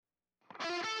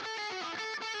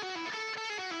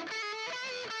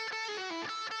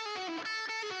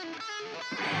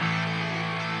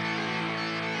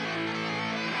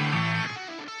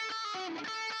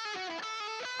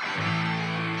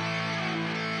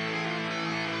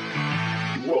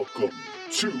Welcome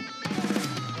to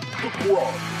the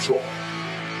Grog Talk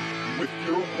with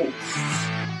your hosts,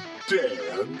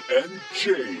 Dan and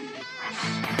James.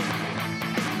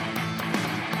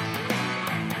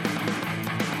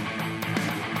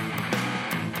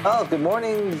 Oh, good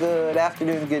morning, good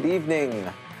afternoon, good evening.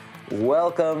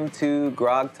 Welcome to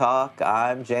Grog Talk.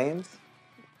 I'm James.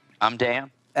 I'm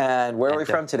Dan. And where are we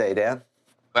from today, Dan?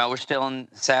 Well, we're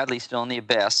sadly still in the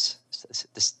abyss,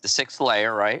 the sixth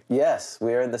layer, right? Yes,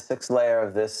 we are in the sixth layer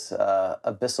of this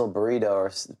abyssal burrito or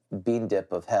bean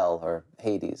dip of hell or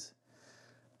Hades.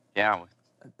 Yeah,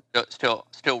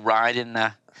 still riding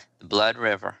the blood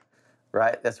river.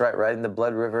 Right, that's right, right in the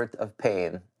blood river of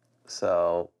pain.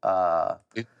 So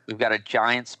we've got a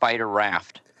giant spider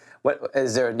raft. What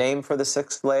is there a name for the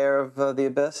sixth layer of the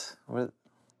abyss?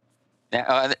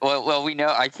 Well, we know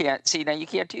I can't see now. You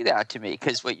can't do that to me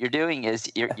because what you're doing is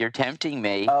you're tempting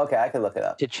me. Oh, okay, I can look it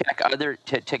up to check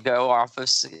to go off of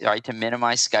right to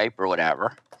minimize Skype or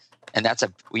whatever, and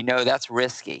we know that's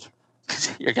risky.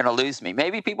 You're going to lose me.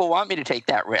 Maybe people want me to take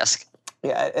that risk.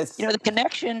 Yeah, it's the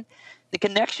connection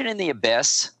in the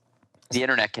abyss, the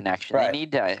internet connection. Right. They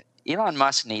need to. Elon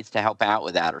Musk needs to help out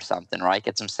with that or something, right?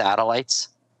 Get some satellites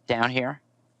down here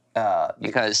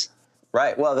because.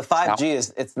 Right. Well, the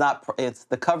 5G it's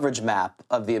the coverage map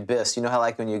of the abyss. You know how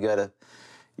like when you go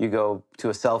to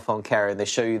a cell phone carrier and they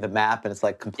show you the map and it's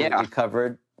like completely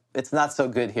covered. It's not so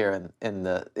good here in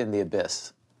the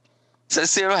abyss. So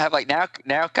it'll have like now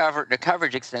the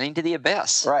coverage extending to the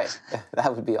abyss. Right.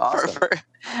 That would be awesome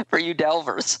for you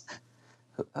delvers.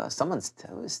 Someone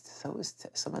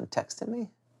texted me.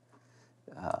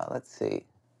 Let's see.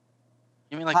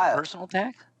 You mean like a personal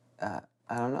text? I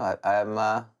don't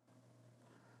know.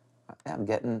 I'm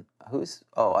getting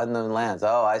unknown lands.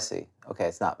 Oh, I see. Okay,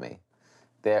 it's not me.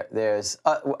 There's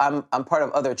I'm part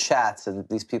of other chats, and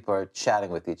these people are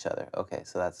chatting with each other. Okay,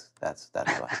 so that's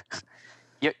fine.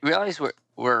 You realize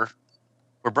we're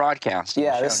broadcasting.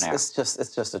 Yeah, now. it's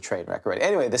just a train wreck already.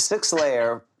 Anyway, the sixth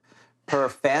layer per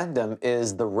fandom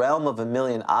is the realm of a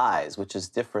million eyes, which is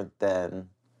different than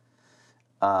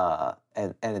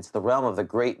and it's the realm of the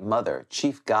Great Mother,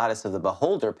 chief goddess of the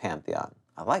Beholder pantheon.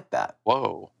 I like that.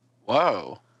 Whoa,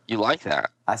 you like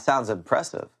that? That sounds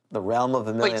impressive. The realm of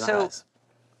a million eyes.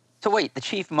 So wait, the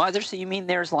chief mother, so you mean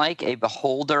there's like a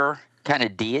beholder kind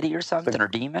of deity or something, or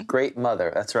demon? Great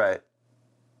Mother, that's right.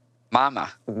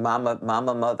 Mama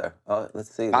Mother. Oh,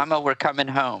 let's see. Mama, we're coming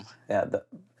home. Yeah,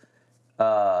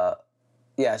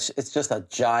 it's just a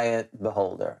giant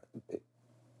beholder.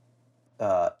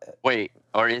 Wait,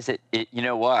 or is it you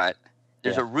know what?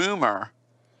 There's a rumor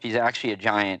she's actually a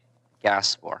giant gas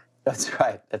spore. That's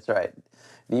right. Let's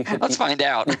find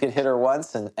out. You could hit her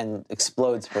once and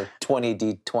explodes for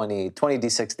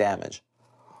 20d6 damage.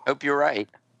 Hope you're right.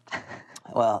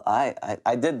 Well, I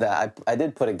did that. I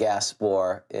did put a gas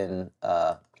spore in.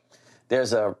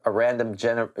 There's a random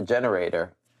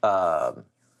generator.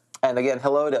 And again,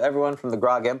 hello to everyone from the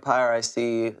Grog Empire. I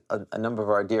see a number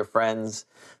of our dear friends.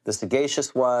 The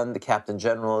Sagacious One, the Captain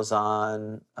General is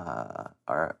on.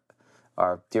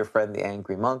 Our dear friend, the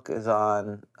Angry Monk, is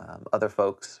on, other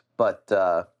folks. But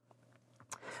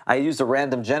I used a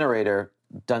random generator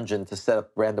dungeon to set up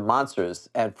random monsters.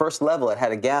 And first level, it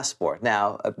had a gas spore.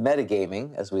 Now,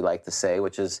 metagaming, as we like to say,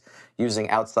 which is using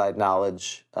outside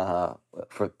knowledge for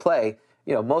play,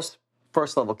 most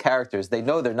first level characters, they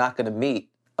know they're not going to meet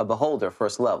a beholder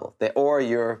first level. Or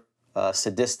you're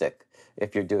sadistic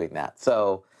if you're doing that.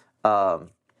 So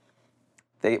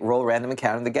they roll a random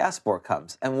encounter and the gas spore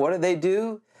comes. And what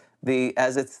do?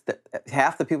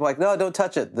 Half the people are like, no, don't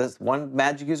touch it. This one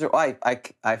magic user, I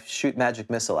shoot magic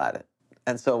missile at it.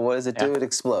 And so what does it do? It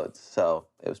explodes. So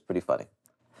it was pretty funny.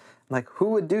 I'm like,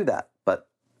 who would do that? But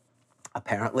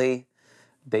apparently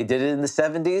they did it in the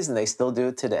 70s and they still do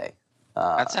it today.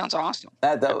 That sounds awesome.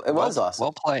 It was awesome.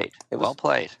 Well played. Well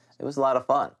played. It was a lot of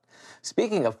fun.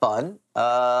 Speaking of fun,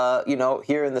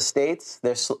 here in the States,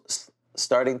 they're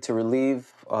starting to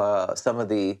relieve some of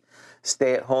the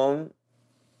stay-at-home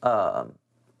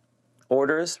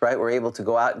orders, right? We're able to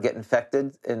go out and get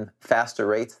infected in faster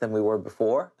rates than we were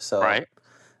before. So Right.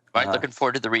 Looking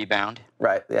forward to the rebound.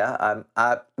 Right, yeah.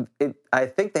 I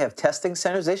think they have testing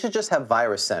centers. They should just have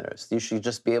virus centers. You should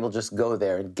just be able to just go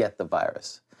there and get the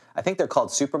virus. I think they're called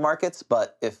supermarkets,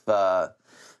 but if there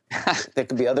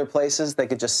could be other places they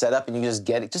could just set up and you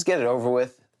can just get it over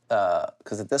with.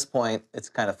 Because at this point, it's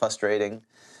kind of frustrating.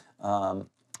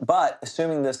 But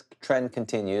assuming this trend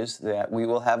continues, that we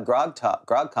will have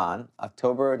GrogCon,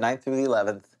 October 9th through the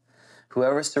 11th.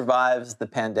 Whoever survives the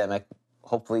pandemic,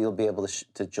 hopefully you'll be able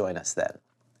to join us then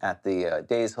at the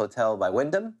Days Hotel by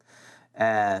Wyndham.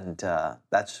 And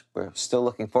we're still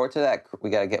looking forward to that. We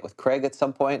got to get with Craig at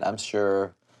some point. I'm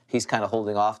sure he's kind of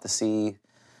holding off to see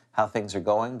how things are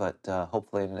going, but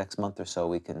hopefully in the next month or so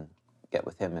we can get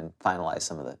with him and finalize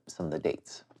some of the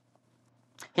dates.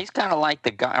 He's kind of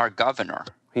like our governor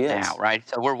He is. now, right?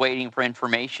 So we're waiting for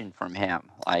information from him.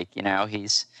 Like,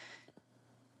 he's.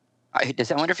 I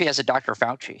wonder if he has a Dr.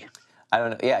 Fauci. I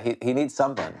don't know. Yeah, he needs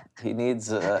someone. He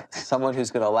needs someone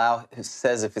who's going to who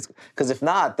says if it's, because if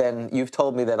not, then you've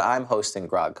told me that I'm hosting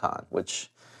GrogCon, which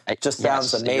just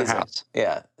sounds amazing. At your house.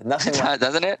 Yeah, nothing like,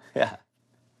 doesn't it? Yeah.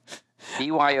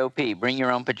 BYOP, bring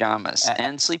your own pajamas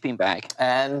and sleeping bag.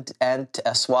 And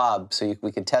a swab so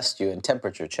we can test you and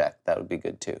temperature check. That would be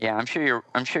good too. Yeah, I'm sure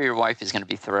your wife is going to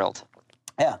be thrilled.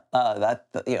 Yeah,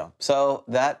 so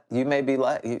that you may be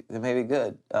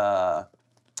good.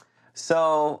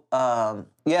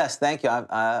 Yes, thank you.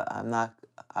 I'm not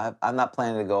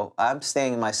planning to go. I'm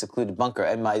staying in my secluded bunker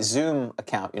and my Zoom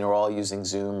account. We're all using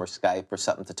Zoom or Skype or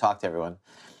something to talk to everyone.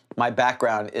 My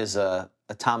background is a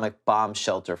atomic bomb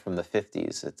shelter from the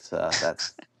 50s.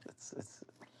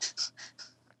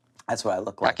 That's what I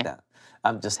look like now.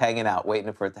 I'm just hanging out,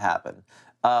 waiting for it to happen.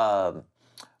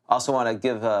 Also want to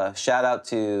give a shout out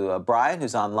to Brian,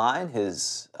 who's online.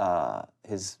 His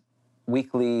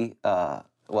weekly,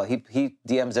 he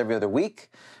DMs every other week.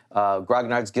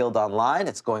 Grognard's Guild Online.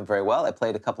 It's going very well. I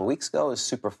played a couple of weeks ago. It was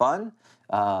super fun.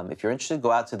 If you're interested,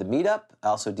 go out to the meetup.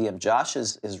 Also, DM Josh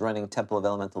is running Temple of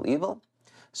Elemental Evil.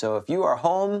 So if you are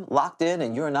home, locked in,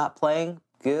 and you're not playing,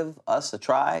 give us a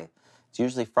try. It's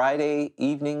usually Friday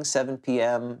evening, 7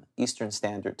 p.m. Eastern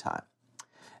Standard Time.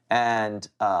 And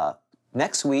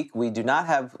next week, we do not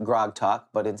have Grog Talk,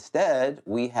 but instead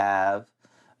we have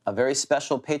a very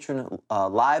special patron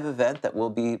live event that will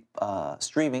be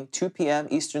streaming 2 p.m.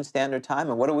 Eastern Standard Time.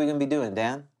 And what are we going to be doing,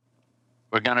 Dan?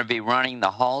 We're going to be running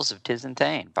The Halls of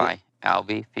Tizentain by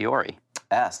Albi Fiore.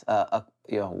 Yes.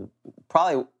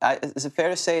 Probably, is it fair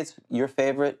to say it's your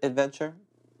favorite adventure?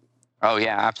 Oh,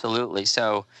 yeah, absolutely.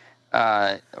 So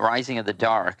Rising of the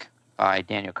Dark by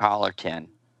Daniel Collerton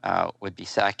would be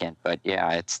second. But,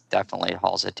 yeah, it's definitely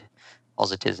Halls of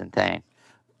Tizentain.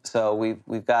 So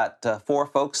we've got 4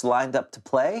 folks lined up to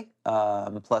play,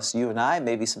 plus you and I,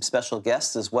 maybe some special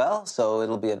guests as well. So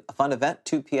it'll be a fun event,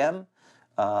 2 p.m.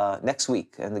 Next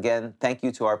week. And again, thank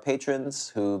you to our patrons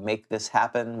who make this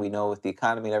happen. We know with the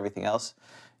economy and everything else,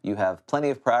 you have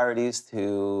plenty of priorities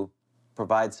to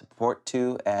provide support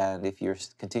to. And if you're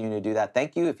continuing to do that,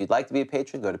 thank you. If you'd like to be a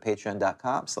patron, go to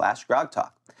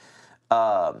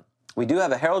patreon.com/grogtalk. We do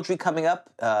have a heraldry coming up.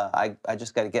 I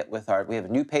just got to get with we have a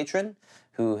new patron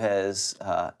who has,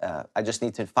 I just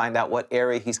need to find out what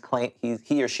area he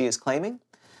or she is claiming.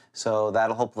 So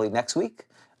that'll hopefully next week.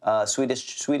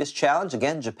 Swedish Challenge,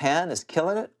 again, Japan is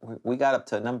killing it. We got up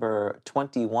to number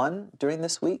 21 during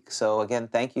this week. So again,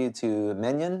 thank you to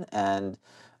Minion and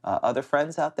other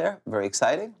friends out there. Very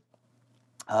exciting.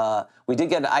 We did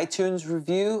get an iTunes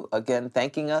review, again,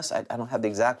 thanking us. I don't have the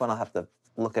exact one. I'll have to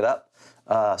look it up.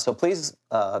 So please,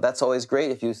 that's always great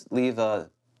if you leave a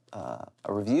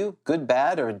review, good,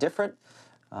 bad, or indifferent.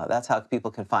 That's how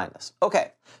people can find us.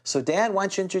 Okay, so Dan, why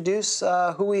don't you introduce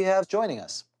who we have joining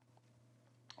us?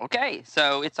 Okay,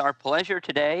 so it's our pleasure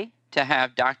today to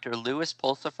have Dr. Louis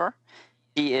Pulsipher.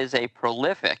 He is a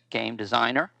prolific game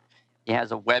designer. He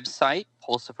has a website,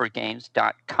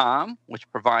 pulsiphergames.com, which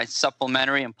provides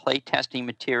supplementary and playtesting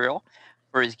material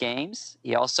for his games.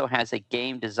 He also has a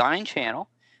game design channel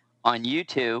on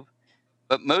YouTube.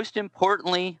 But most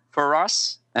importantly for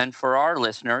us and for our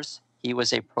listeners, he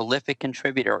was a prolific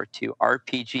contributor to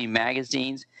RPG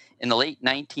magazines in the late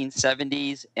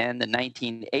 1970s and the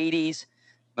 1980s,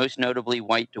 most notably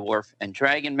White Dwarf and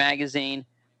Dragon magazine.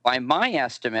 By my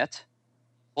estimate,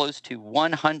 close to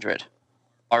 100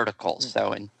 articles.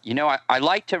 So, and I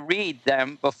like to read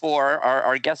them before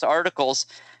our guest articles,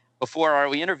 before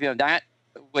we interview them. That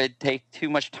would take too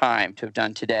much time to have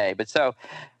done today. But so,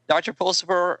 Dr.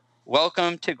 Pulsipher,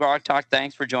 welcome to Grog Talk.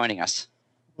 Thanks for joining us.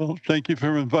 Well, thank you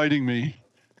for inviting me.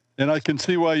 And I can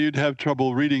see why you'd have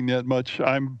trouble reading that much.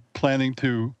 I'm planning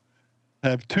to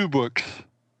have 2 books,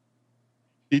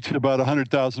 each about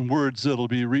 100,000 words. That'll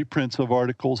be reprints of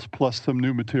articles plus some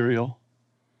new material.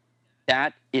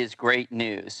 That is great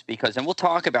news and we'll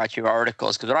talk about your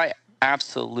articles, because what I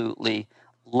absolutely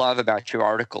love about your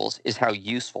articles is how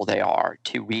useful they are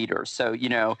to readers. So,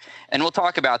 and we'll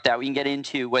talk about that. We can get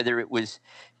into whether it was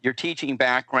your teaching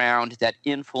background that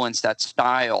influenced that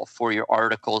style for your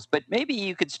articles. But maybe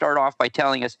you could start off by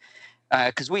telling us,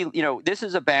 because this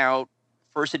is about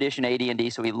first edition AD&D,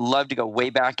 so we love to go way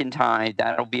back in time.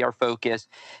 That'll be our focus.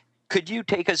 could you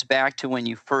take us back to when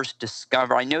you first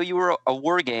discovered? I know you were a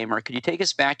war gamer. Could you take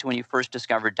us back to when you first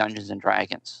discovered Dungeons and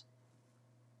Dragons?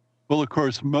 Well, of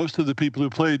course, most of the people who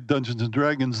played Dungeons and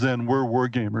Dragons then were war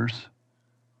gamers.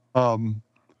 I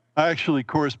actually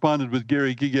corresponded with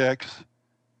Gary Gygax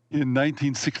in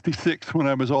 1966 when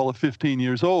I was all of 15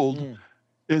 years old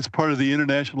as part of the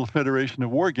International Federation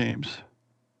of War Games.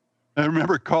 I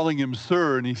remember calling him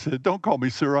sir, and he said, "Don't call me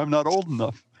sir, I'm not old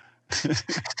enough."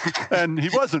 And he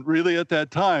wasn't really at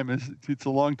that time. It's a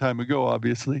long time ago,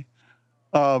 obviously.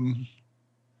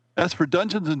 As for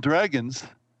Dungeons and Dragons,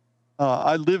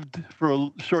 I lived for a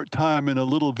short time in a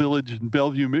little village in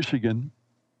Bellevue, Michigan.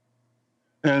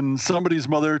 And somebody's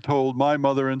mother told my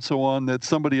mother and so on that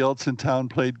somebody else in town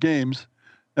played games.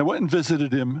 I went and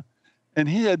visited him, and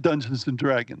he had Dungeons and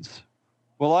Dragons.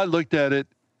 Well, I looked at it,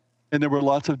 and there were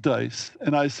lots of dice.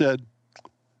 And I said,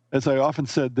 as I often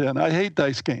said then, I hate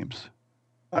dice games.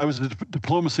 I was a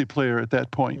diplomacy player at that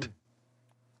point.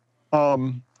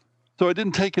 So I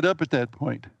didn't take it up at that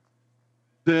point.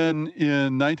 Then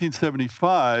in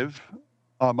 1975,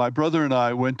 my brother and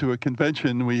I went to a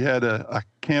convention. We had a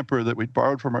camper that we'd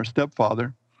borrowed from our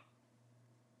stepfather.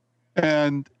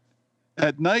 And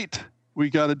at night, we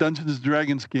got a Dungeons and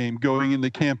Dragons game going in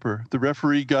the camper. The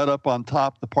referee got up on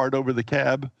top, the part over the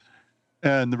cab,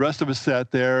 and the rest of us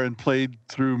sat there and played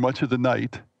through much of the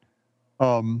night.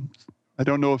 I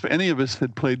don't know if any of us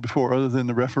had played before other than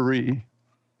the referee.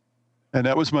 And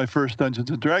that was my first Dungeons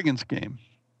and Dragons game.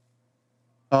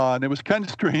 And it was kind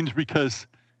of strange because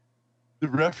the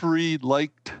referee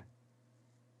liked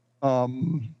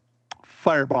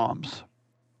firebombs.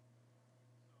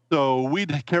 So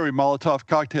we'd carry Molotov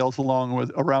cocktails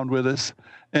around with us,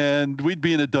 and we'd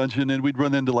be in a dungeon, and we'd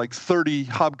run into like 30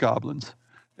 hobgoblins.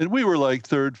 And we were like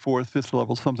 3rd, 4th, 5th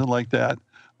level, something like that.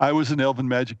 I was an elven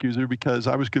magic user because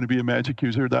I was going to be a magic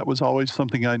user. That was always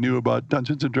something I knew about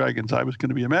Dungeons and Dragons. I was going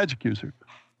to be a magic user.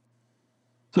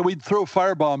 So we'd throw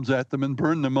firebombs at them and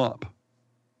burn them up.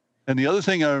 And the other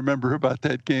thing I remember about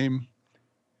that game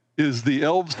is the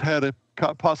elves had a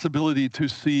possibility to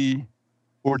see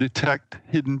or detect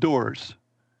hidden doors.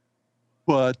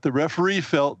 But the referee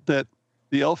felt that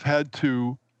the elf had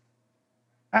to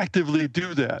actively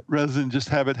do that rather than just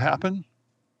have it happen.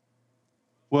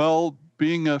 Well,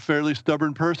 being a fairly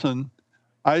stubborn person,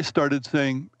 I started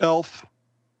saying, "Elf,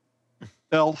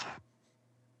 elf,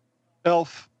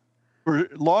 elf," for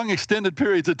long extended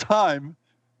periods of time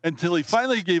until he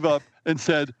finally gave up and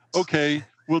said, "Okay,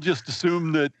 we'll just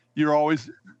assume that you're always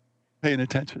paying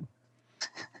attention."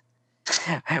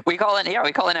 We call it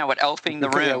now what, elfing the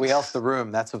room. Yeah, we elf the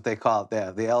room. That's what they call it.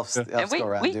 Yeah, the elves go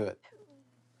around and do it.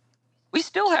 We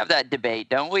still have that debate,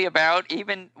 don't we, about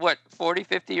even, 40,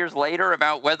 50 years later,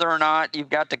 about whether or not you've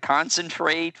got to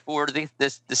concentrate for the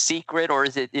secret, or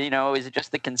is it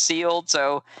just the concealed?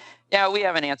 So, yeah, we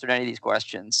haven't answered any of these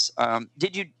questions.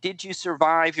 Did you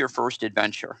survive your first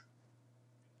adventure?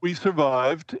 We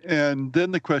survived, and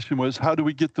then the question was, how do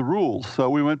we get the rules? So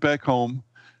we went back home,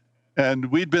 and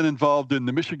we'd been involved in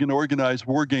the Michigan Organized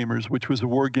War Gamers, which was a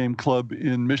war game club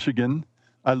in Michigan.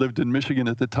 I lived in Michigan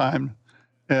at the time.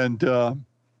 And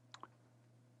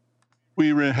we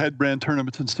had ran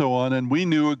tournaments and so on, and we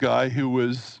knew a guy who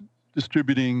was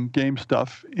distributing game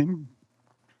stuff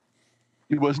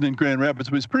he wasn't in Grand Rapids,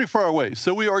 but he was pretty far away.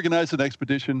 So we organized an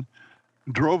expedition,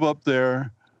 drove up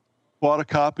there, bought a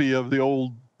copy of the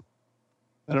old,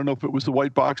 I don't know if it was the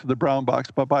white box or the brown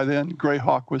box, but by then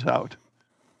Greyhawk was out.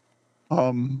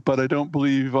 But I don't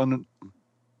believe on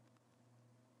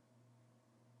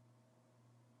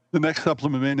the next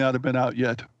supplement may not have been out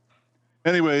yet.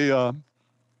 Anyway, so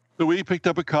we picked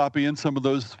up a copy and some of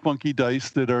those funky dice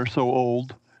that are so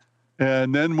old,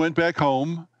 and then went back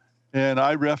home, and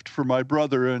I refed for my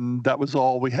brother, and that was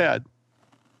all we had.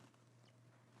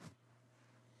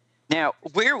 Now,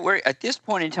 we're at this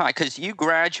point in time, because you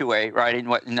graduate, right, in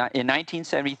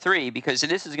 1973, because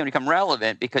this is going to become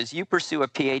relevant because you pursue a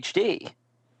PhD.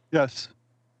 Yes.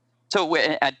 So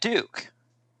at Duke.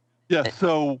 Yes.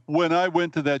 So when I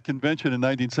went to that convention in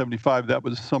 1975, that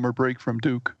was summer break from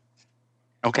Duke.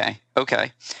 Okay.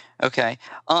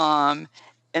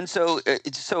 And so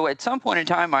at some point in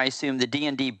time, I assume the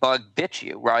D&D bug bit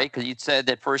you, right? Because you'd said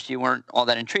that first you weren't all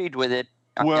that intrigued with it.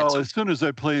 Well, as soon as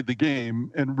I played the game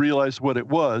and realized what it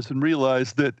was, and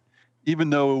realized that even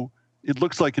though it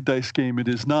looks like a dice game, it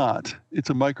is not. It's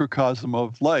a microcosm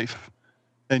of life,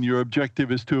 and your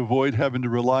objective is to avoid having to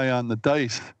rely on the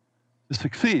dice to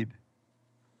succeed.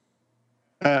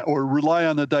 Or rely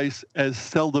on the dice as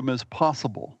seldom as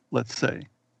possible, let's say.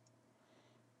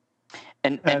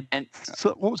 And so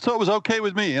it was okay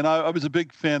with me, and I was a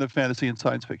big fan of fantasy and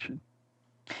science fiction.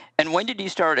 And when did you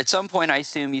start? At some point, I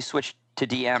assume you switched to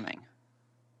DMing.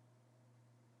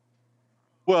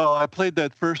 Well, I played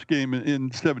that first game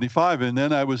in 75, and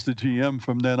then I was the GM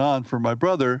from then on for my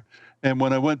brother. And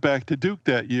when I went back to Duke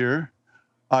that year,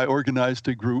 I organized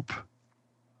a group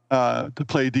to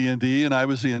play D&D, and I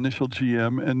was the initial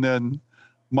GM. And then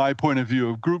my point of view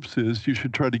of groups is you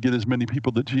should try to get as many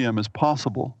people to GM as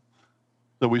possible.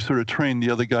 So we sort of train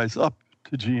the other guys up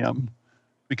to GM,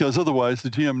 because otherwise the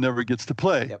GM never gets to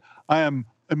play. Yep. I am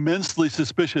immensely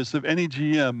suspicious of any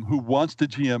GM who wants to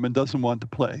GM and doesn't want to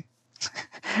play.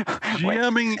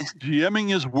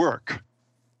 GMing is work.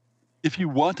 If you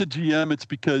want to GM, it's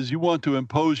because you want to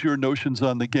impose your notions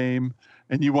on the game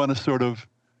and you want to sort of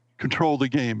control the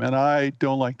game. And I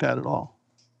don't like that at all.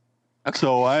 Okay.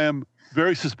 So I am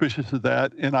very suspicious of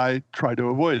that, and I try to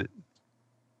avoid it.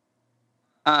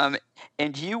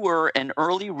 And you were an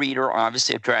early reader,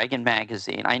 obviously, of Dragon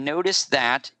Magazine. I noticed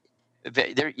that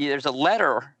there's a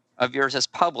letter of yours that's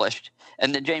published.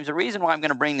 And then, James, the reason why I'm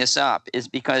going to bring this up is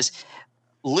because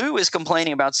Lou is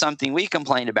complaining about something we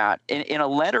complained about. In a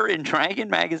letter in Dragon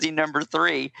Magazine number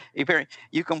 3,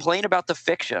 you complain about the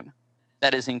fiction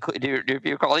that is included. Do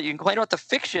you recall it? You complain about the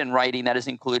fiction writing that is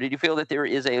included. You feel that there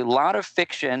is a lot of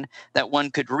fiction that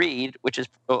one could read, which is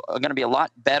going to be a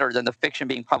lot better than the fiction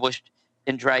being published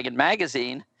in Dragon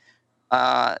Magazine.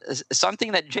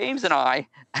 Something that James and I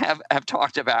have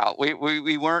talked about.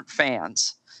 We weren't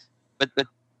fans, but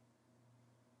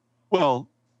well,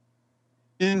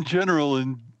 in general,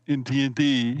 in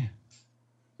D&D,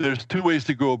 there's two ways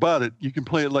to go about it. You can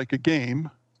play it like a game,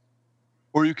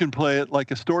 or you can play it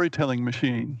like a storytelling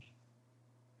machine.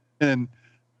 And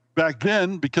back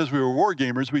then, because we were war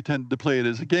gamers, we tended to play it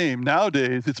as a game.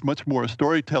 Nowadays, it's much more a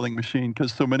storytelling machine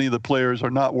because so many of the players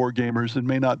are not war gamers and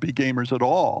may not be gamers at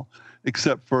all,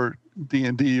 except for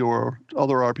D&D or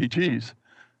other RPGs.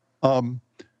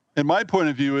 And my point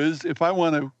of view is, if I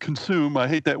want to consume, I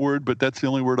hate that word, but that's the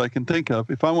only word I can think of.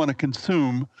 If I want to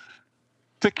consume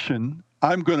fiction,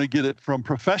 I'm going to get it from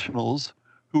professionals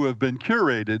who have been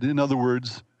curated. In other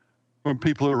words, from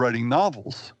people who are writing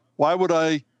novels. Why would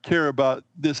I care about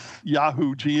this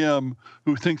Yahoo GM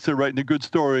who thinks they're writing a good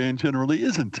story and generally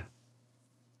isn't?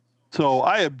 So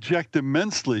I object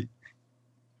immensely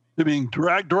to being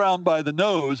dragged around by the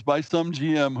nose by some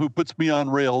GM who puts me on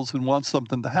rails and wants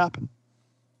something to happen.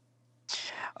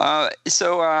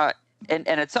 And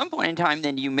at some point in time,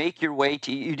 then you make your way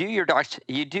to you do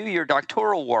your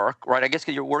doctoral work, right? I guess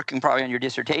because you're working probably on your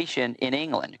dissertation in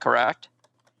England, correct?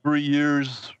 3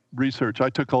 years research. I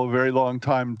took a very long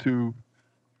time to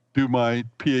do my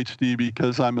PhD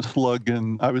because I'm a slug,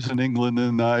 and I was in England,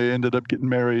 and I ended up getting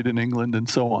married in England, and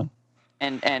so on.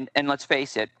 And let's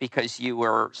face it, because you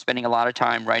were spending a lot of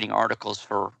time writing articles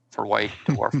for White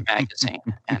Dwarf magazine.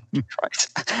 And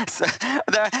so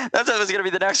that's what was going to be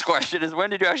the next question: is when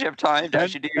did you actually have time to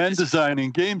actually do your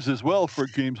designing games as well for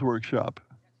Games Workshop?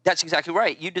 That's exactly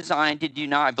right. You designed, did you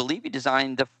not? I believe you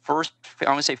designed the first, I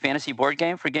want to say, fantasy board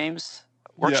game for Games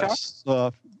Workshop. Yes,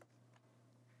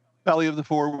 Valley of the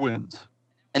Four Winds.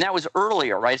 And that was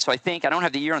earlier, right? So I think, I don't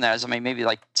have the year on that, maybe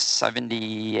like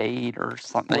 78 or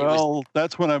something. Well,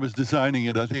 that's when I was designing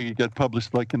it. I think it got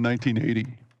published like in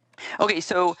 1980. Okay,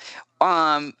 so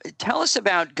tell us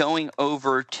about going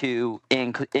over to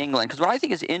England, because what I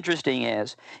think is interesting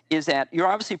is that you're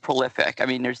obviously prolific. I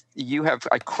mean,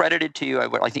 I credited to you,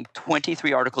 I think,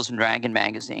 23 articles in Dragon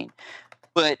Magazine.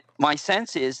 But my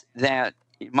sense is that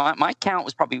my count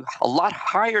was probably a lot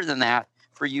higher than that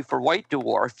for you for White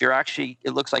Dwarf. You're actually,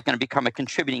 it looks like, going to become a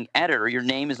contributing editor. Your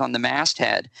name is on the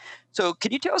masthead. So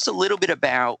can you tell us a little bit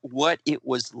about what it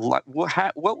was like?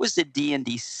 What was the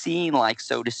D&D scene like,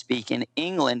 so to speak, in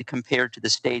England compared to the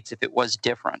States, if it was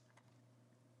different?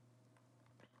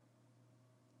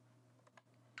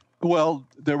 Well,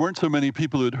 there weren't so many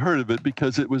people who had heard of it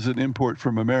because it was an import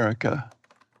from America.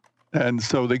 And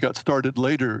so they got started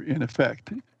later, in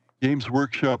effect. Games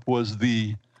Workshop was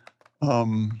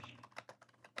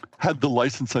had the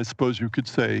license, I suppose you could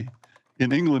say,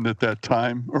 in England at that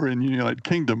time, or in the United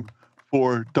Kingdom,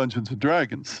 for Dungeons &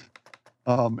 Dragons.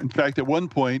 In fact, at one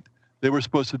point, they were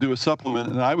supposed to do a supplement,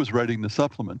 and I was writing the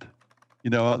supplement.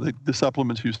 The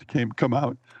supplements used to come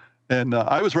out. And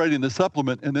I was writing the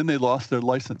supplement, and then they lost their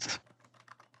license.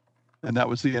 And that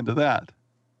was the end of that.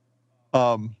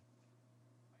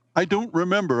 I don't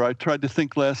remember. I tried to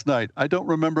think last night. I don't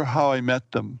remember how I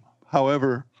met them.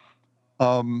 However,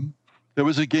 there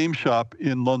was a game shop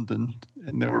in London,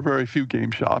 and there were very few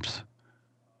game shops.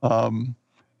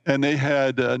 And they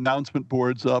had announcement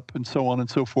boards up and so on and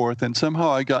so forth. And somehow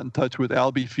I got in touch with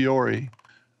Albie Fiore,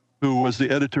 who was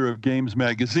the editor of Games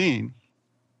Magazine.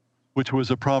 which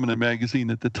was a prominent magazine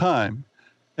at the time.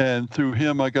 And through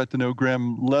him, I got to know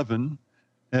Graham Levin.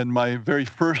 And my very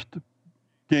first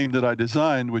game that I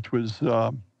designed, which was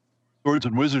Swords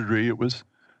and Wizardry, it was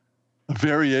a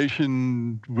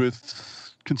variation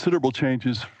with considerable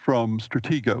changes from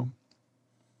Stratego.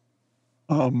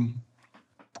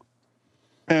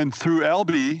 And through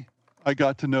Albie, I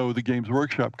got to know the Games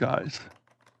Workshop guys.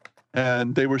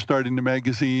 And they were starting the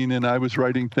magazine, and I was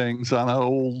writing things on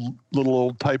an little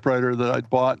old typewriter that I'd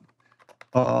bought.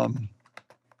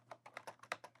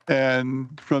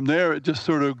 And from there, it just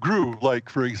sort of grew. Like,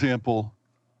 for example,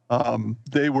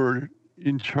 they were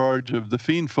in charge of the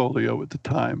Fiend Folio at the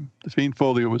time. The Fiend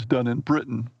Folio was done in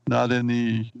Britain, not in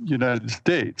the United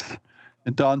States.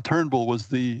 And Don Turnbull was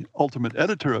the ultimate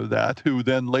editor of that, who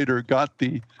then later got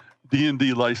the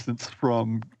D&D license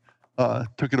from,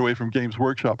 took it away from Games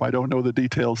Workshop. I don't know the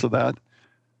details of that.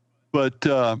 But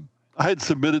I had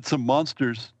submitted some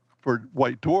monsters for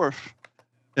White Dwarf.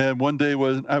 And one day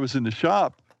when I was in the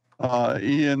shop,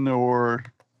 Ian or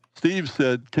Steve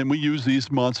said, "Can we use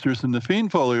these monsters in the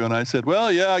Fiend Folio?" And I said,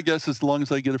 "Well, yeah, I guess as long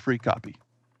as I get a free copy."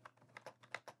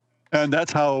 And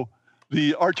that's how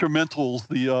the Archermentals,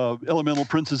 the Elemental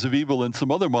Princes of Evil, and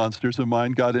some other monsters of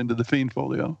mine got into the Fiend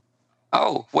Folio.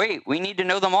 Oh, wait, we need to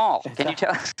know them all. Can you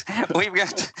tell us? We've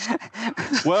got.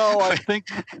 Well, I think,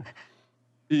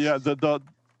 yeah, the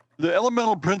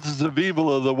Elemental Princes of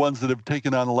Evil are the ones that have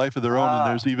taken on a life of their own,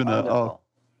 and there's even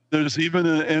there's even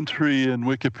an entry in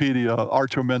Wikipedia,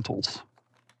 Archermentals,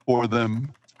 for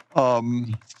them.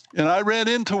 And I ran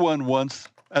into one once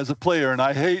as a player, and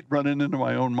I hate running into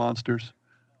my own monsters.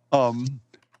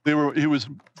 He was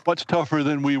much tougher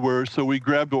than we were, so we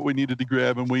grabbed what we needed to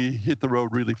grab, and we hit the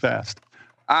road really fast.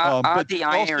 But the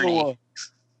irony.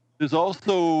 There's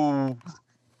also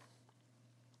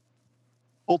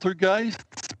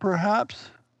poltergeists, perhaps.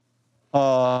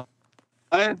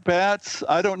 Giant bats.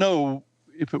 I don't know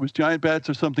if it was giant bats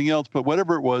or something else, but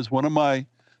whatever it was, one of my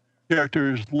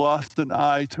characters lost an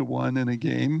eye to one in a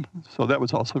game, so that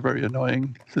was also very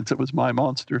annoying since it was my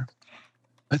monster.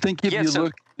 I think if you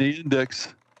look at the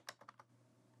index.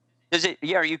 Does it?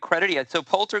 Yeah, are you credited yet? So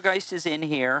Poltergeist is in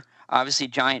here. Obviously,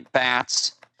 giant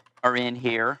bats are in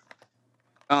here.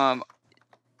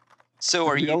 So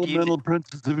are the you? Elemental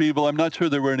Princes of Evil. I'm not sure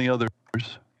there were any others.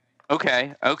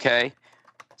 Okay.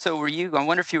 So were you? I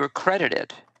wonder if you were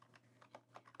credited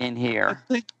in here.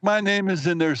 I think my name is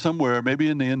in there somewhere, maybe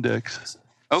in the index.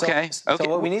 Okay. So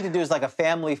what we need to do is like a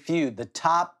family feud. The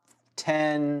top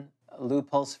 10 Lou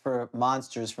Pulsipher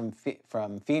monsters from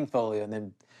Fiend Folio, and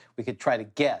then we could try to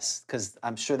guess, because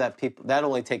I'm sure that that'd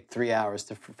only take 3 hours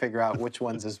to figure out which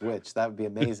ones is which. That would be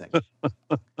amazing.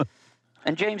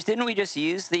 And James, didn't we just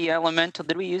use the elemental?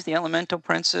 Did we use the elemental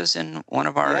princes in one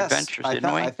of our adventures?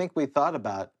 Didn't we? I think we thought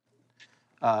about.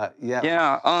 Yeah.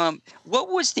 Yeah. What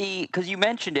was because you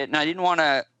mentioned it, and I didn't want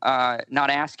to not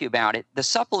ask you about it. The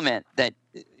supplement that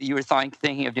you were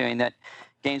thinking of doing, that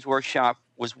Games Workshop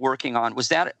was working on, was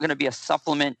that going to be a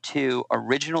supplement to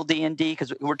original D&D?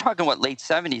 Because we're talking late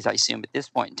 70s, I assume, at this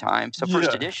point in time. So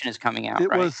first edition is coming out,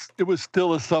 right? It was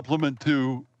still a supplement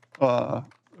to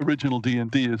original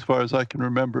D&D, as far as I can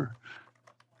remember.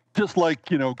 Just like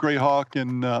Greyhawk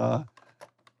and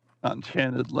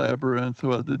Enchanted Labyrinth,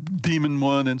 or the Demon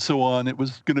one, and so on. It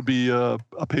was going to be a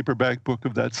paperback book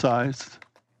of that size.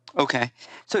 Okay.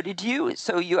 So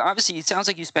you obviously, it sounds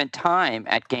like you spent time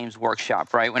at Games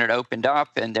Workshop, right, when it opened up,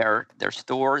 and their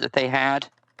store that they had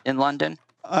in London?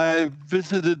 I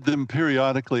visited them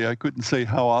periodically. I couldn't say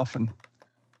how often.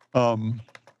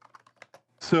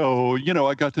 So,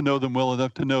 I got to know them well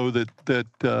enough to know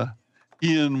that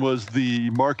Ian was the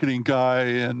marketing guy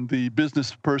and the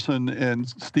business person, and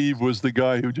Steve was the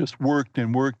guy who just worked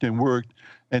and worked and worked,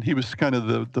 and he was kind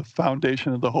of the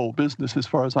foundation of the whole business as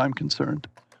far as I'm concerned.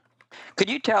 Could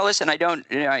you tell us, and I don't,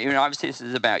 obviously this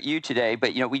is about you today,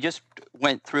 but, we just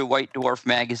went through White Dwarf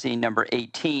magazine number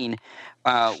 18,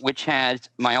 which has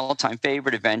my all-time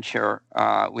favorite adventure,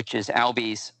 which is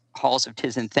Albie's Halls of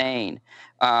Tiz and Thane.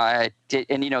 And,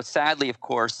 sadly, of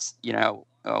course,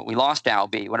 we lost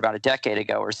Albie, about a decade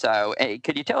ago or so.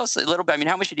 Could you tell us a little bit? I mean,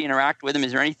 how much did you interact with him?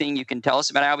 Is there anything you can tell us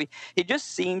about Albie? He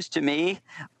just seems to me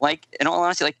like, in all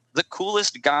honesty, like the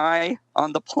coolest guy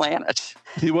on the planet.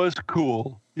 He was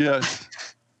cool, yes.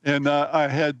 And I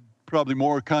had probably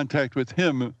more contact with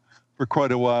him for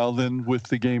quite a while than with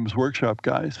the Games Workshop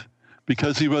guys,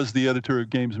 because he was the editor of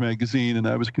Games Magazine, and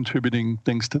I was contributing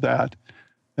things to that.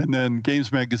 And then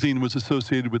Games Magazine was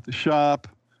associated with the shop,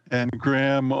 and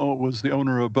Graham was the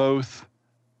owner of both.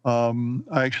 I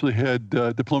actually had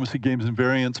Diplomacy, Games, and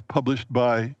Variants published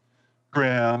by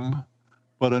Graham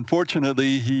But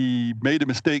unfortunately, he made a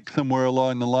mistake somewhere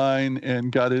along the line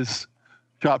and got his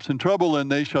shops in trouble,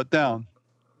 and they shut down.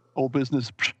 Whole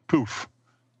business, poof.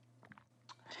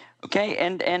 Okay,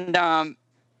 and now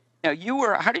you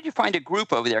were. How did you find a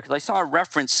group over there? Because I saw a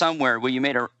reference somewhere where you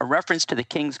made a reference to the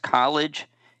King's College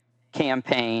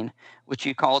campaign, which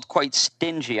you called quite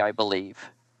stingy, I believe.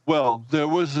 Well, there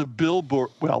was a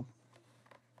billboard. Well,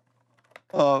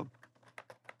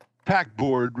 tack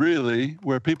board really,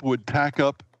 where people would tack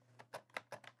up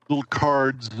little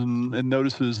cards and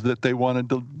notices that they wanted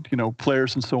to,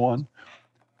 players and so on.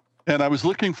 And I was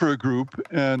looking for a group,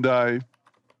 and I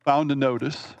found a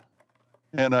notice,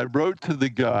 and I wrote to the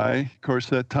guy. Of course,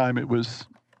 that time it was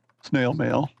snail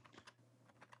mail.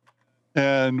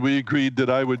 And we agreed that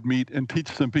I would meet and teach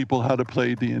some people how to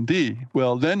play D&D.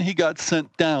 Well, then he got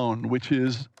sent down, which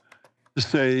is to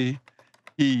say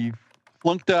he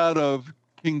flunked out of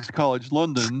King's College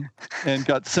London and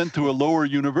got sent to a lower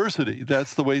university.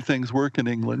 That's the way things work in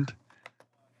England.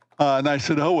 And I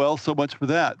said, oh, well, so much for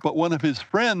that. But one of his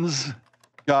friends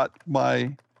got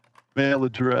my mail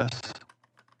address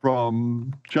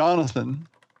from Jonathan,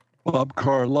 Bob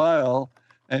Carlyle,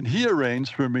 and he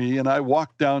arranged for me, and I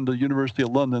walked down to the University of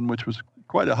London, which was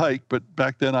quite a hike, but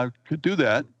back then I could do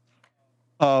that.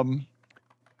 And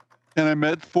I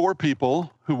met 4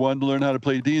 people who wanted to learn how to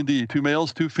play D&D, 2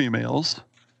 males, 2 females.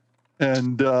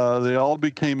 And they all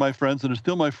became my friends and are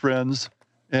still my friends.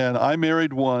 And I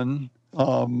married one.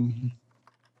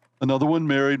 Another one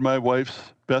married my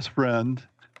wife's best friend.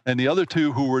 And the other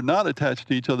 2 who were not attached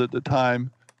to each other at the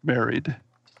time married.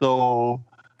 So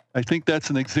I think that's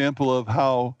an example of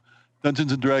how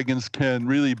Dungeons & Dragons can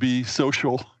really be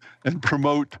social and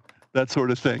promote that sort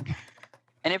of thing.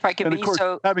 And if I can be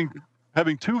so...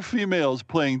 Having 2 females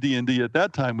playing D&D at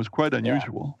that time was quite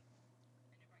unusual.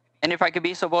 And if I could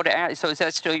be so bold to ask, so is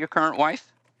that still your current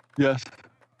wife? Yes.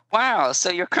 Wow. So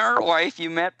your current wife you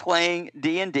met playing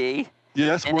D&D.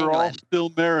 Yes, we're England. All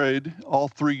still married. All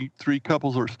three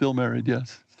couples are still married,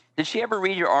 yes. Did she ever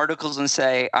read your articles and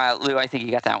say, Lou, I think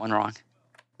you got that one wrong?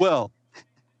 Well,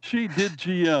 she did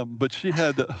GM, but she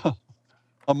had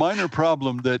a minor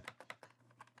problem that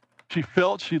she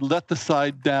felt she let the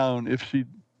side down if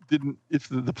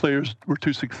the players were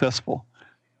too successful,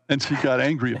 and she got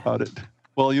angry about it.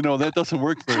 Well, that doesn't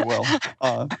work very well.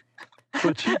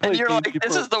 But she and you're like,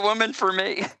 this is the woman for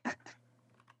me.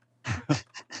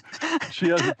 She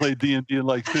hasn't played D&D in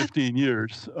like 15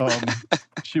 years.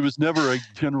 She was never a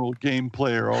general game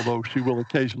player, although she will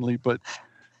occasionally, but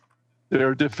there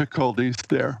are difficulties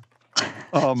there.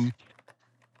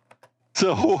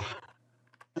 So,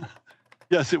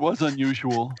 yes, it was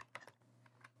unusual.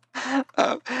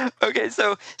 Okay,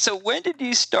 so when did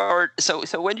you start?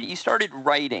 So when you started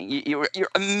writing? You're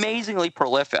amazingly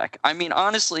prolific. I mean,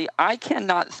 honestly, I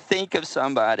cannot think of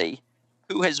somebody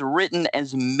who has written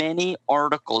as many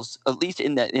articles, at least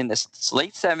in the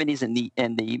late 70s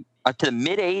and the to the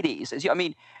mid 80s as you. I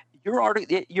mean, your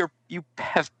article, you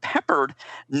have peppered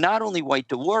not only White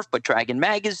Dwarf but Dragon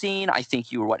Magazine. I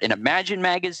think you were in Imagine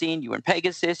Magazine. You were in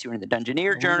Pegasus. You were in the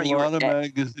Dungeoneer Journal. A lot of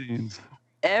magazines.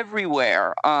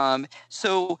 Everywhere.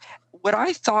 So what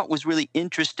I thought was really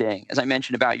interesting, as I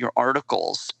mentioned about your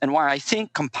articles, and why I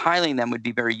think compiling them would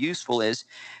be very useful, is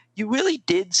you really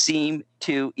did seem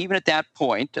to, even at that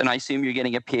point, and I assume you're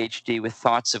getting a PhD with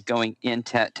thoughts of going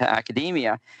into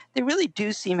academia, they really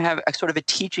do seem to have a sort of a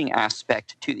teaching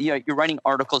aspect to, you're writing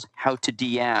articles, how to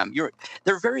DM.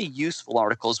 They're very useful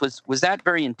articles. Was that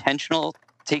very intentional,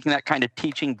 taking that kind of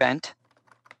teaching bent?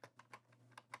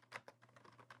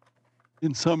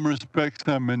 In some respects,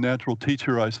 I'm a natural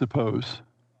teacher, I suppose.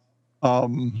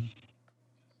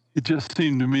 It just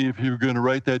seemed to me if you were going to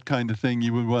write that kind of thing,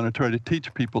 you would want to try to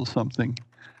teach people something.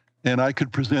 And I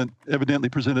could evidently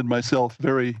presented myself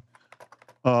very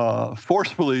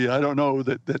forcefully. I don't know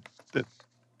that.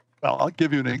 Well, I'll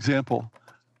give you an example.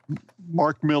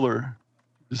 Mark Miller,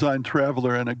 designed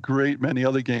Traveler and a great many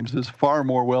other games, is far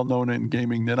more well-known in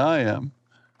gaming than I am,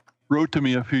 wrote to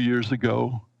me a few years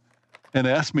ago and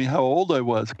asked me how old I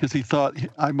was because he thought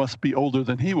I must be older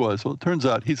than he was. Well, it turns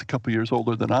out he's a couple years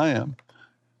older than I am.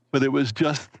 But it was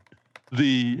just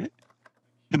the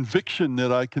conviction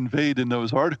that I conveyed in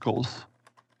those articles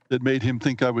that made him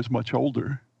think I was much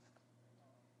older.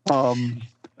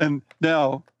 And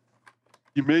now,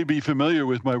 you may be familiar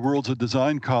with my Worlds of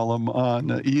Design column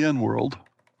on EN World,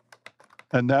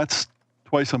 and that's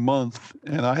twice a month,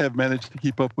 and I have managed to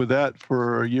keep up with that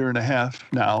for a year and a half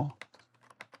now.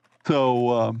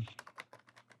 So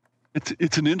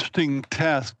it's an interesting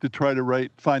task to try to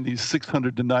find these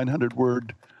 600 to 900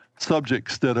 word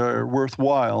subjects that are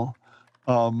worthwhile.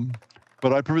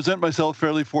 But I present myself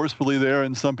fairly forcefully there,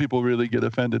 and some people really get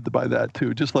offended by that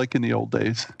too, just like in the old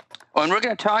days. Well, and we're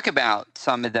going to talk about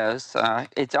some of those.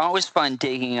 It's always fun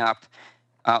digging up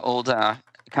old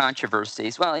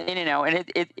controversies. Well, and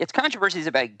it's controversies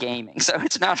about gaming, so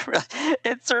it's not really,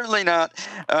 it's certainly not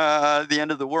the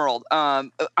end of the world. I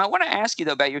want to ask you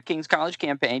though about your King's College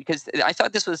campaign, because I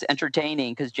thought this was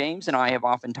entertaining, because James and I have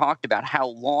often talked about how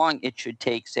long it should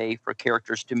take, say, for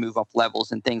characters to move up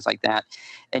levels and things like that.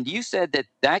 And you said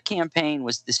that campaign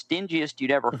was the stingiest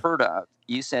you'd ever heard of.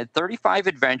 You said 35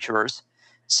 adventurers,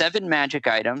 7 magic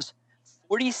items,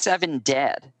 47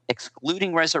 dead,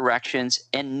 excluding resurrections,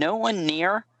 and no one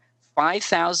near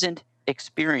 5,000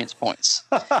 experience points.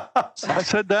 I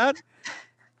said that?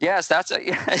 Yes, that's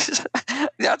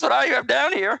what I have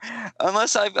down here.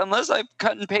 Unless I've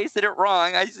cut and pasted it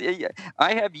wrong,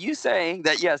 I have you saying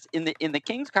that yes, in the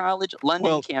King's College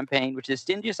London campaign, which is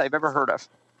the stingiest I've ever heard of.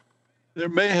 There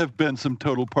may have been some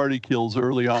total party kills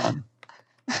early on.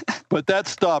 But that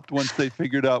stopped once they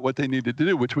figured out what they needed to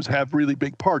do, which was have really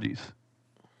big parties.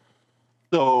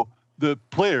 So the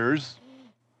players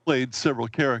played several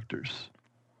characters.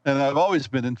 And I've always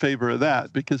been in favor of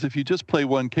that, because if you just play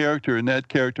one character and that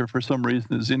character for some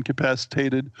reason is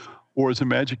incapacitated or is a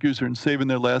magic user and saving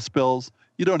their last spells,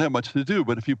 you don't have much to do.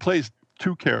 But if you play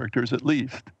 2 characters at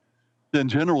least, then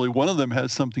generally one of them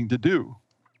has something to do.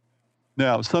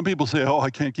 Now, some people say, oh, I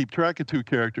can't keep track of 2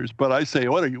 characters. But I say,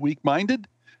 what, are you weak-minded?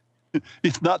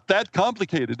 It's not that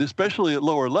complicated, especially at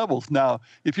lower levels. Now,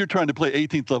 if you're trying to play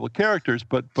 18th level characters,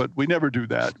 but we never do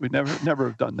that. We never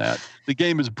have done that. The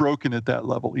game is broken at that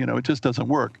level. It just doesn't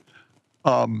work.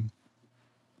 But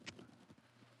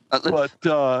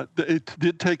it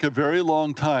did take a very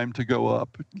long time to go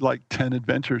up, like 10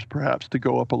 adventures perhaps, to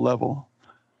go up a level.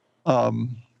 So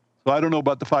I don't know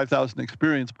about the 5,000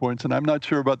 experience points, and I'm not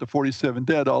sure about the 47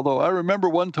 dead, although I remember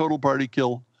one total party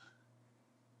kill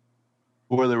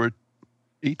where there were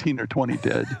 18 or 20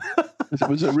 dead. It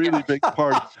was a really big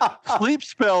party. Sleep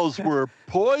spells were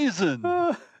poison.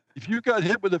 If you got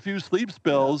hit with a few sleep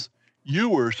spells, you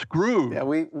were screwed. Yeah,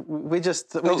 we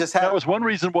just had. That was one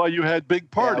reason why you had big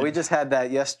parties. Yeah, we just had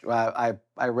that yesterday.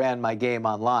 I ran my game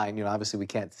online. Obviously we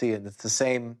can't see it. And it's the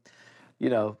same.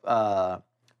 The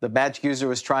magic user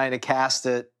was trying to cast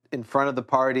it in front of the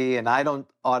party, and I don't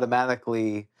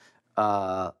automatically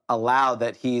allow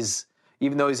that he's.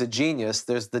 Even though he's a genius,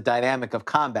 there's the dynamic of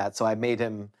combat. So I made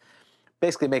him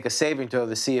basically make a saving throw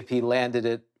to see if he landed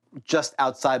it just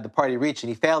outside the party reach, and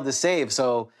he failed to save.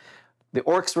 So the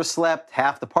orcs were slept,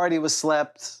 half the party was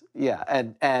slept. Yeah,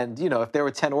 and if there were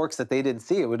 10 orcs that they didn't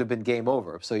see, it would have been game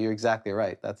over. So you're exactly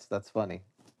right. That's funny.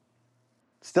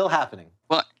 Still happening.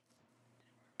 Well,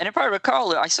 and if I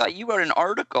recall, I saw you wrote an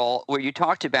article where you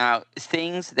talked about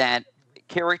things that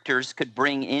characters could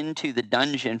bring into the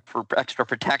dungeon for extra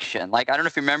protection. Like, I don't know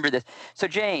if you remember this. So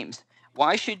James,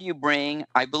 why should you bring,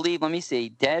 I believe, let me see,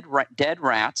 dead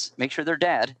rats, make sure they're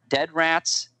dead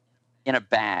rats in a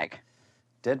bag.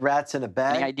 Dead rats in a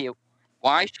bag? Any idea?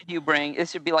 Why should you bring,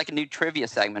 this would be like a new trivia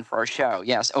segment for our show.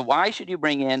 Yes. Why should you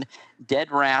bring in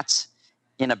dead rats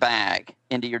in a bag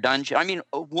into your dungeon? I mean,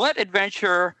 what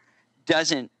adventurer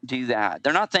doesn't do that?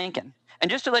 They're not thinking. And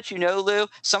just to let you know, Lou,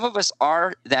 some of us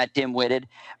are that dim-witted.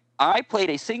 I played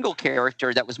a single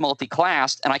character that was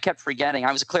multi-classed, and I kept forgetting.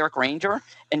 I was a cleric ranger,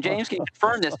 and James can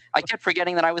confirm this. I kept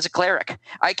forgetting that I was a cleric.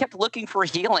 I kept looking for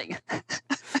healing.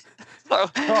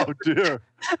 Oh dear.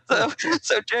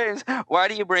 So James, why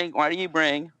do you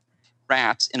bring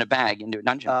rats in a bag into a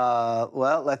dungeon?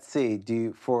 Well, let's see.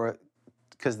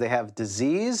 Because they have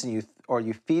disease, and you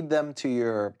feed them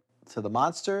to the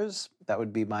monsters? That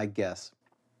would be my guess.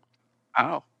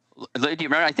 Oh, Lou, do you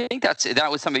remember? I think that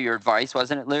was some of your advice,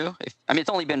 wasn't it, Lou? It's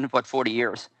only been 40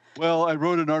 years. Well, I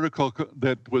wrote an article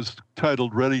that was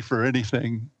titled "Ready for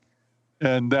Anything,"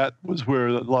 and that was where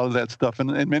a lot of that stuff.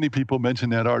 And many people mention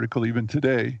that article even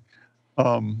today.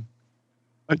 I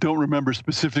don't remember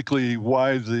specifically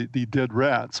why the dead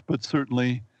rats, but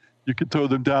certainly you could throw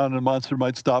them down, and a monster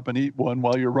might stop and eat one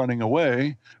while you're running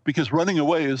away. Because running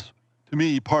away is, to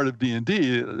me, part of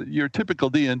D&D. Your typical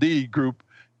D&D group.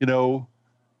 They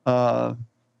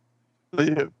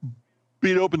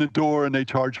beat open the door and they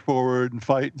charge forward and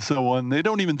fight and so on. They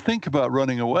don't even think about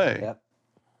running away. Yep.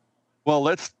 Well,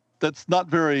 that's not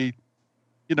very,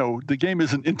 the game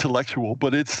isn't intellectual,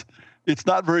 but it's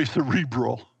not very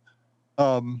cerebral.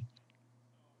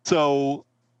 So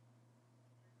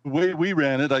the way we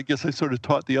ran it, I guess I sort of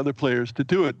taught the other players to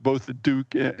do it, both at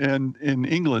Duke and in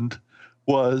England,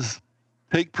 was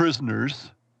take prisoners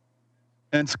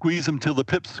and squeeze them till the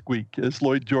pips squeak, as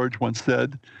Lloyd George once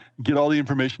said. Get all the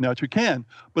information out you can.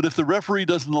 But if the referee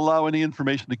doesn't allow any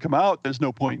information to come out, there's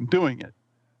no point in doing it.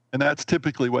 And that's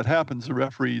typically what happens. The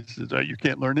referees, you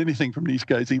can't learn anything from these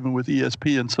guys, even with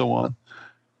ESP and so on.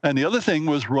 And the other thing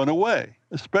was run away,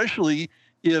 especially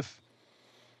if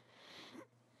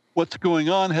what's going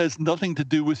on has nothing to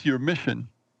do with your mission.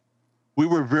 We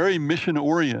were very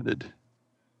mission-oriented.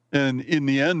 And in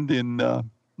the end, in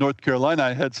North Carolina,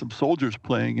 I had some soldiers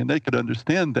playing, and they could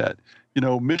understand that.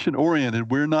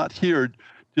 Mission-oriented. We're not here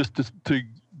just to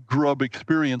grub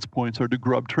experience points or to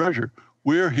grub treasure.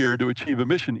 We're here to achieve a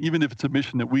mission, even if it's a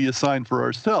mission that we assign for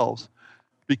ourselves.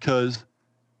 Because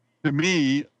to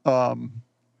me,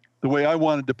 the way I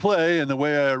wanted to play and the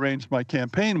way I arranged my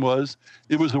campaign was,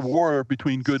 it was a war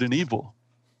between good and evil.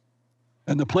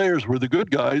 And the players were the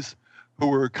good guys who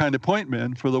were kind of point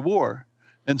men for the war.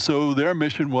 And so their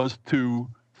mission was to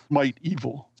smite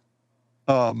evil.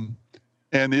 And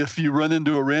if you run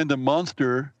into a random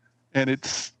monster and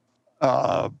it's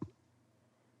an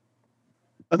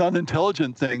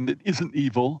unintelligent thing that isn't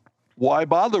evil, why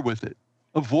bother with it?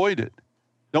 Avoid it.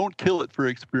 Don't kill it for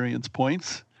experience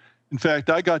points. In fact,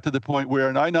 I got to the point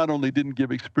where I not only didn't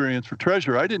give experience for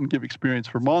treasure, I didn't give experience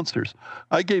for monsters.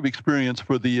 I gave experience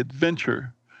for the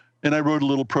adventure. And I wrote a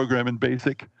little program in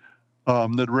BASIC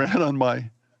that ran on my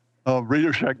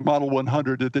Radio Shack Model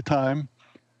 100 at the time.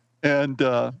 And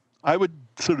I would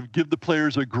sort of give the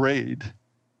players a grade.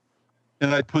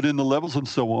 And I'd put in the levels and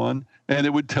so on. And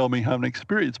it would tell me how many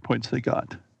experience points they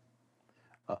got.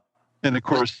 And of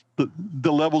course,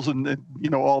 the levels and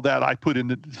all that I put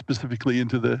in specifically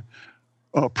into the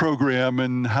program,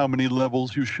 and how many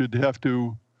levels you should have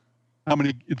to, how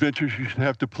many adventures you should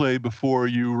have to play before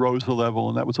you rose the level,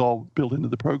 and that was all built into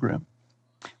the program.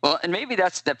 Well, and maybe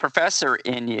that's the professor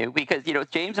in you, because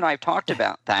James and I have talked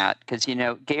about that, because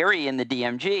Gary in the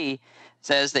DMG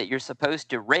says that you're supposed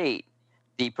to rate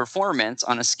the performance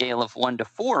on a scale of 1 to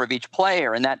 4 of each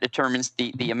player, and that determines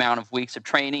the amount of weeks of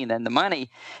training and then the money.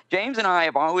 James and I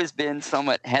have always been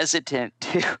somewhat hesitant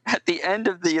to, at the end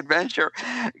of the adventure,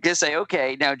 to say,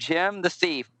 okay, now Jim the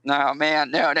thief, no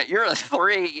man, no, you're a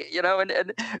 3,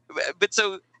 but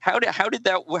so how did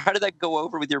that go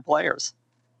over with your players?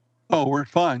 Oh, we're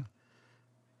fine.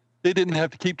 They didn't have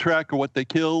to keep track of what they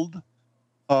killed.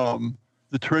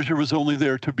 The treasure was only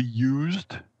there to be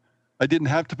used. I didn't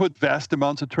have to put vast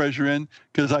amounts of treasure in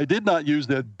because I did not use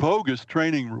that bogus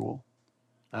training rule.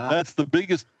 That's the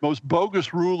biggest, most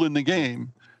bogus rule in the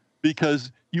game,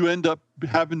 because you end up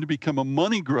having to become a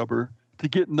money grubber to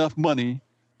get enough money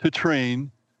to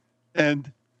train.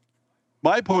 And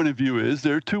my point of view is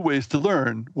there are 2 ways to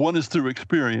learn. One is through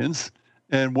experience,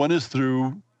 and one is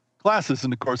through classes.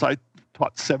 And of course, I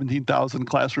taught 17,000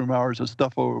 classroom hours of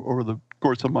stuff over the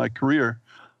course of my career.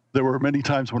 There were many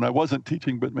times when I wasn't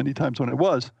teaching, but many times when I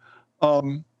was.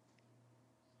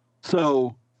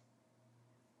 So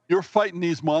you're fighting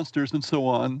these monsters and so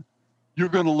on. You're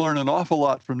going to learn an awful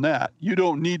lot from that. You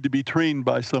don't need to be trained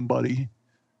by somebody.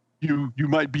 You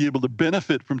might be able to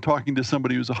benefit from talking to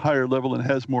somebody who's a higher level and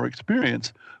has more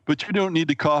experience, but you don't need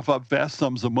to cough up vast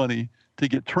sums of money to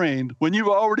get trained when you've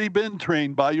already been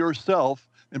trained by yourself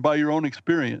and by your own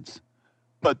experience.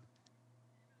 But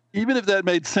even if that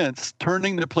made sense,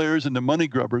 turning the players into money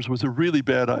grubbers was a really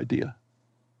bad idea.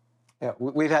 Yeah,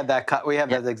 we've had that. We have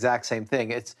that exact same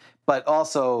thing. But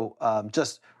also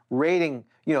just rating.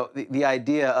 The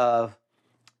idea of,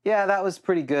 that was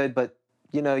pretty good, but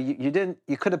you didn't.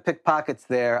 You could have picked pockets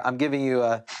there. I'm giving you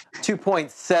a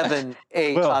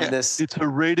 2.78 on this. It's a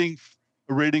rating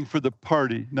for the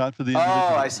party, not for the individual.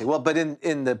 Oh, I see. Well, but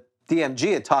in the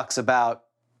DMG, it talks about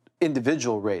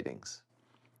individual ratings.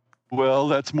 Well,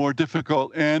 that's more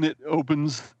difficult, and it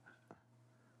opens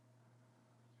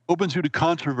you to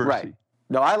controversy. Right.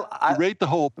 No, I you rate the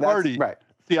whole party. Right.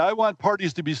 See, I want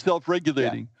parties to be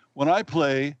self-regulating. Yeah. When I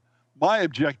play, my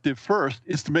objective first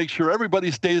is to make sure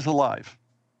everybody stays alive.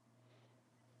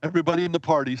 Everybody in the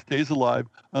party stays alive,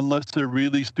 unless they're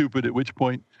really stupid, at which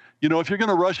point, if you're going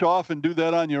to rush off and do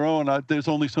that on your own, there's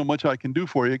only so much I can do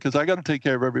for you, because I got to take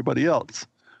care of everybody else.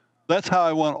 That's how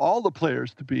I want all the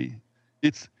players to be.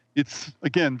 It's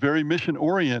again, very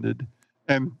mission-oriented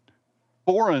and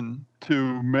foreign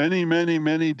to many, many,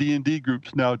 many D&D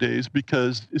groups nowadays,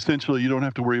 because essentially you don't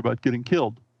have to worry about getting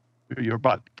killed. You're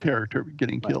about character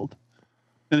getting killed.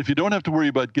 And if you don't have to worry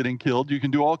about getting killed, you can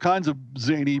do all kinds of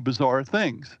zany, bizarre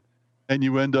things. And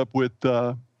you end up with,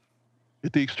 at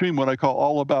the extreme, what I call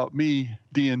all about me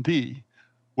D&D,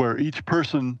 where each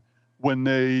person, when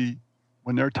their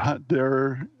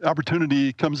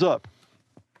opportunity comes up,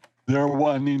 they're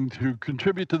wanting to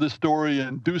contribute to the story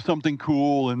and do something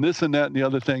cool and this and that and the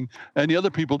other thing, and the other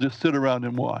people just sit around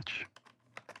and watch.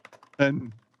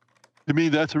 And to me,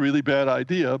 that's a really bad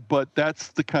idea, but that's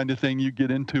the kind of thing you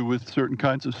get into with certain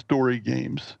kinds of story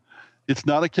games. It's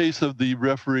not a case of the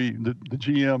referee, the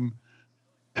GM,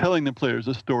 telling the players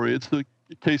a story. It's the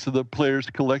case of the players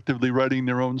collectively writing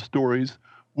their own stories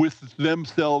with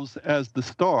themselves as the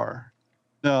star.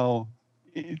 Now,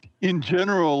 in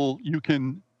general, you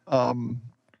can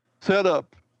set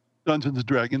up Dungeons and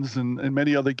Dragons and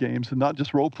many other games, and not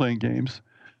just role-playing games,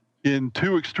 in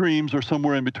two extremes or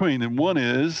somewhere in between. And one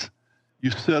is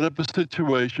you set up a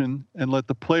situation and let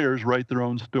the players write their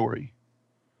own story.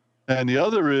 And the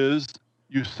other is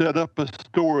you set up a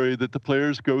story that the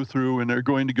players go through, and they're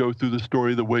going to go through the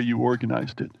story the way you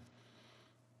organized it.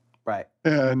 Right.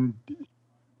 And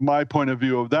my point of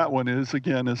view of that one is,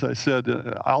 again, as I said,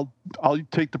 I'll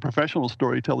take the professional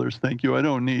storytellers. Thank you. I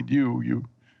don't need you.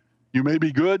 You may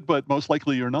be good, but most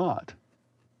likely you're not.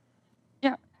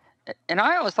 Yeah. And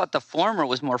I always thought the former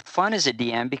was more fun as a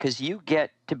DM because you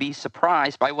get to be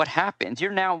surprised by what happens.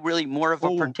 You're now really more of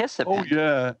a participant. Oh,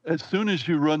 yeah. As soon as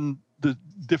you run the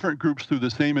different groups through the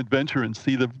same adventure and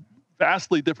see the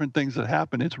vastly different things that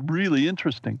happen, it's really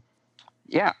interesting.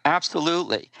 Yeah,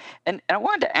 absolutely. And I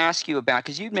wanted to ask you about,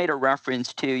 because you made a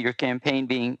reference to your campaign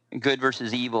being good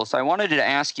versus evil. So I wanted to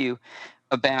ask you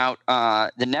about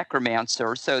the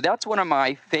Necromancer. So that's one of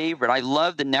my favorite. I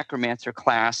love the Necromancer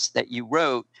class that you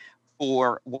wrote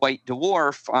for White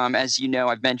Dwarf. As you know,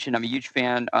 I've mentioned I'm a huge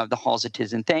fan of the Halls of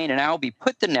Tiz and Thane, and Albie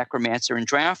put the Necromancer in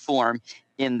draft form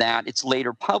in that. It's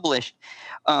later published.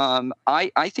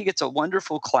 I think it's a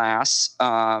wonderful class.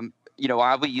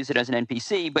 I would use it as an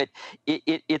NPC, but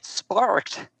it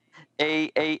sparked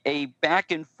a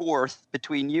back and forth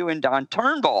between you and Don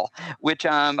Turnbull, which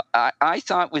I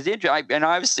thought was interesting. And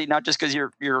obviously not just because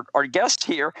you're our guest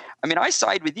here. I mean, I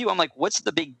side with you. I'm like, what's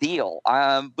the big deal?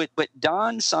 But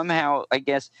Don somehow, I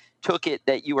guess, took it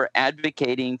that you were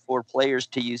advocating for players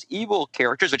to use evil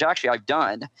characters, which actually I've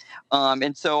done.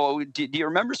 And so do you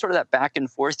remember sort of that back and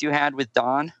forth you had with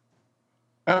Don?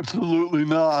 Absolutely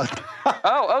not.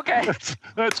 Oh, okay.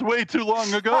 That's way too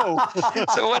long ago.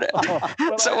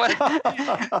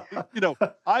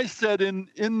 I said in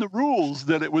the rules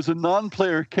that it was a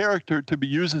non-player character to be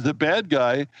used as a bad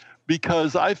guy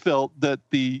because I felt that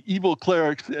the evil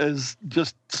clerics, as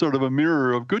just sort of a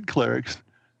mirror of good clerics,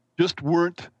 just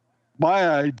weren't my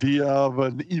idea of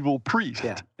an evil priest.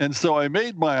 Yeah. And so I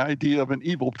made my idea of an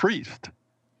evil priest.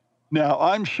 Now,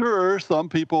 I'm sure some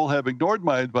people have ignored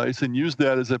my advice and used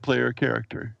that as a player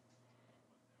character.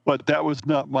 But that was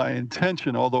not my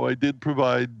intention, although I did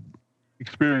provide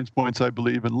experience points, I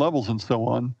believe, and levels and so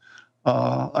on.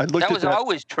 That was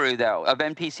always true, though, of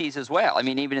NPCs as well. I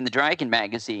mean, even in the Dragon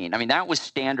magazine, I mean, that was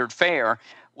standard fare,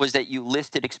 was that you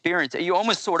listed experience. You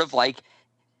almost sort of like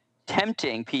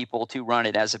tempting people to run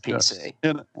it as a PC.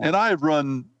 Yes. And I've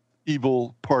run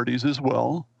evil parties as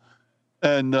well.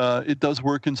 And it does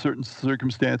work in certain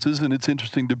circumstances, and it's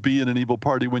interesting to be in an evil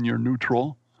party when you're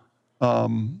neutral.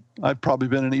 I've probably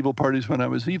been in evil parties when I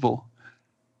was evil.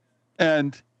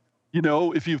 And,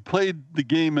 if you've played the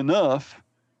game enough,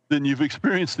 then you've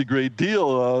experienced a great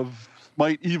deal of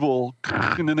smite evil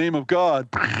in the name of God.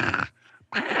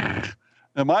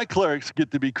 And my clerics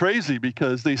get to be crazy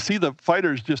because they see the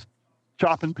fighters just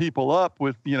chopping people up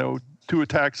with, 2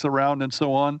 attacks around and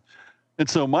so on. And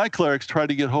so my clerics try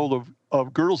to get hold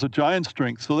of girdles of giant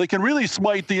strength so they can really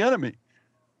smite the enemy.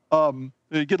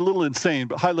 They get a little insane,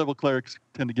 but high-level clerics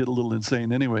tend to get a little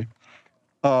insane anyway.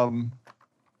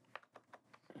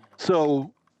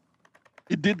 So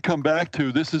it did come back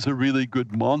to, this is a really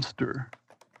good monster,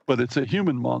 but it's a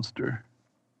human monster.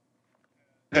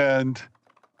 And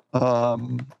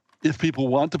if people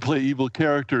want to play evil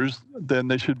characters, then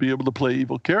they should be able to play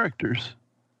evil characters.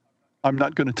 I'm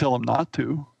not going to tell them not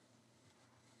to.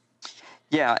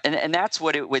 Yeah, and that's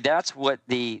what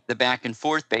the back and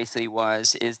forth basically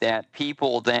was, is that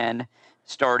people then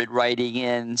started writing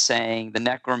in saying the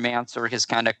Necromancer has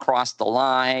kind of crossed the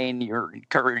line. You're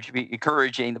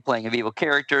encouraging the playing of evil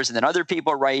characters, and then other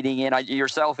people writing in,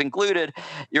 yourself included.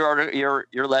 Your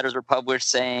letters were published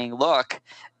saying, look,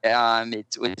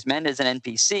 it's meant as an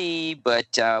NPC,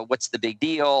 but what's the big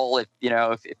deal?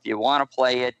 If you want to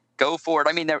play it, go for it.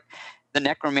 I mean, the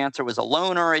Necromancer was a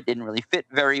loner. It didn't really fit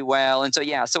very well. And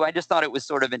so I just thought it was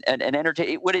sort of an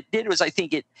entertaining. What it did was, I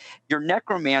think your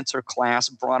Necromancer class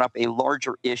brought up a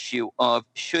larger issue of,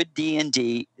 should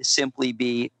D&D simply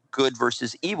be good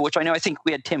versus evil, which I think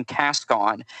we had Tim Kask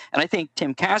on. And I think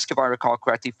Tim Kask, if I recall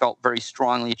correctly, felt very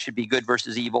strongly it should be good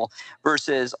versus evil,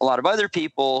 versus a lot of other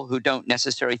people who don't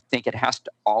necessarily think it has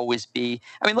to always be.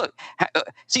 I mean, look,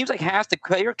 seems like half the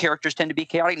player characters tend to be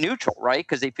chaotic neutral, right?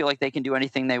 Because they feel like they can do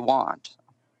anything they want.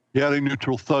 Chaotic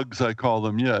neutral thugs, I call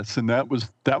them, yes. And that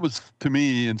was to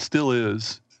me, and still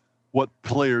is, what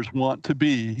players want to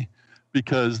be,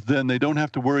 because then they don't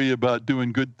have to worry about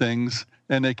doing good things,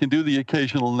 and they can do the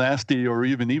occasional nasty or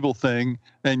even evil thing,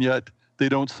 and yet they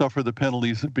don't suffer the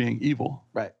penalties of being evil.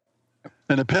 Right.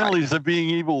 And the penalties of being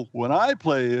evil when I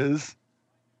play is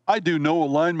I do no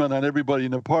alignment on everybody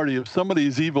in the party. If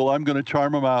somebody's evil, I'm going to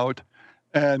charm them out,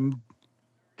 and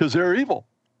because they're evil.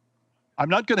 I'm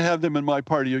not going to have them in my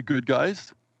party of good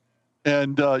guys.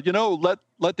 And,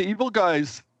 let the evil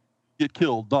guys get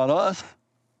killed, not us.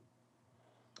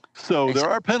 So there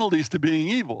are penalties to being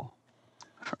evil.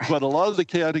 But a lot of the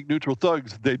chaotic neutral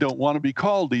thugs, they don't want to be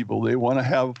called evil. They want to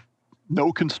have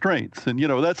no constraints. And,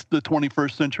 that's the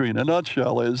 21st century in a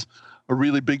nutshell, is a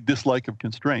really big dislike of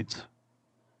constraints.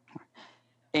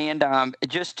 And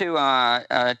just to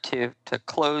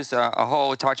close a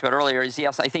hole we talked about earlier is,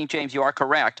 yes, I think, James, you are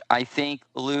correct. I think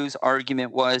Lou's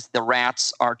argument was the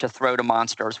rats are to throw to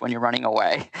monsters when you're running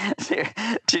away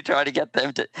to try to get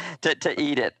them to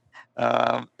eat it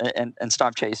and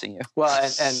stop chasing you.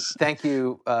 Well, and thank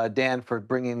you, Dan, for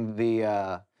bringing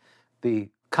the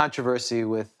controversy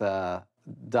with Don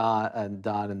and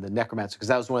the necromancer, because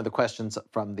that was one of the questions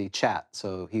from the chat.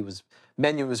 So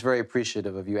Menu was very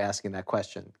appreciative of you asking that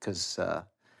question, because do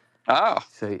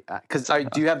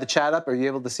you have the chat up? Are you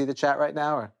able to see the chat right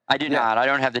now? Or? I do not. I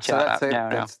don't have the chat up.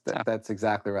 No. That's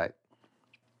exactly right.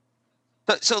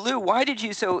 So Lou, why did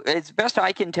you? So as best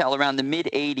I can tell, around the mid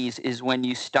 '80s is when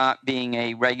you stopped being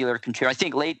a regular contributor. I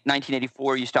think late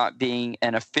 1984 you stopped being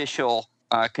an official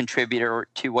contributor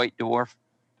to White Dwarf.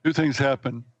 Two things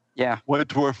happened. Yeah. White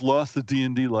Dwarf lost the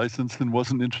D&D license and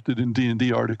wasn't interested in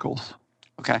D&D articles.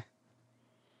 Okay.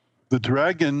 The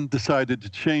Dragon decided to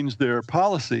change their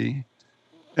policy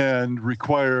and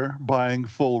require buying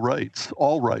full rights,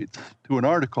 all rights, to an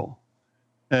article.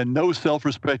 And no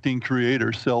self-respecting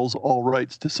creator sells all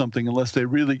rights to something unless they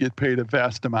really get paid a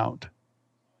vast amount.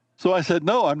 So I said,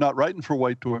 no, I'm not writing for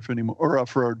White Dwarf anymore, or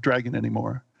for Dragon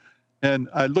anymore. And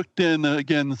I looked in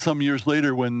again some years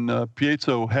later when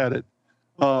Piezo had it,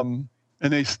 and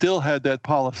they still had that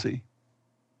policy.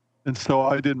 And so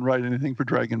I didn't write anything for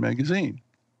Dragon Magazine.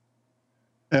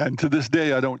 And to this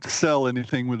day, I don't sell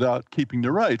anything without keeping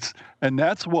the rights. And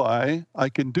that's why I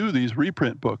can do these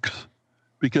reprint books,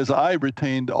 because I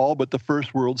retained all but the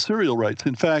first world serial rights.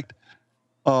 In fact,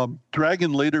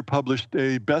 Dragon later published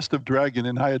a Best of Dragon,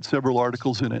 and I had several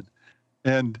articles in it.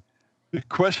 And the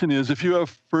question is, if you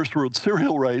have first world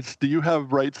serial rights, do you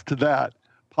have rights to that?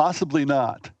 Possibly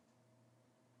not.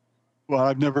 Well,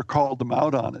 I've never called them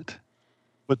out on it.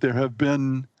 But there have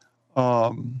been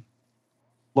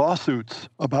lawsuits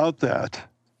about that,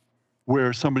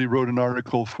 where somebody wrote an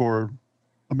article for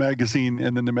a magazine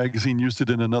and then the magazine used it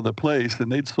in another place, and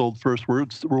they'd sold first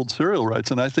world serial rights,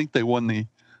 and I think they won the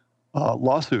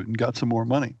lawsuit and got some more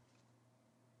money.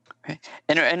 Okay.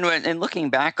 And looking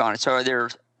back on it, so are there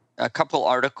a couple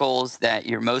articles that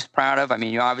you're most proud of? I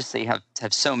mean, you obviously have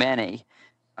so many.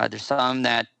 There's some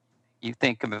that you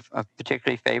think of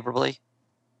particularly favorably?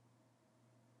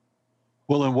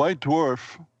 Well, in White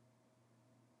Dwarf,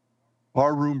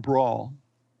 Barroom Brawl.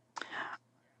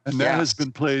 And that has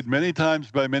been played many times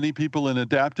by many people and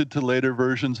adapted to later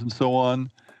versions and so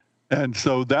on. And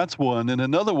so that's one. And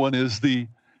another one is the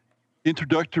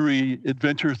introductory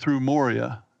adventure through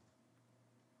Moria.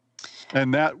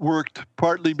 And that worked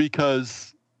partly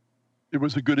because it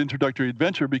was a good introductory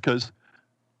adventure, because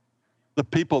the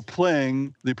people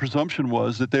playing, the presumption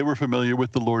was that they were familiar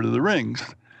with the Lord of the Rings.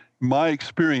 My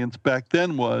experience back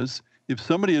then was, if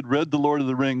somebody had read The Lord of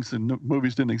the Rings, and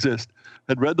movies didn't exist,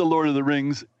 had read The Lord of the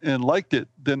Rings and liked it,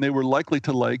 then they were likely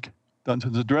to like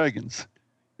Dungeons & Dragons.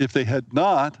 If they had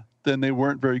not, then they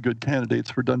weren't very good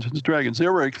candidates for Dungeons & Dragons.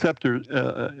 There were exceptions,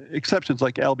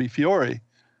 like Albie Fiore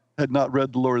had not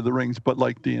read The Lord of the Rings, but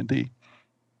liked D&D.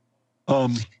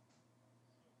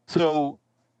 So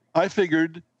I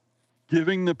figured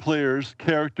giving the players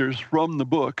characters from the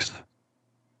books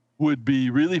would be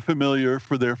really familiar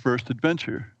for their first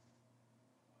adventure.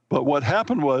 But what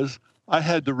happened was I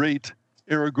had to rate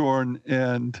Aragorn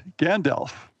and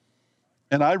Gandalf,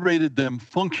 and I rated them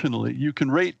functionally. You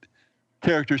can rate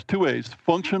characters two ways.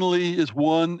 Functionally is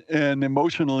one, and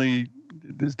emotionally,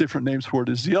 there's different names for it,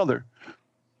 is the other.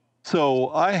 So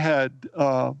I had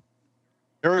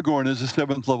Aragorn as a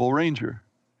 7th level ranger,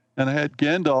 and I had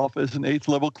Gandalf as an 8th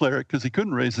level cleric because he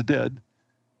couldn't raise the dead,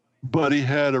 but he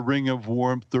had a ring of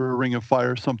warmth or a ring of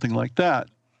fire, something like that.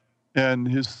 And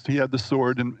he had the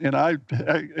sword, and I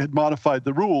had modified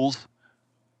the rules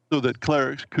so that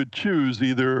clerics could choose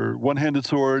either one-handed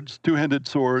swords, two-handed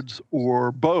swords,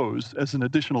 or bows as an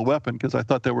additional weapon because I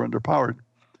thought they were underpowered.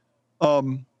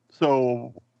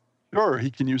 So sure, he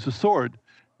can use a sword.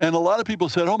 And a lot of people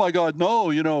said, oh my God, no,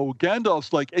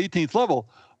 Gandalf's like 18th level.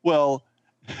 Well,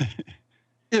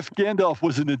 if Gandalf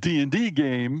was in a D&D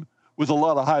game with a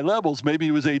lot of high levels, maybe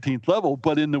he was 18th level,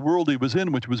 but in the world he was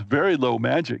in, which was very low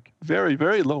magic, very,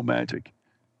 very low magic,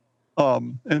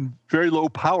 and very low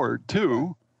powered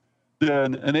too,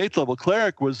 then an 8th level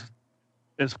cleric was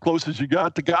as close as you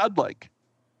got to godlike.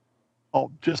 Oh,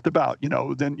 just about,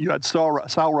 then you had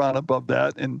Sauron above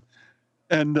that, and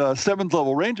 7th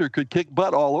level ranger could kick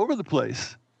butt all over the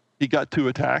place. He got 2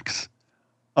 attacks.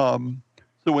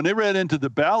 So when they ran into the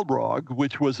Balrog,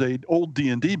 which was an old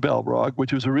D&D Balrog,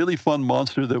 which was a really fun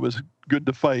monster that was good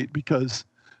to fight because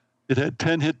it had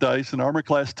 10 hit dice and armor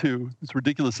class 2. It's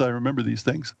ridiculous I remember these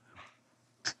things.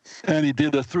 And he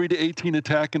did a 3 to 18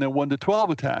 attack and a 1 to 12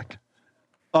 attack.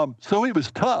 So he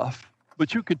was tough,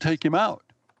 but you could take him out.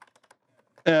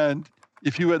 And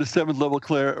if you had a 7th level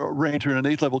ranger and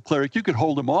an 8th level cleric, you could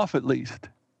hold him off at least.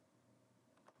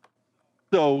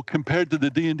 So compared to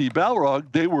the D&D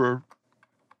Balrog, they were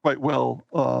quite well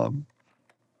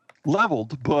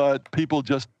leveled, but people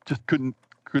just couldn't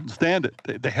stand it.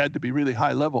 They had to be really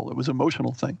high level. It was an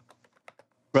emotional thing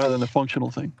rather than a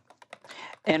functional thing.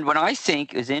 And what I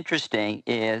think is interesting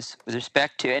is with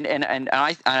respect to, and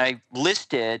I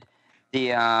listed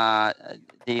the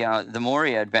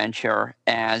Moria adventure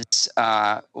as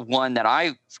one that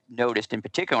I noticed in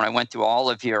particular when I went through all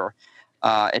of your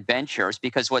adventures,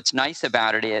 because what's nice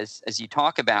about it is, as you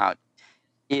talk about,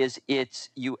 is it's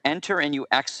you enter and you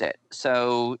exit.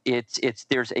 So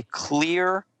there's a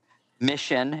clear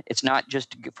mission. It's not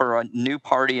just for a new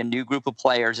party, a new group of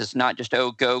players. It's not just,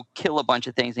 go kill a bunch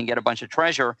of things and get a bunch of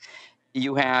treasure.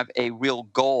 You have a real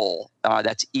goal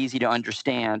that's easy to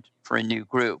understand for a new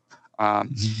group.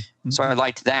 So I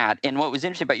liked that. And what was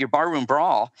interesting about your Barroom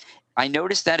Brawl, I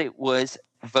noticed that it was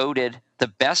voted the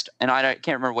best, and I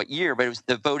can't remember what year, but it was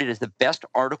voted as the best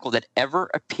article that ever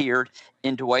appeared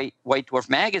in White Dwarf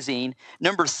magazine.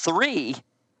 Number 3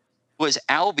 was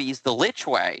Albie's The Lich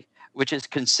Way, which is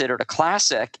considered a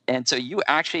classic. And so you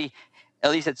actually, at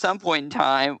least at some point in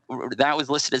time, that was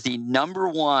listed as the number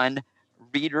 1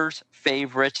 reader's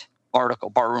favorite article,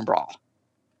 Barroom Brawl.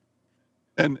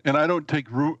 And I don't take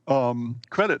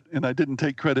credit, and I didn't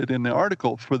take credit in the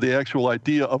article for the actual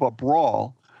idea of a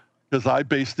brawl, because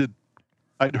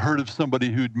I'd heard of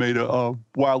somebody who'd made a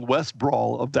Wild West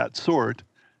brawl of that sort,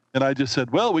 and I just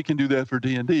said, well, we can do that for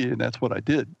D&D, and that's what I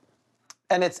did.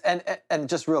 And it's and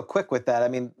just real quick with that, I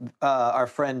mean, our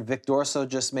friend Vic Dorso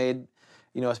just made,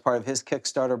 as part of his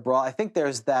Kickstarter brawl, I think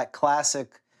there's that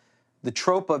classic, the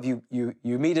trope of you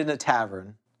meet in a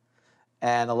tavern,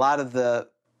 and a lot of the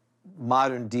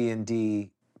modern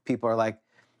D&D people are like,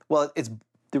 well, it's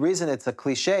the reason it's a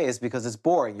cliche is because it's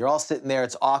boring. You're all sitting there,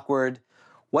 it's awkward.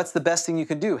 What's the best thing you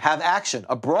can do? Have action,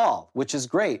 a brawl, which is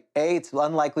great. It's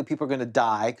unlikely people are going to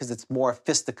die because it's more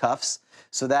fisticuffs,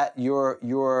 so that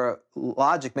your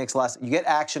logic makes a lot of sense. You get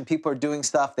action, people are doing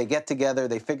stuff, they get together,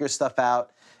 they figure stuff out,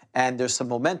 and there's some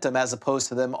momentum as opposed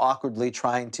to them awkwardly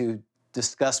trying to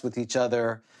discuss with each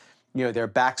other, their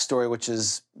backstory, which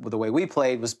is, the way we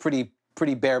played, was pretty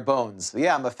bare bones.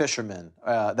 Yeah, I'm a fisherman,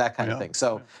 that kind of thing.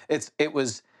 So it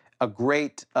was a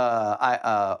great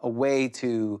a way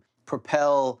to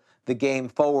propel the game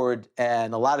forward,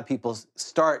 and a lot of people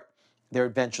start their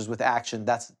adventures with action.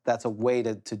 That's a way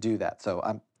to do that.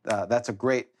 So that's a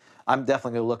great. I'm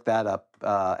definitely going to look that up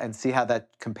and see how that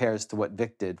compares to what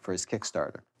Vic did for his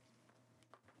Kickstarter.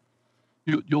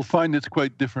 You'll find it's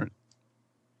quite different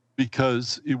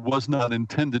because it was not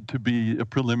intended to be a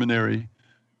preliminary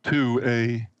to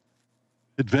a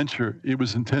adventure. It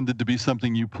was intended to be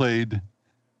something you played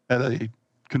at a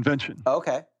convention.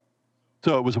 Okay.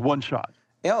 So it was a one-shot.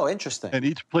 Oh, interesting. And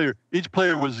each player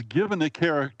was given a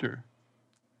character,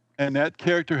 and that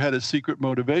character had a secret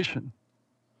motivation.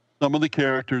 Some of the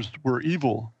characters were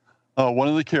evil. One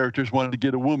of the characters wanted to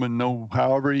get a woman,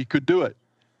 however he could do it.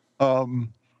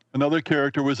 Another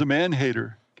character was a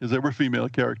man-hater, because there were female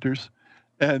characters.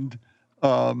 And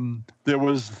there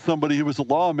was somebody who was a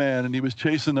lawman, and he was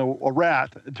chasing a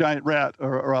rat, a giant rat,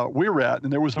 or a weir rat,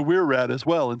 and there was a weir rat as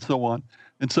well, and so on.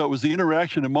 And so it was the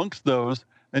interaction amongst those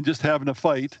and just having a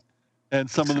fight, and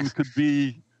some of them could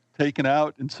be taken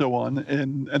out and so on,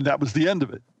 and that was the end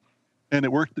of it. And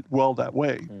it worked well that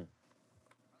way.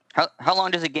 How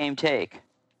long does a game take?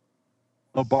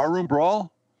 A barroom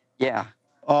brawl? Yeah.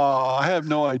 I have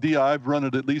no idea. I've run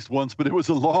it at least once, but it was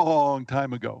a long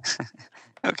time ago.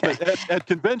 Okay. But at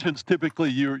conventions, typically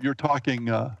you're talking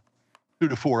 2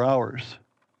 to 4 hours.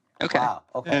 Okay. Wow.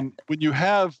 Okay. And when you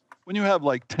have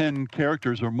like 10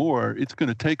 characters or more, it's going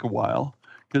to take a while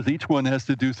because each one has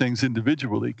to do things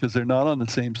individually because they're not on the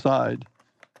same side.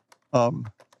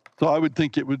 So I would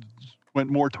think it went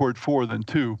more toward 4 than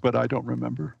 2, but I don't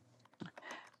remember.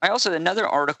 Another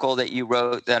article that you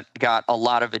wrote that got a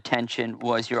lot of attention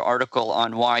was your article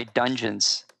on why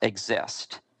dungeons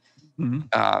exist.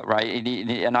 Mm-hmm. Right,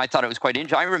 and I thought it was quite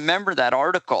interesting. I remember that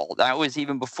article. That was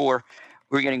even before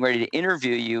we were getting ready to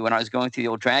interview you. When I was going through the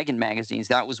old Dragon magazines,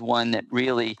 that was one that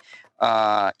really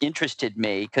interested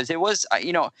me because it was,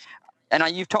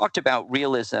 you've talked about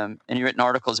realism, and you've written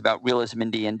articles about realism in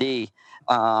D&D,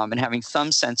 and having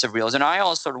some sense of realism. And I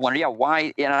also sort of wondered,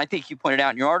 why? And I think you pointed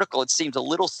out in your article, it seems a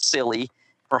little silly,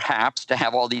 perhaps, to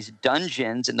have all these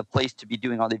dungeons and the place to be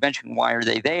doing all the adventuring. Why are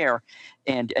they there?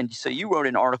 And so you wrote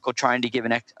an article trying to give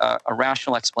a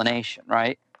rational explanation,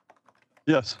 right?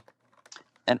 Yes.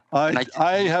 And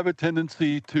I have a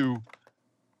tendency to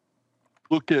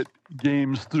look at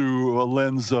games through a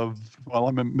lens of, well,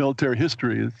 I'm in military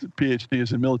history. PhD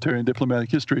is in military and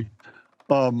diplomatic history.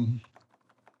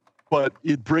 But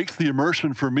it breaks the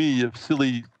immersion for me if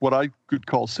what I could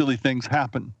call silly things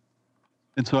happen.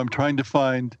 And so I'm trying to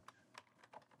find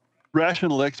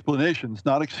rational explanations,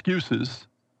 not excuses,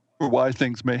 for why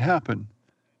things may happen.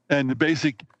 And the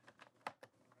basic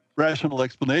rational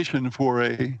explanation for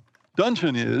a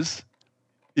dungeon is,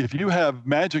 if you have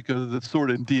magic of the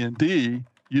sort in D&D,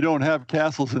 you don't have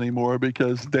castles anymore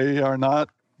because they are not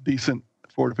decent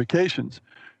fortifications.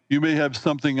 You may have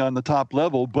something on the top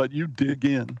level, but you dig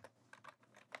in.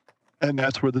 And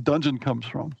that's where the dungeon comes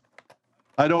from.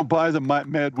 I don't buy the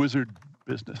mad wizard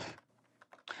business.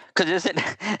 Because isn't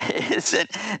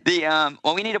the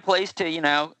we need a place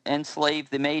to enslave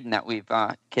the maiden that we've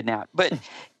kidnapped, but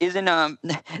isn't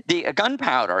the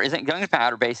gunpowder? Isn't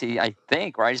gunpowder basically, I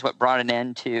think, right, is what brought an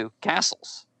end to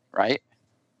castles, right?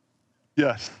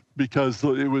 Yes, because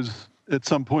it was at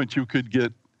some point you could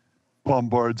get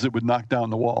bombards that would knock down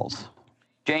the walls.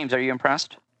 James, are you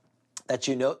impressed? That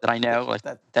you know that I know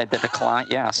that the decline.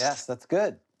 Yes. Yes, that's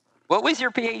good. What was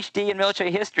your PhD in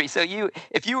military history? So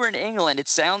if you were in England, it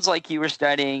sounds like you were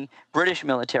studying British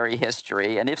military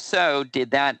history, and if so,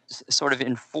 did that sort of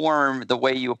inform the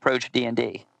way you approach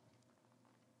D&D?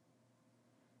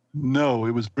 No,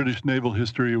 it was British naval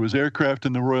history. It was aircraft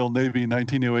in the Royal Navy,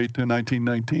 1908 to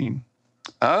 1919.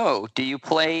 Oh, do you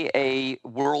play a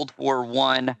World War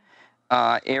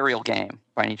I aerial game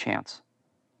by any chance?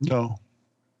 No.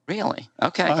 Really?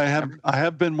 Okay. I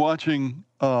have been watching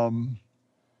YouTube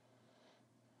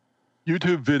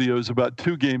videos about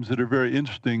 2 games that are very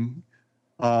interesting.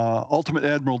 Ultimate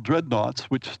Admiral Dreadnoughts,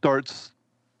 which starts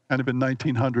kind of in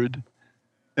 1900,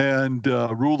 and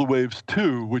Rule the Waves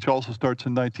 2, which also starts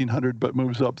in 1900 but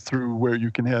moves up through where you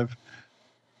can have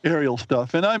aerial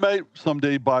stuff. And I might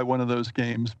someday buy one of those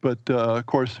games, but of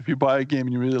course, if you buy a game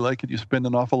and you really like it, you spend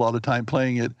an awful lot of time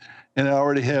playing it. And I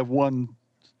already have one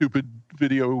stupid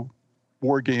video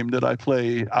war game that I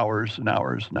play hours and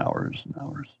hours and hours and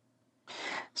hours.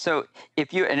 So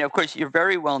and of course, you're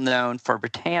very well known for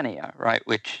Britannia, right?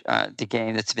 Which the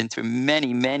game that's been through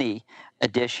many, many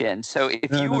editions. So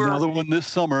if you were another one this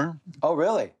summer. Oh,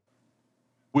 really?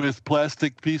 With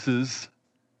plastic pieces,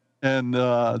 and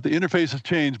the interface has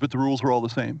changed, but the rules are all the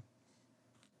same.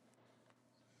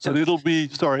 So it'll be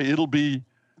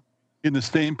in the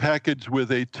same package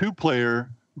with a 2-player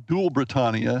dual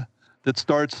Britannia that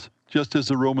starts just as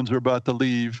the Romans are about to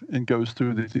leave and goes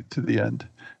through to the end.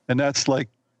 And that's like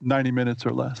 90 minutes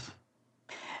or less.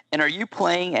 And are you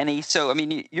playing any? So, I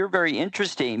mean, you're very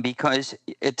interesting because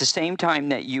at the same time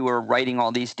that you were writing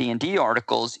all these D&D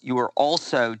articles, you were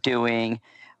also doing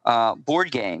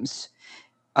board games.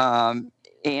 Do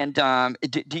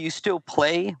you still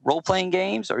play role-playing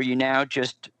games, or are you now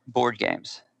just board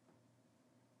games?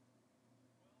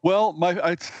 Well,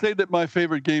 I'd say that my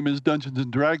favorite game is Dungeons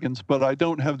and Dragons, but I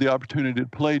don't have the opportunity to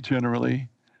play generally.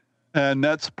 And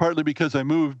that's partly because I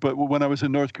moved, but when I was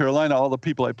in North Carolina, all the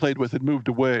people I played with had moved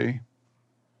away.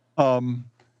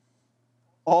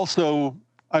 Also,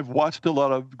 I've watched a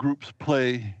lot of groups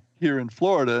play here in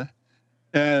Florida,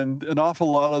 and an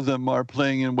awful lot of them are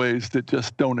playing in ways that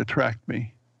just don't attract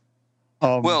me.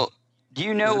 Well, do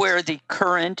you know where the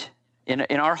current, in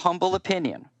our humble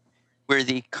opinion, where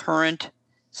the current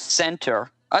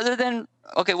center, other than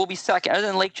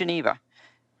Lake Geneva,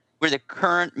 where the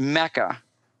current mecca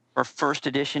For first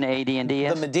edition AD&D?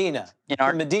 The Medina.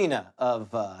 The Medina of,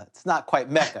 it's not quite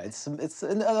Mecca. It's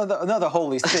another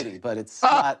holy city, but it's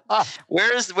not.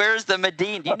 Where's the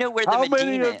Medina? Do you know where the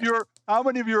Medina is? How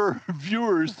many of your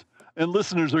viewers and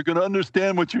listeners are going to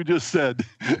understand what you just said?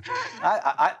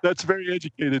 That's very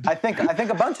educated. I think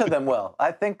a bunch of them will.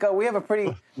 I think we have a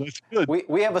pretty. That's good.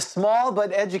 We have a small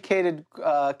but educated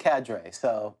cadre,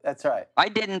 so that's right. I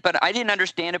didn't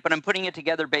understand it, but I'm putting it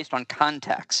together based on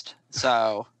context.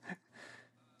 So,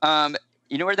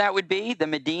 you know where that would be? The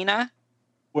Medina?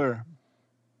 Where?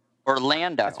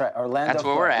 Orlando. That's right, Orlando. That's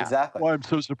where we're at. Exactly. Well, I'm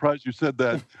so surprised you said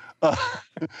that.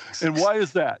 And why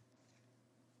is that?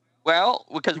 Well,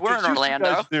 because we're in Orlando.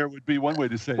 Guys there would be one way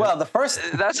to say well, it.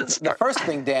 the first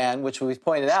thing, Dan, which we've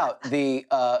pointed out, the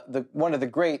one of the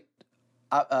great,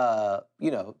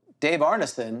 Dave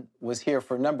Arneson was here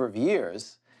for a number of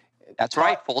years. That's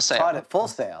right, Full Sail. Taught at Full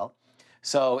Sail.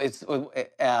 So it's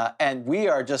and we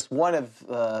are just one of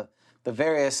the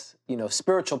various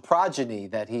spiritual progeny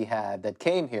that he had that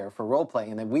came here for role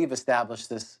playing, and then we've established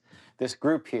this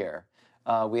group here.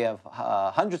 We have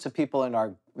hundreds of people in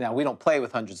our. Now we don't play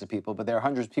with hundreds of people, but there are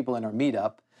hundreds of people in our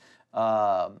meetup,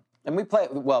 and we play.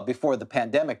 Well, before the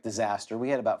pandemic disaster, we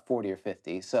had about 40 or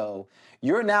 50. So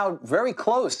you're now very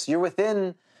close. You're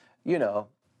within,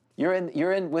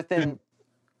 within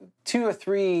 2 or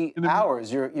 3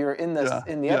 hours. You're in the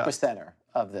epicenter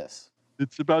of this.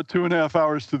 It's about 2.5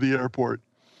 hours to the airport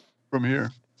from here.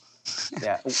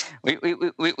 Yeah,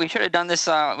 we should have done this.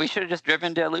 We should have just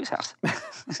driven to Lou's house.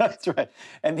 That's right,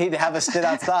 and he'd have us sit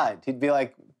outside. He'd be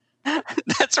like,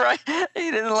 "That's right."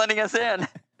 He didn't letting us in.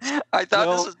 I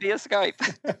thought this was via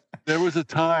Skype. There was a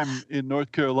time in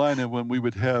North Carolina when we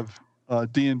would have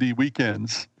D&D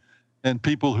weekends, and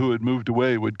people who had moved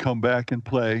away would come back and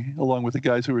play along with the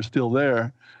guys who were still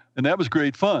there, and that was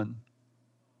great fun.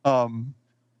 So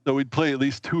we'd play at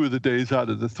least 2 of the days out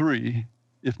of the 3,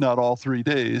 if not all 3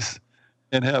 days,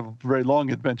 and have very long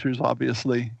adventures,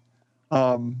 obviously.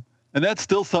 And that's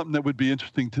still something that would be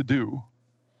interesting to do.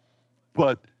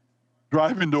 But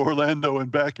driving to Orlando and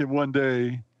back in one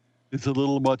day is a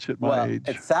little much at my age.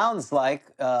 It sounds like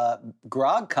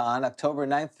GrogCon, October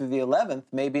 9th through the 11th,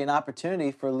 may be an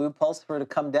opportunity for Lou Pulsipher to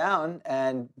come down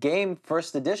and game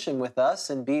first edition with us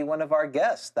and be one of our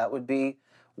guests. That would be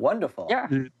wonderful. Yeah.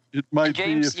 It might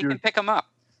James, be you can pick him up.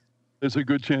 There's a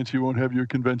good chance you won't have your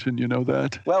convention. You know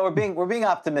that. Well, we're being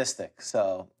optimistic.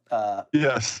 So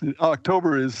yes,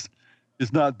 October is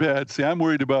not bad. See, I'm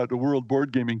worried about the World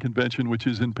Board Gaming Convention, which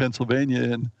is in Pennsylvania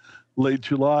in late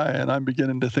July, and I'm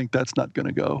beginning to think that's not going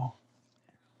to go.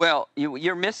 Well,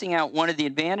 you're missing out. One of the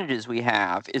advantages we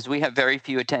have is we have very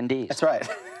few attendees. That's right.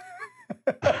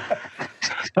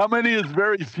 How many is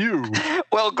very few?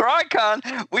 Well,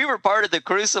 GrogCon, we were part of the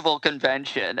Crucible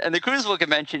Convention, and the Crucible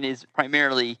Convention is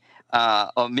primarily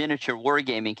a miniature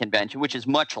wargaming convention, which is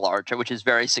much larger, which is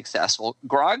very successful.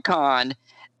 GrogCon,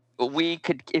 we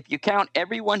could, if you count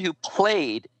everyone who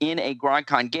played in a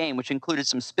GrogCon game, which included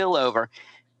some spillover,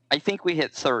 I think we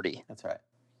hit 30. That's right.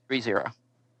 30.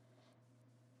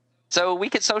 So we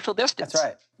could social distance. That's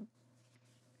right.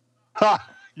 Ha!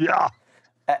 Yeah.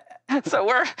 So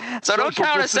don't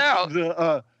count us out.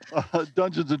 The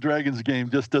Dungeons and Dragons game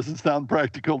just doesn't sound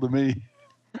practical to me.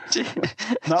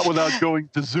 Not without going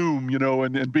to Zoom,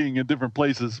 and being in different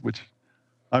places, which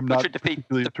I'm not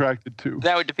particularly attracted to.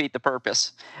 That would defeat the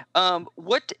purpose.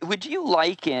 What would you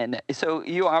liken? So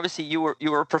you obviously you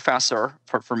were a professor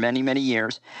for many, many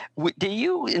years. Do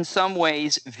you in some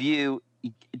ways view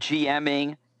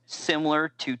GMing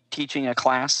similar to teaching a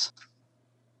class?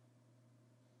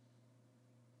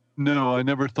 No, I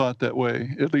never thought that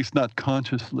way, at least not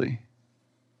consciously.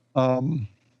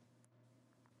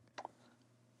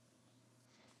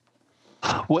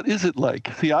 What is it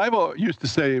like? See, I've used to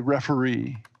say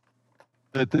referee,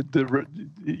 that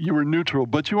you were neutral,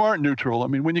 but you aren't neutral. I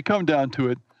mean, when you come down to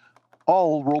it,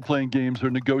 all role-playing games are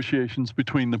negotiations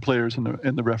between the players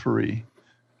and the referee,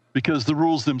 because the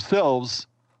rules themselves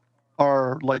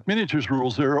are like miniatures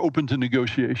rules. They're open to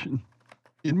negotiation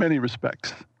in many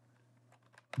respects.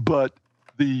 But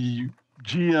the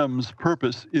GM's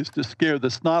purpose is to scare the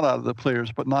snot out of the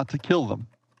players, but not to kill them.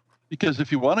 Because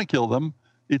if you want to kill them,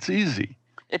 it's easy.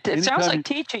 It sounds like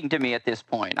teaching to me at this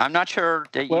point. I'm not sure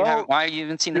why you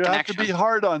haven't seen the connection. You have to be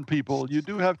hard on people. You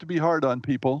do have to be hard on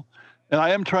people. And I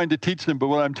am trying to teach them, but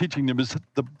what I'm teaching them is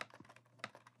the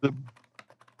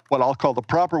what I'll call the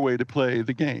proper way to play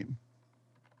the game.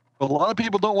 But a lot of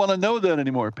people don't want to know that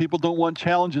anymore. People don't want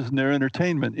challenges in their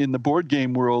entertainment. In the board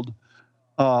game world,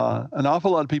 an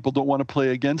awful lot of people don't want to play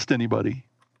against anybody.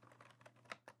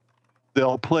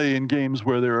 they'll play in games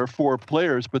where there are 4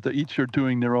 players, but they each are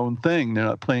doing their own thing. They're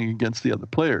not playing against the other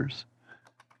players.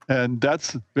 And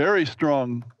that's a very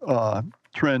strong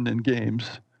trend in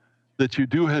games, that you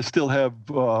do still have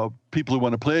people who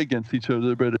want to play against each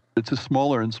other, but it's a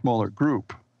smaller and smaller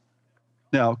group.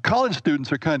 Now, college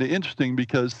students are kind of interesting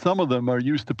because some of them are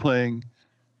used to playing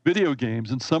video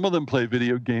games, and some of them play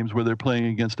video games where they're playing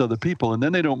against other people, and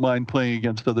then they don't mind playing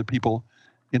against other people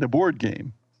in a board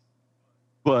game.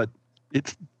 But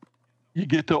you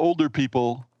get to older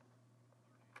people,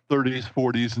 30s,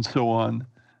 40s, and so on.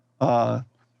 The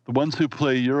ones who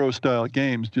play Euro-style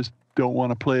games just don't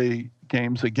want to play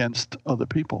games against other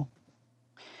people.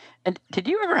 And did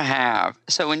you ever have,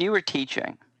 so when you were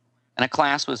teaching and a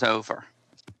class was over,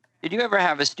 did you ever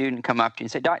have a student come up to you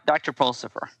and say, Dr.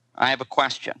 Pulsipher, I have a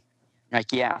question? You're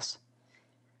like, yes.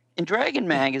 In Dragon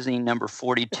Magazine number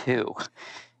 42,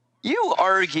 you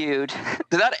argued,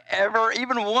 did that ever,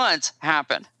 even once,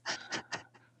 happen?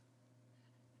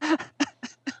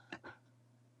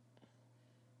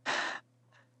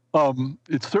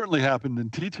 It certainly happened in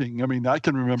teaching. I mean, I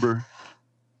can remember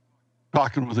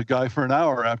talking with a guy for an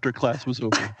hour after class was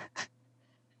over.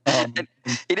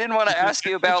 He didn't want to ask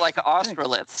you about, like,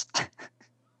 Austerlitz.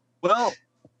 Well,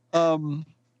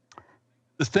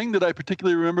 the thing that I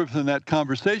particularly remember from that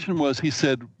conversation was he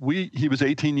said he was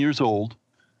 18 years old.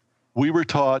 We were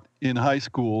taught in high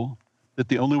school that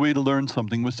the only way to learn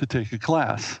something was to take a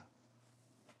class.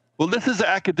 Well, this is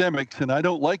academics, and I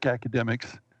don't like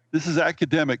academics. This is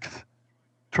academics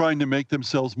trying to make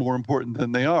themselves more important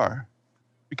than they are,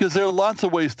 because there are lots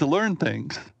of ways to learn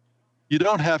things. You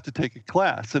don't have to take a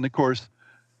class. And of course,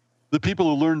 the people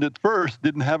who learned it first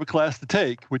didn't have a class to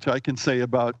take, which I can say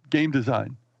about game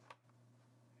design.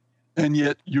 And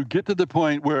yet you get to the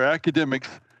point where academics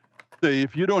say,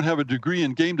 if you don't have a degree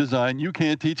in game design, you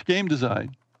can't teach game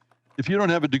design. If you don't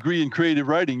have a degree in creative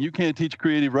writing, you can't teach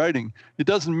creative writing. It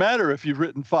doesn't matter if you've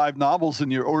written 5 novels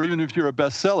or even if you're a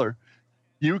bestseller,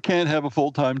 you can't have a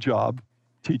full-time job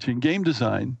teaching game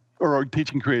design or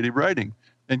teaching creative writing.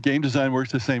 And game design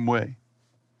works the same way.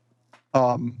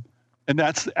 And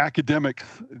that's academics.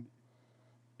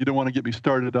 You don't want to get me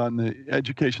started on the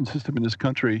education system in this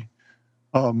country.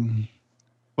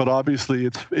 But obviously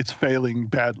it's failing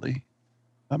badly.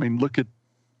 I mean, look at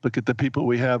the people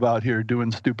we have out here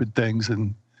doing stupid things.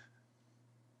 And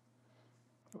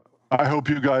I hope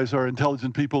you guys are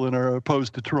intelligent people and are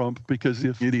opposed to Trump because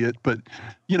he's an idiot. But,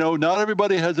 not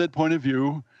everybody has that point of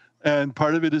view. And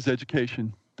part of it is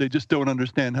education. They just don't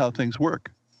understand how things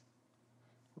work.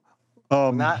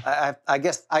 I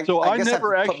guess I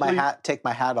never have to actually take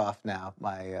my hat off now.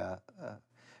 My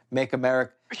Make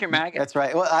America. Where's your maggot? That's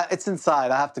right. Well, it's inside.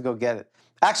 I have to go get it.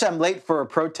 Actually, I'm late for a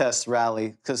protest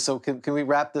rally. Can we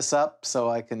wrap this up so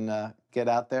I can get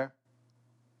out there?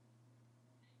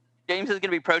 James is going to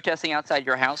be protesting outside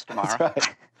your house tomorrow. That's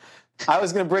right. I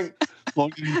was going to bring. As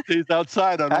long as he stays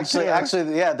outside.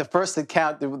 Actually, yeah. The first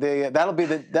account. That'll be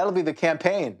the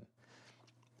campaign.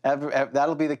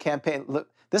 That'll be the campaign. Look,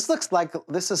 this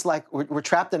is like we're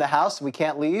trapped in a house and we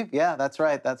can't leave. Yeah, that's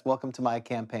right. That's welcome to my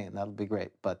campaign. That'll be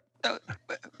great. But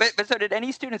so did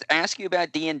any students ask you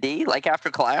about D&D, like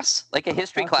after class, like a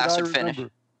history class would finish?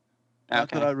 Not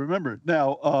that I remember.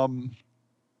 Now,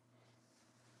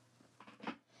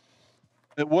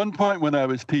 at one point when I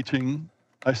was teaching,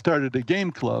 I started a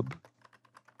game club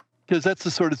because that's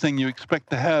the sort of thing you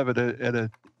expect to have at a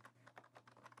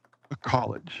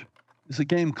college, is a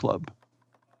game club.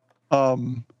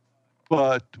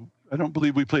 But I don't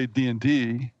believe we played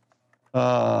D&D.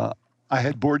 I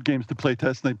had board games to play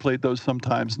test, and they played those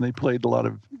sometimes, and they played a lot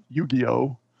of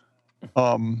Yu-Gi-Oh!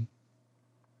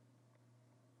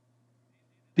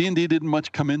 D&D didn't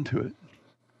much come into it.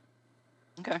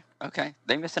 Okay.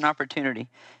 They missed an opportunity.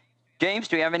 James,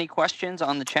 do we have any questions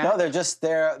on the chat? No,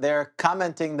 they're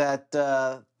commenting that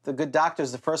the good doctor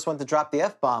is the first one to drop the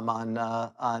F-bomb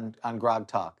on Grog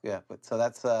Talk. Yeah, but so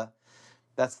that's a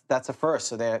first.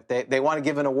 So they want to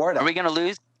give an award out. Are we going to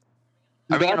lose?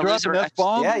 Are we going to lose our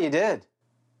F-bomb? Yeah, you did.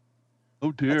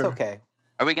 Oh dear. That's okay.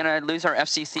 Are we going to lose our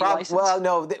FCC license? Well,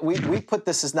 no. We put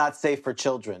this as not safe for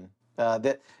children.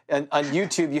 And on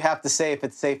YouTube, you have to say if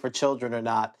it's safe for children or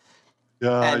not.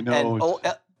 Yeah, I know.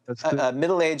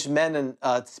 Middle-aged men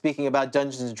and speaking about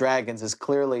Dungeons and Dragons is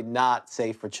clearly not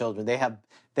safe for children. They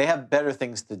have better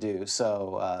things to do.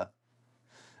 So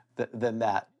than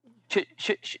that.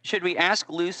 Should we ask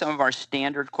Lou some of our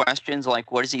standard questions,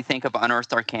 like what does he think of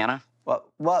Unearthed Arcana?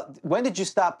 Well, when did you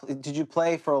stop? Did you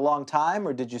play for a long time,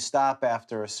 or did you stop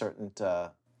after a certain?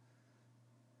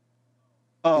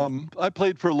 I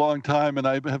played for a long time, and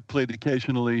I have played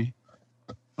occasionally.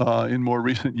 in more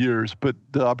recent years, but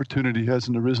the opportunity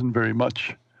hasn't arisen very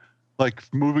much. Like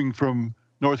moving from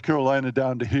North Carolina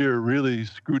down to here really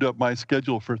screwed up my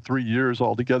schedule for 3 years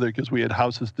altogether because we had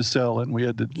houses to sell and we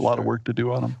had a lot of work to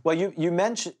do on them. Well, you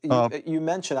mentioned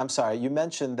I'm sorry, you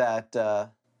mentioned that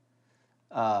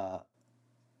that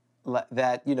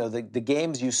the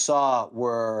games you saw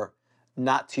were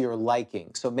not to your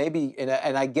liking. So maybe,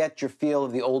 and I get your feel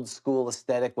of the old school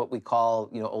aesthetic, what we call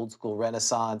old school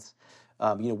Renaissance.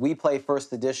 We play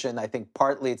first edition. I think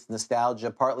partly it's nostalgia,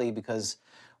 partly because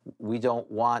we don't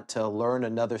want to learn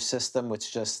another system,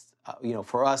 which just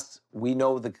for us, we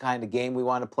know the kind of game we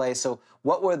want to play. So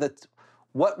what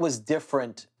was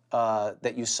different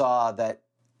that you saw that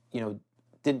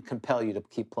didn't compel you to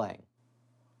keep playing?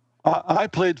 I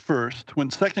played first.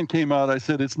 When second came out, I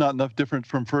said it's not enough different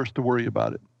from first to worry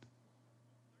about it.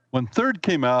 When third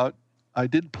came out, I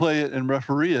did play it and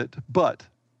referee it, but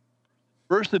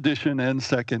first edition and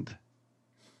second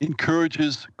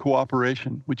encourages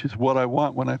cooperation, which is what I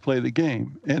want when I play the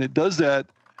game. And it does that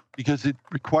because it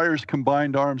requires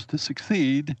combined arms to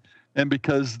succeed, and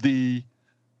because the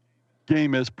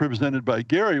game as presented by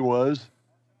Gary was,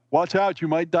 watch out, you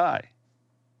might die.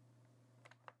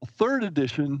 Third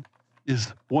edition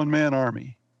is one-man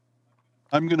army.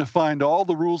 I'm going to find all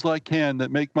the rules I can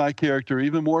that make my character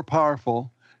even more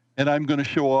powerful, and I'm going to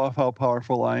show off how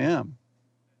powerful I am.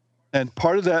 And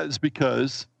part of that is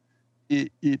because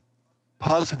it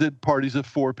posited parties of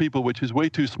 4 people, which is way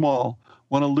too small.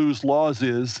 One of Lou's laws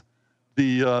is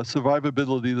the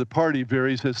survivability of the party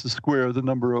varies as the square of the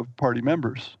number of party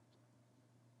members.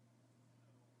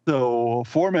 So a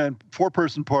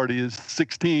 4-person party is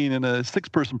 16, and a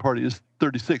 6-person party is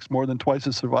 36, more than twice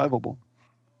as survivable.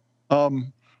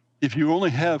 If you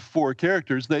only have 4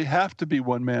 characters, they have to be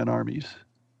one-man armies,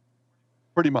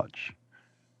 pretty much.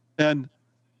 And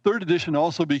third edition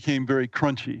also became very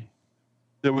crunchy.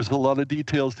 There was a lot of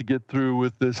details to get through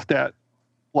with the stat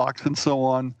blocks and so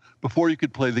on before you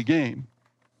could play the game.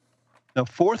 Now,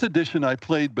 fourth edition I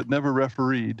played but never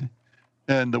refereed.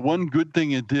 And the one good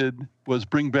thing it did was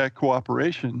bring back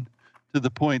cooperation to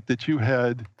the point that you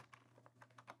had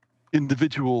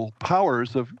individual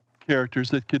powers of characters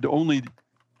that could only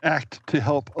act to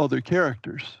help other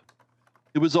characters.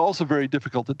 It was also very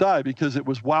difficult to die because it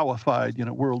was WoWified,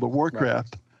 World of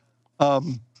Warcraft.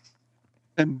 Right.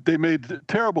 And they made a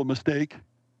terrible mistake.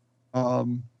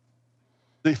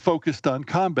 They focused on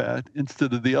combat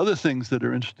instead of the other things that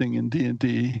are interesting in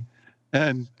D&D.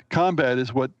 And combat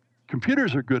is what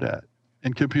computers are good at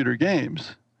in computer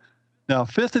games. Now,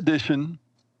 5th edition,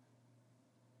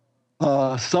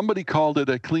 somebody called it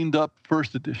a cleaned up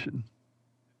first edition.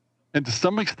 And to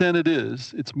some extent it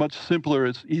is. It's much simpler.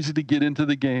 It's easy to get into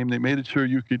the game. They made it sure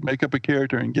you could make up a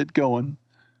character and get going.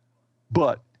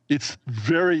 But it's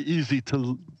very easy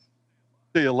to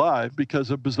stay alive because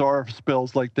of bizarre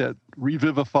spells like that.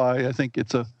 Revivify, I think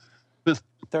it's a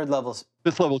third level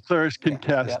clerics can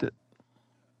cast it.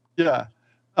 Yeah.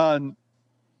 You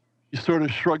sort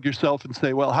of shrug yourself and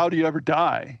say, well, how do you ever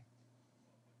die?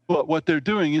 But what they're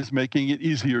doing is making it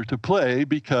easier to play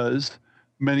because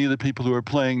many of the people who are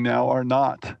playing now are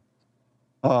not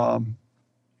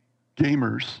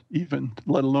gamers even,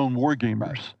 let alone war gamers.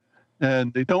 Right.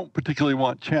 And they don't particularly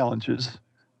want challenges.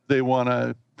 They want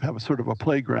to have a sort of a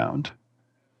playground.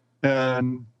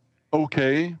 And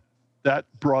okay, that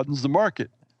broadens the market.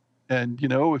 And,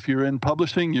 if you're in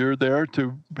publishing, you're there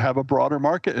to have a broader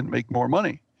market and make more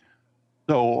money.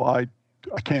 So I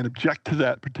can't object to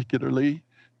that particularly.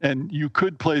 And you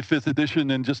could play 5th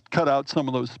edition and just cut out some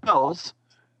of those spells,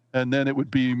 and then it would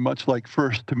be much like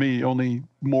first to me, only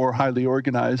more highly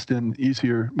organized and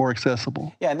easier, more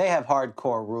accessible. Yeah, and they have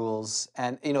hardcore rules.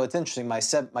 And, it's interesting. My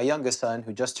youngest son,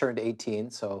 who just turned 18,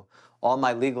 so all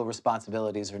my legal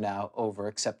responsibilities are now over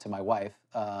except to my wife,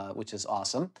 which is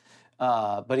awesome.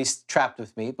 But he's trapped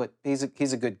with me, but he's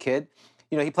a good kid.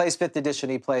 He plays 5th edition,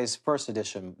 he plays first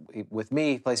edition with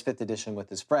me, he plays 5th edition with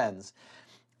his friends.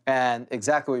 And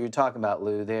exactly what you're talking about,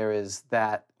 Lou, there is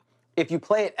that if you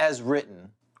play it as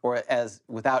written or as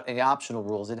without any optional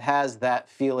rules, it has that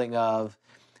feeling of,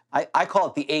 I call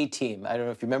it the A-Team. I don't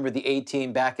know if you remember the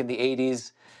A-Team back in the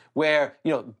 80s, where,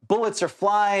 bullets are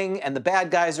flying and the bad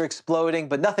guys are exploding,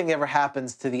 but nothing ever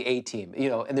happens to the A-Team,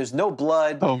 and there's no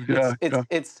blood. Oh, yeah.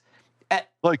 It's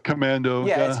like Commando.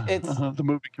 Yeah, it's the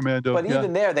movie Commando. But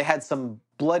even there, they had some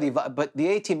bloody. But the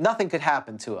A-Team, nothing could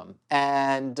happen to them,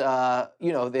 and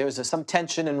there was some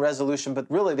tension and resolution. But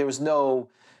really, there was no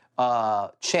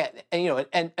chance,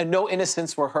 and no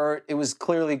innocents were hurt. It was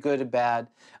clearly good and bad.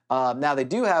 Now they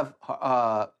do have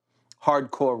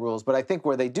hardcore rules, but I think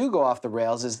where they do go off the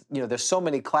rails is there's so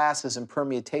many classes and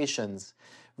permutations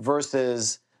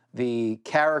versus the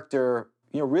character,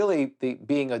 really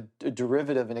being a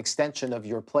derivative, an extension of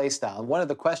your play style. And one of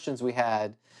the questions we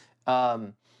had,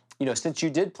 since you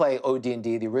did play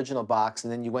OD&D, the original box,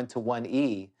 and then you went to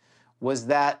 1E, was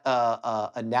that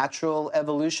a natural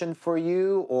evolution for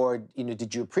you, or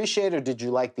did you appreciate, or did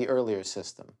you like the earlier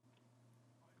system?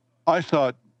 I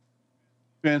thought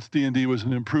Advanced D&D was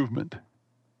an improvement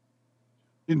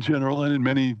in general and in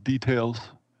many details.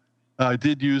 I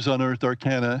did use Unearthed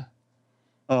Arcana.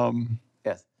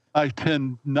 Yes. I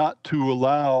tend not to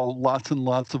allow lots and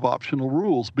lots of optional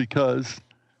rules, because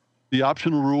the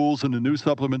optional rules and the new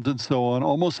supplements and so on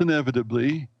almost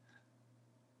inevitably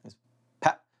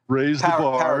raise the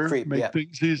bar, power creep, make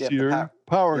things easier.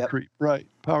 Power creep, right?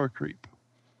 Power creep.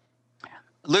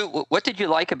 Lou, what did you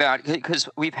like about, because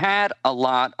we've had a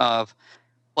lot of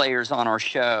players on our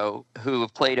show who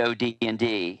have played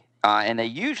OD&D, and they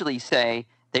usually say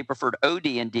they preferred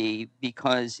OD&D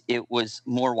because it was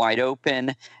more wide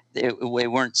open. They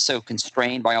weren't so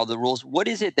constrained by all the rules. What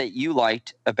is it that you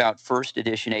liked about first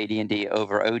edition AD&D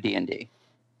over OD&D?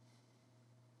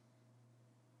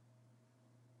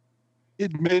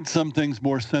 It made some things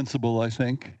more sensible, I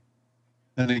think.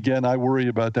 And again, I worry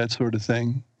about that sort of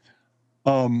thing.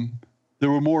 There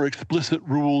were more explicit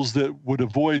rules that would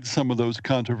avoid some of those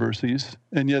controversies,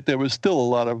 and yet there was still a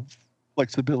lot of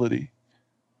flexibility.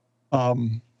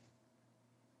 As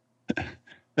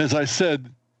I said,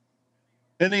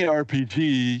 any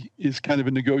RPG is kind of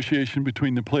a negotiation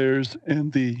between the players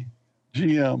and the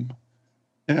GM,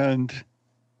 and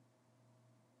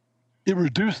it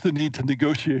reduced the need to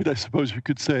negotiate, I suppose you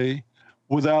could say,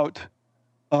 without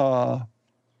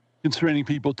constraining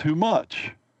people too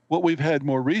much. What we've had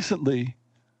more recently,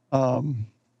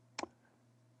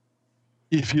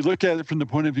 if you look at it from the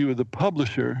point of view of the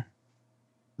publisher,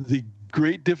 the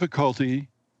great difficulty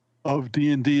of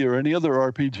D&D or any other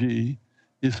RPG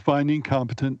is finding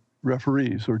competent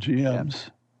referees or GMs.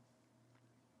 Yep.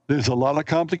 There's a lot of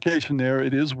complication there.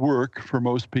 It is work for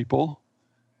most people.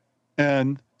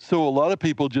 And so a lot of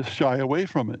people just shy away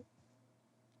from it.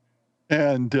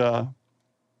 And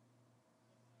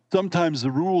sometimes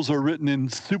the rules are written in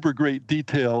super great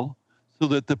detail so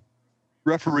that the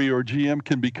referee or GM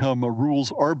can become a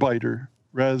rules arbiter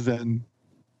rather than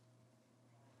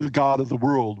the god of the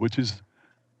world, which is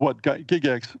what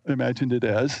Gygax imagined it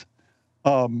as.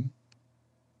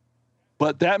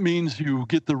 But that means you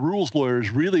get the rules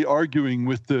lawyers really arguing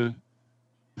with the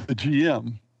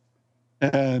GM.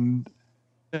 And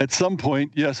at some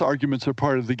point, yes, arguments are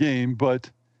part of the game, but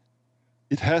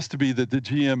it has to be that the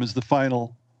GM is the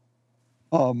final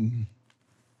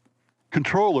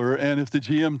controller, and if the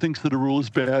GM thinks that a rule is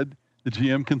bad, the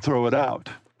GM can throw it out.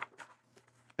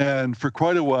 And for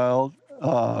quite a while,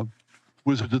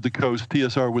 Wizards of the Coast,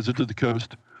 TSR Wizards of the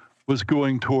Coast, was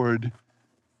going toward,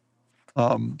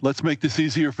 let's make this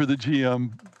easier for the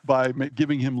GM by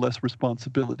giving him less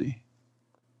responsibility.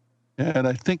 And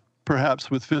I think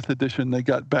perhaps with 5th edition, they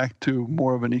got back to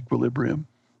more of an equilibrium.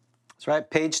 That's right.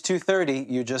 Page 230,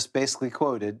 you just basically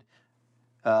quoted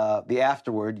the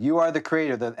afterword. You are the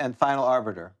creator and final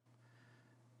arbiter.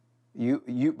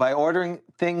 You by ordering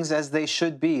things as they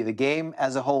should be, the game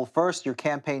as a whole first, your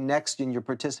campaign next, and your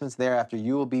participants thereafter,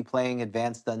 you will be playing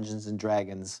Advanced Dungeons and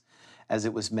Dragons as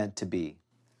it was meant to be.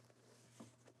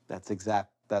 And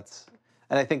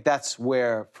I think that's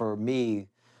where, for me,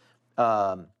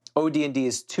 OD&D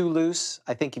is too loose.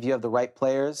 I think if you have the right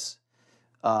players,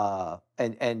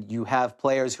 and you have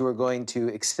players who are going to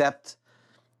accept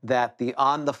that the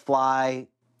on-the-fly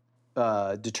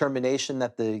determination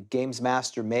that the games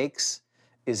master makes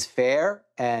is fair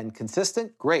and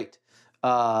consistent, great.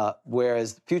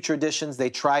 Whereas future editions, they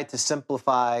tried to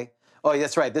simplify. Oh,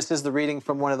 that's right. This is the reading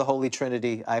from one of the Holy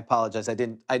Trinity. I apologize. I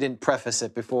didn't preface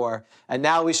it before. And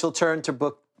now we shall turn to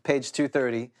book page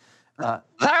 230.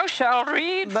 Thou shalt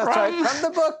read from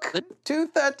the book,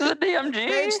 230, the DMG.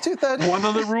 Page 230. One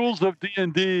of the rules of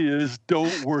D&D is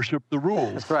don't worship the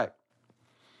rules. That's right.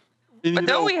 And, but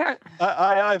don't we have...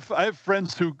 I have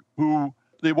friends who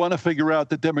they want to figure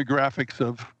out the demographics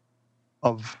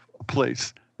of a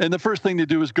place. And the first thing they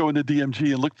do is go into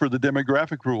DMG and look for the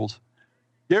demographic rules.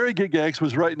 Gary Gygax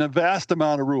was writing a vast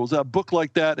amount of rules. A book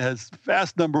like that has a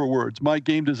vast number of words. My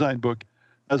game design book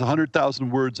has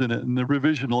 100,000 words in it, and the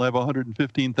revision will have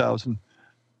 115,000.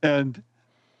 And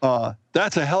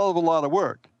that's a hell of a lot of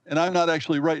work. And I'm not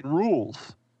actually writing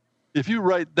rules. If you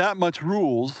write that much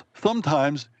rules,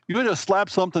 sometimes you got to slap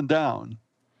something down,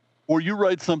 or you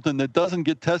write something that doesn't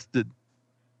get tested,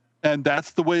 and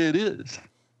that's the way it is.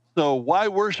 So why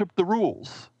worship the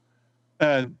rules?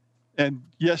 And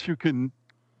yes, you can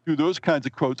do those kinds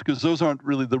of quotes because those aren't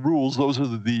really the rules. Those are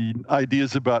the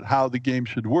ideas about how the game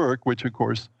should work, which, of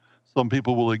course, some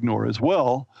people will ignore as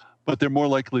well. But they're more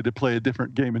likely to play a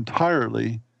different game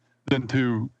entirely than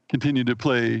to continue to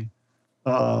play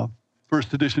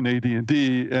first edition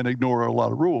AD&D and ignore a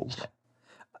lot of rules.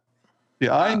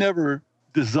 Yeah, I never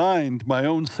designed my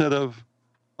own set of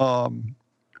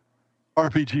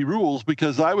RPG rules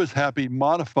because I was happy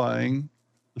modifying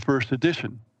the first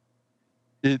edition.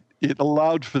 It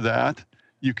allowed for that.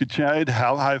 You could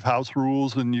have house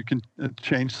rules, and you can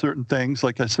change certain things.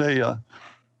 Like I say, I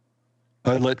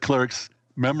let clerics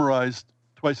memorize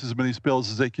twice as many spells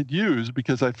as they could use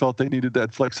because I felt they needed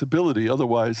that flexibility.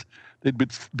 Otherwise, they'd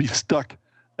be stuck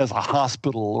as a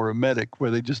hospital or a medic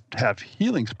where they just have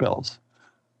healing spells.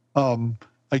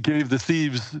 I gave the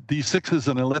thieves D6s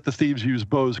and I let the thieves use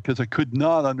bows because I could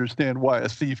not understand why a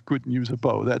thief couldn't use a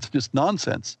bow. That's just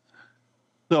nonsense.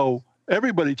 So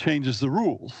everybody changes the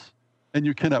rules, and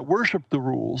you cannot worship the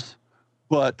rules.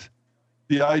 But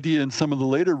the idea in some of the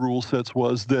later rule sets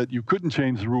was that you couldn't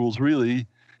change the rules really.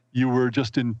 You were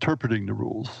just interpreting the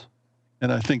rules.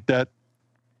 And I think that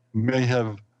may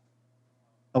have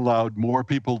allowed more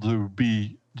people to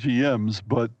be GMs,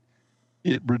 but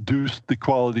it reduced the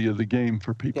quality of the game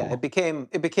for people. Yeah, it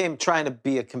became trying to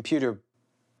be a computer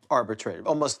arbitrator,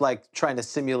 almost like trying to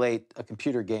simulate a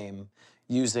computer game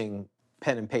using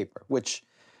pen and paper, which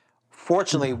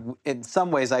fortunately, in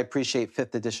some ways, I appreciate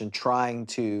 5th edition trying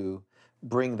to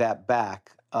bring that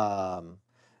back.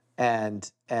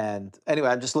 And anyway,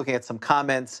 I'm just looking at some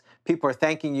comments. People are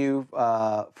thanking you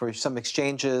for some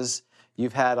exchanges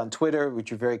you've had on Twitter, which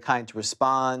you're very kind to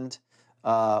respond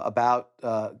about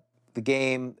the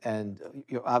game, and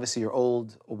obviously your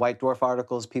old White Dwarf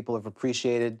articles. People have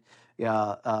appreciated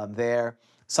there.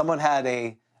 Someone had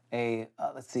a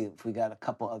let's see if we got a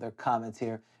couple other comments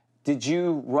here. Did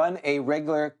you run a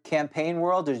regular campaign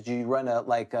world, or did you run a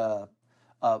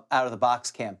out of the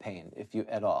box campaign, if you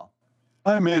at all?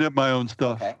 I made up my own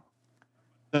stuff. Okay.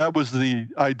 That was the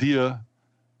idea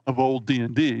of old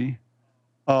D&D.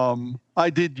 I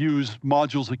did use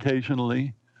modules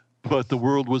occasionally, but the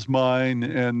world was mine,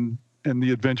 and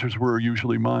the adventures were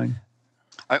usually mine.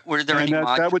 Were there any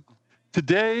modules?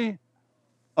 Today,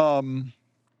 I'll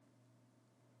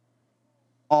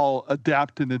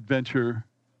adapt an adventure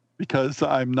because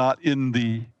I'm not in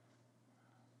the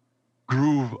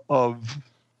groove of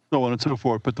so on and so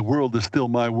forth, but the world is still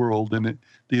my world, and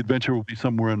the adventure will be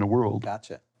somewhere in the world.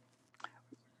 Gotcha.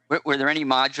 Were there any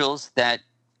modules that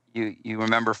you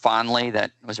remember fondly?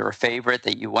 Was there a favorite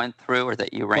that you went through or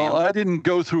that you ran? Well, I didn't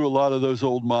go through a lot of those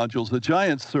old modules. The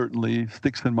Giants certainly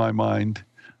sticks in my mind.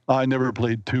 I never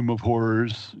played Tomb of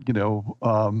Horrors,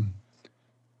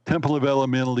 Temple of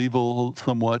Elemental Evil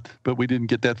somewhat, but we didn't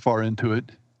get that far into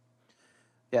it.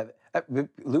 Yeah,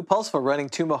 Lou Pulsipher running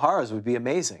Tomb of Horrors would be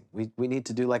amazing. We need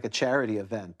to do like a charity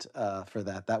event for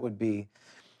that. That would be.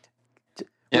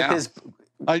 Yeah.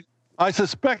 I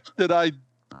suspect that I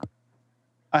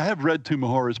have read Tomb of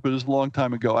Horrors, but it was a long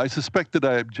time ago. I suspect that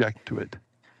I object to it.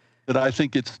 That I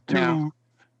think it's too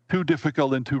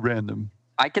difficult and too random.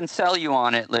 I can sell you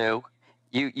on it, Lou.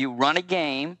 You run a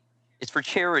game. It's for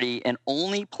charity, and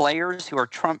only players who are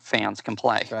Trump fans can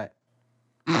play. That's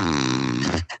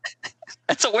right.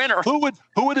 That's a winner. Who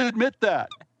would admit that?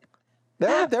 We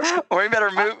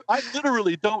better move. I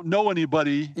literally don't know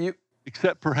anybody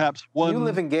except perhaps one. You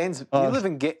live in Gainesville. You live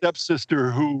in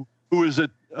stepsister who is a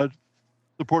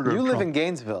supporter. You of live Trump. in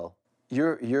Gainesville.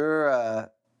 You're.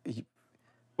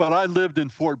 Well, I lived in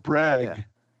Fort Bragg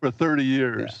for 30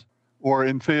 years, or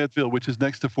in Fayetteville, which is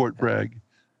next to Fort Bragg.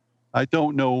 I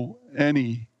don't know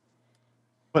any,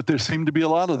 but there seem to be a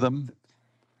lot of them.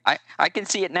 I can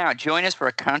see it now. Join us for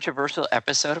a controversial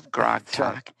episode of Grog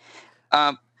Talk.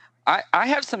 I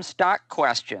have some stock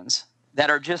questions that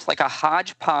are just like a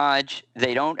hodgepodge.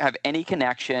 They don't have any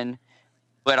connection,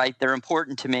 but they're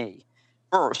important to me.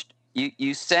 First,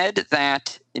 you said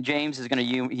that James is going to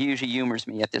he usually humors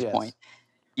me at this point.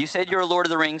 You said you're a Lord of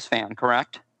the Rings fan,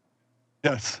 correct?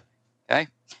 Yes. Okay.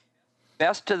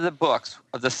 Best of the books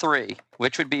of the three,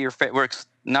 which would be your favorite? We're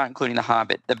not including The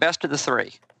Hobbit. The best of the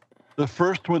three. The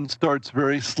first one starts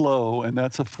very slow, and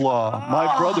that's a flaw.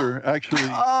 My brother actually.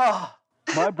 My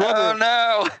brother. Oh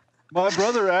no! My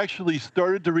brother actually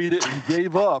started to read it and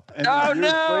gave up, and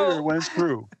years later went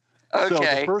through. Okay. So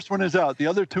the first one is out. The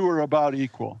other two are about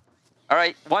equal. All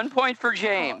right, 1 point for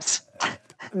James.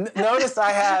 Notice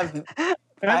I have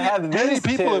many these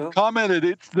people two. have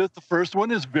commented that the first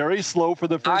one is very slow for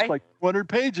the first 200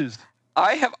 pages.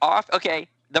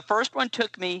 The first one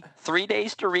took me 3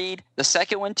 days to read. The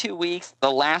second one 2 weeks. The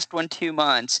last one 2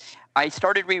 months. I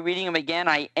started rereading them again.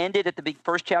 I ended at the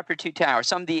first chapter, Two Towers.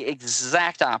 So I'm the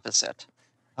exact opposite.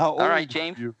 How old All right,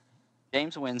 James. were you?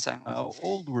 James wins that one. How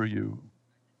old were you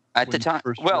At when the you time?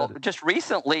 first Well, read it? just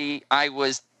recently I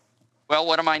was. Well,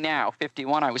 what am I now?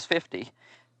 51. I was 50.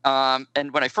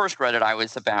 And when I first read it, I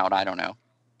was about, I don't know,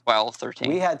 12, 13.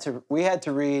 We had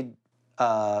to read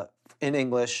in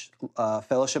English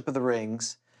Fellowship of the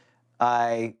Rings.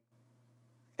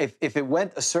 If it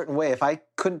went a certain way, if I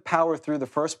couldn't power through the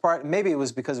first part, maybe it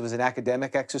was because it was an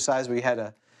academic exercise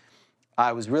where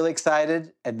I was really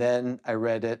excited, and then I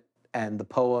read it, and the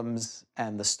poems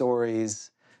and the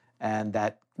stories and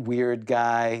that weird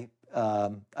guy.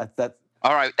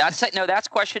 All right, that's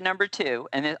question number 2,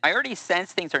 and then I already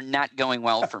sense things are not going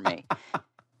well for me.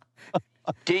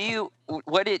 Do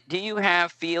you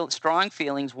have strong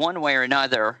feelings one way or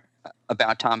another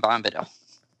about Tom Bombadil?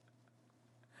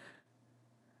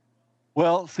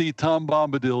 Well, see, Tom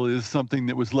Bombadil is something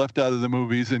that was left out of the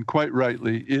movies, and quite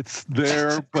rightly. It's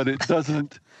there, but it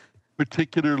doesn't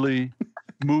particularly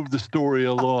move the story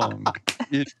along.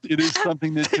 It is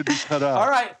something that should be cut out. All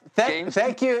right,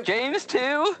 thank you. James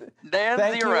 2, Dan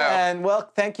thank 0. You, and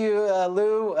thank you,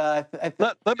 Lou.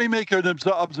 Let me make an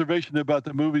observation about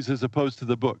the movies as opposed to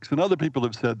the books, and other people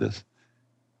have said this.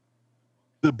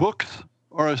 The books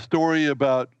are a story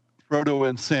about Frodo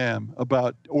and Sam,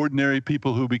 about ordinary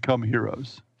people who become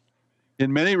heroes.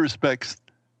 In many respects,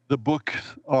 the books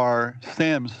are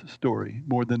Sam's story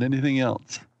more than anything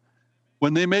else.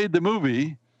 When they made the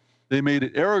movie, they made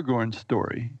it Aragorn's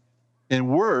story. And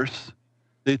worse,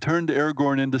 they turned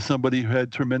Aragorn into somebody who had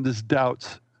tremendous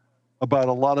doubts about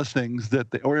a lot of things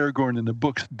that the Aragorn in the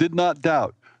books did not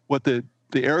doubt. What the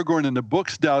Aragorn in the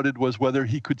books doubted was whether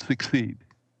he could succeed.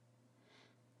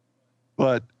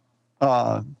 But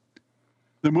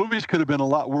the movies could have been a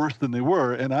lot worse than they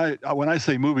were. And when I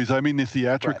say movies, I mean the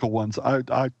theatrical ones. I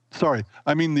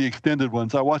mean the extended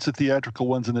ones. I watched the theatrical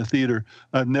ones in the theater.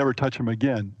 I'd never touch them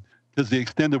again because the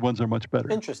extended ones are much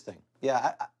better. Interesting.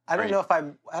 Yeah, I don't know if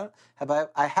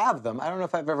I have them. I don't know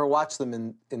if I've ever watched them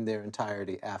in their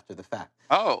entirety after the fact.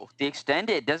 Oh, the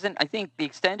extended doesn't. I think the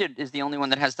extended is the only one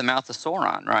that has the mouth of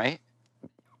Sauron, right?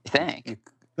 I think.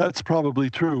 That's probably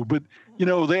true, but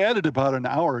they added about an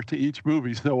hour to each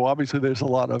movie, so obviously there's a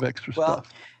lot of extra stuff.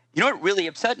 You know what really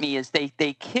upset me is they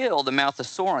kill the mouth of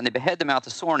Sauron. They behead the mouth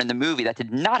of Sauron in the movie. That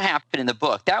did not happen in the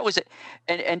book. That was,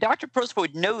 and Dr. Pulsipher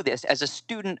would know this as a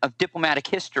student of diplomatic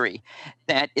history,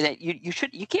 that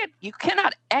you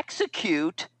cannot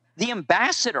execute the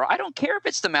ambassador. I don't care if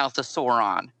it's the mouth of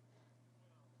Sauron.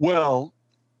 Well.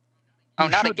 Oh,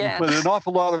 not again. But on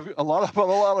a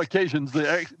lot of occasions,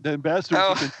 the ambassadors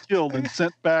have been killed and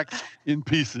sent back in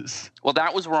pieces. Well,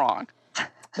 that was wrong.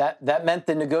 That meant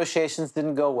the negotiations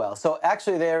didn't go well. So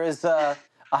actually, there is a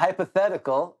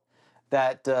hypothetical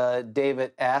that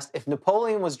David asked: if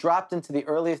Napoleon was dropped into the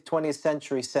early 20th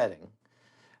century setting,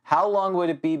 how long would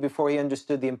it be before he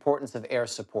understood the importance of air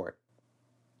support?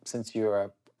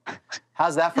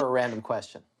 How's that for a random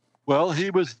question? Well,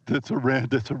 that's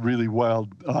a really wild,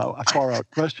 far out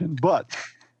question, but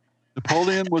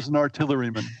Napoleon was an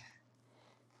artilleryman.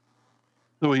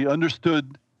 So he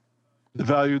understood the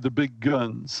value of the big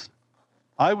guns.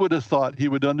 I would have thought he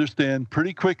would understand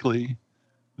pretty quickly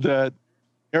that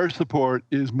air support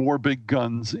is more big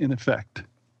guns in effect.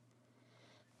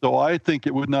 So I think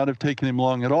it would not have taken him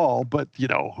long at all, but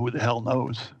who the hell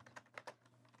knows?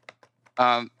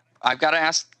 I've got to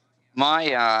ask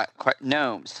my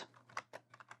gnomes.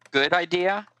 Good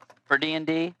idea for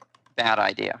D&D, bad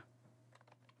idea.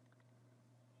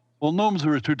 Well, gnomes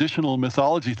are a traditional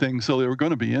mythology thing, so they were going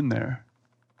to be in there.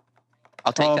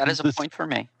 I'll take that as a point for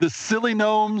me. The silly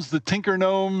gnomes, the tinker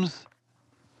gnomes,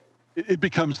 it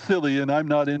becomes silly, and I'm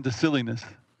not into silliness.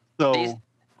 So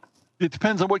it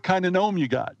depends on what kind of gnome you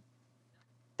got.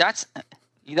 That's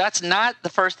not the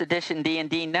first edition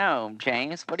D&D gnome,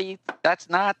 James. That's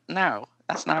not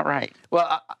right.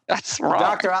 Well, that's wrong.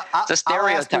 Doctor, it's a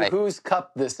stereotype. I'll ask you whose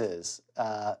cup this is.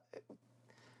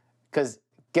 Because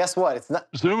guess what? It's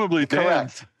not presumably correct.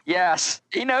 Dan's. Yes,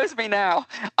 he knows me now.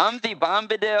 I'm the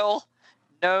Bombadil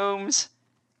Gnomes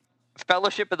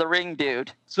Fellowship of the Ring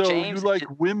dude. So James, you like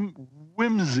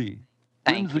whimsy.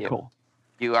 Thank whimsical.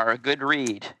 You are a good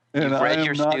read. And You've read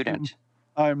your student.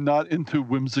 I'm not into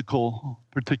whimsical,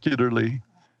 particularly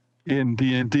in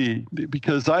D&D,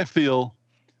 because I feel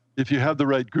if you have the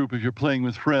right group, if you're playing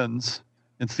with friends,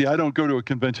 and see, I don't go to a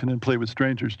convention and play with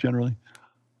strangers generally.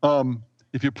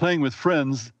 If you're playing with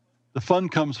friends, the fun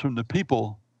comes from the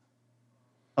people,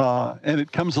 and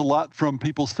it comes a lot from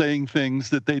people saying things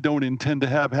that they don't intend to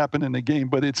have happen in the game,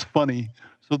 but it's funny.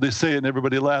 So they say it and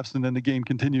everybody laughs, and then the game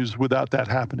continues without that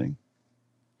happening.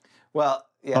 Well,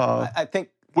 yeah, I think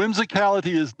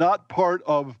whimsicality is not part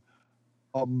of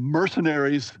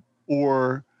mercenaries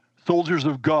or soldiers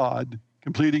of God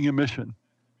completing a mission.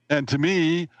 And to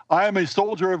me, I am a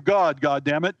soldier of God, God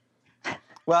damn it.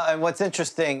 Well, and what's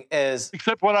interesting is,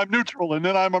 except when I'm neutral, and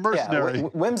then I'm a mercenary. Yeah,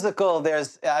 whimsical.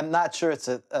 I'm not sure it's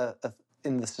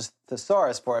in the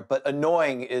thesaurus for it, but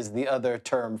annoying is the other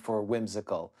term for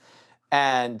whimsical.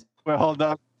 And well,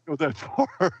 not go that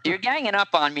far. You're ganging up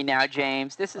on me now,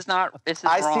 James. This is wrong.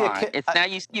 Now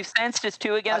you've sensed it's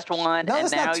 2 against 1, no, and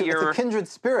it's now not two. you're It's a kindred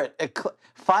spirit.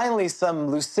 Finally, some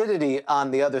lucidity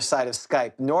on the other side of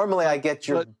Skype. Normally, I get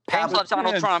your James loves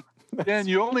Donald Trump. Dan,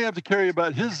 you only have to carry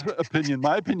about his opinion.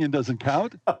 My opinion doesn't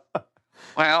count.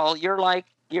 Well,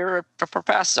 you're a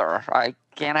professor. I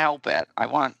can't help it. I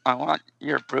want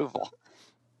your approval.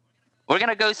 We're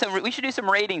gonna go we should do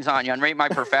some ratings on you and rate my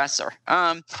professor.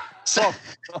 So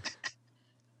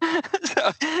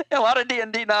a lot of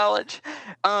D&D knowledge.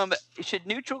 Should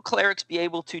neutral clerics be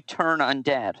able to turn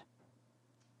undead?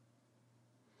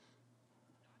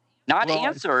 Not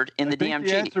answered in the DMG.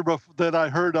 The answer that I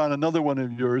heard on another one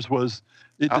of yours was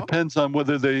it depends on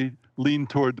whether they lean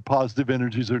toward the positive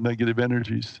energies or negative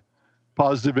energies.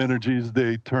 Positive energies,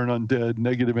 they turn undead.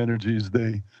 Negative energies,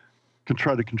 they can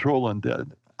try to control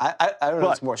undead. I don't know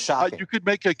what's more shocking. You could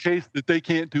make a case that they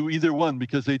can't do either one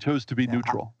because they chose to be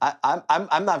neutral.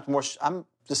 I'm not more. I'm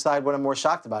decide what I'm more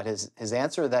shocked about, his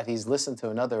answer that he's listened to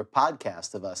another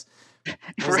podcast of us.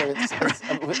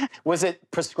 Was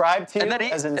it prescribed to you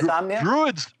as insomnia?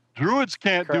 Druids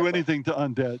can't do anything to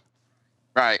undead.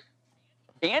 Right.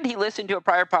 And he listened to a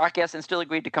prior podcast and still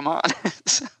agreed to come on.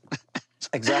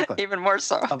 Exactly. Even more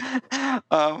so.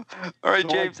 All right,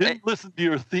 James. I didn't listen to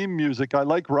your theme music. I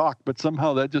like rock, but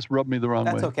somehow that just rubbed me the wrong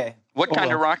way. That's okay. What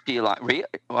kind of rock do you like?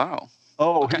 Wow.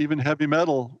 Oh, okay. Even heavy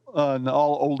metal and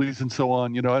all oldies and so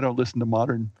on. You know, I don't listen to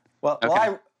modern.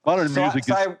 Modern music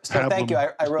is so thank you.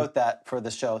 I wrote that for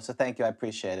the show, so thank you. I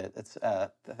appreciate it. It's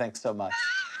thanks so much.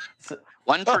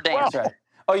 One for Dan. That's right.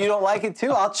 Oh, you don't like it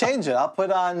too? I'll change it. I'll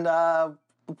put on.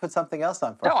 We'll put something else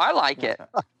on. No, I like it.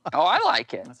 I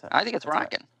like it. I think it's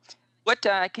rocking. Right. What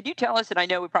could you tell us? And I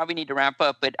know we probably need to wrap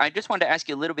up, but I just wanted to ask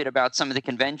you a little bit about some of the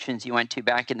conventions you went to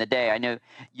back in the day. I know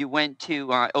you went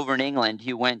to over in England.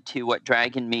 You went to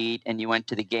Dragon Meet, and you went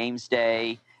to the Games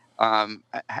Day.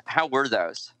 How were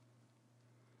those?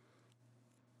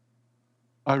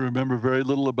 I remember very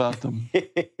little about them.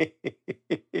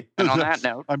 And on that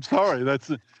note, I'm sorry.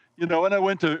 That's when I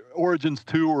went to Origins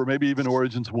 2 or maybe even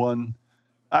Origins 1.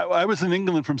 I was in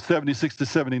England from 76 to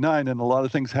 79, and a lot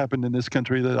of things happened in this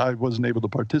country that I wasn't able to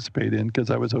participate in because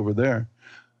I was over there.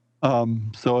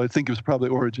 So I think it was probably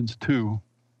Origins 2.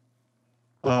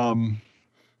 But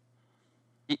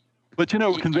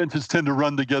conventions tend to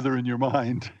run together in your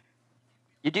mind.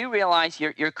 You do realize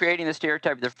you're creating the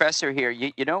stereotype of the professor here.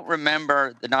 You don't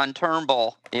remember the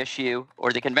non-Turnbull issue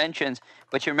or the conventions,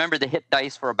 but you remember the hit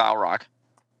dice for a Balrog.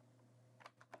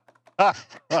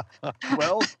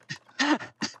 Well,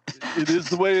 it is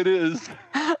the way it is.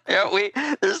 Yeah,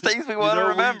 there's things we want to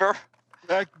remember.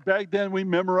 Back then, we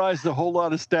memorized a whole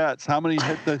lot of stats. How many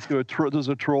hit dice does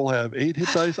a troll have? 8 hit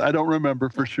dice? I don't remember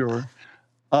for sure.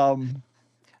 And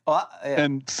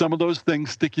some of those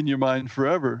things stick in your mind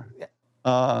forever. Yeah.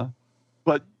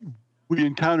 But we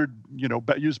encountered,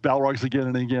 used Balrogs again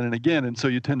and again and again, and so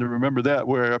you tend to remember that,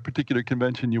 where a particular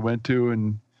convention you went to,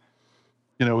 and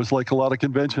it was like a lot of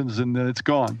conventions, and then it's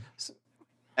gone.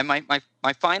 And my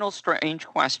final strange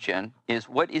question is,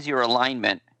 what is your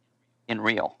alignment in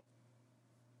real?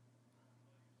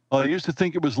 Well, I used to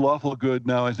think it was lawful good.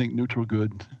 Now I think neutral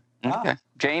good. Okay.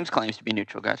 James claims to be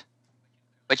neutral good.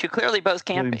 But you clearly both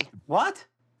can't be. What?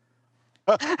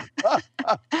 What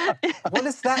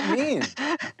does that mean?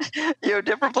 You're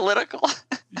different political.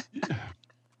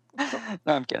 No,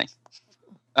 I'm kidding.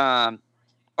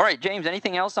 All right, James,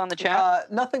 anything else on the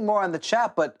chat? Nothing more on the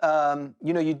chat, but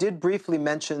you did briefly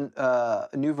mention a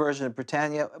new version of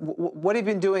Britannia. What have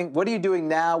you been doing? What are you doing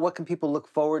now? What can people look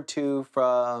forward to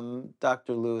from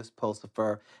Dr. Louis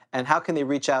Pulsipher? And how can they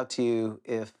reach out to you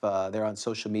if they're on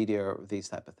social media or these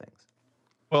type of things?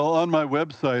 Well, on my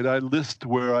website, I list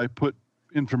where I put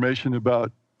information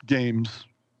about games,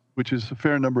 which is a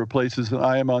fair number of places. And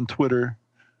I am on Twitter.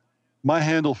 My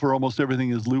handle for almost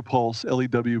everything is Lewpuls,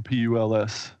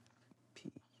 Lewpuls.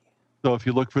 So if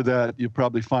you look for that, you'll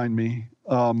probably find me.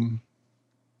 So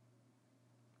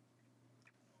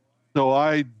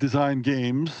I design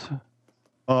games.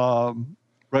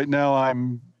 Right now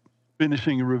I'm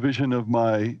finishing a revision of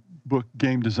my book,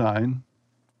 Game Design,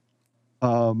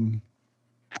 and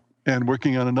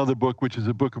working on another book, which is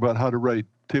a book about how to write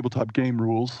tabletop game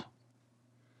rules.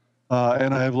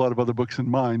 and I have a lot of other books in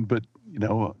mind, but,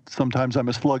 sometimes I'm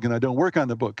a slug and I don't work on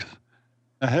the books.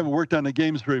 I haven't worked on the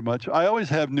games very much. I always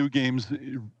have new games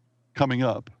coming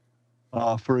up.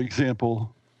 For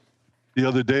example, the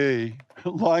other day,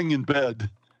 lying in bed,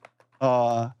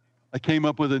 I came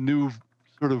up with a new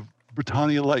sort of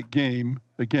Britannia-like game,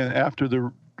 again, after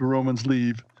the Romans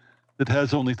leave, that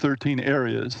has only 13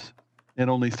 areas and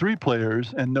only 3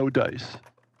 players and no dice.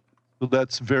 So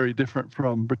that's very different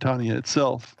from Britannia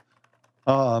itself.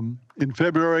 In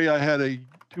February, I had a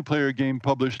 2-player game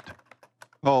published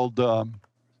called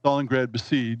Stalingrad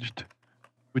Besieged,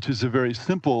 which is a very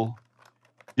simple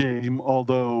game,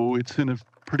 although it's in a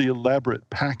pretty elaborate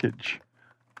package.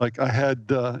 Like I had,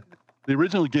 the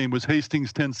original game was Hastings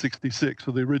 1066,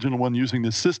 so the original one using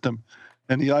this system.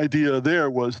 And the idea there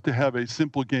was to have a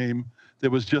simple game that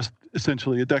was just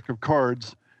essentially a deck of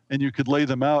cards, and you could lay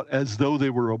them out as though they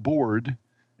were a board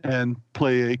and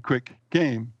play a quick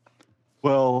game.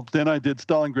 Well, then I did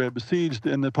Stalingrad Besieged,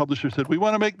 and the publisher said, we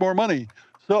want to make more money.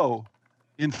 So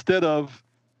instead of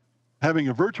having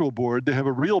a virtual board, they have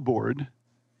a real board.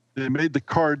 They made the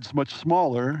cards much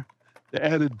smaller. They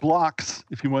added blocks,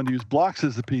 if you wanted to use blocks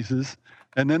as the pieces.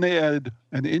 And then they added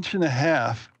 1.5 inch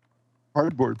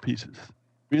cardboard pieces,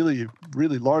 really,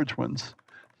 really large ones.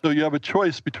 So you have a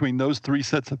choice between those 3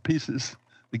 sets of pieces.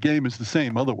 The game is the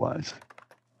same otherwise.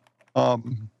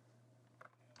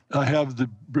 I have the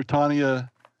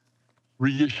Britannia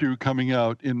reissue coming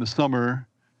out in the summer,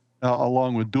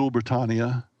 along with Dual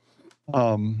Britannia.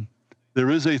 There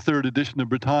is a 3rd edition of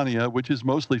Britannia, which is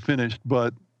mostly finished,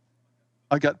 but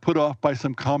I got put off by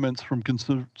some comments from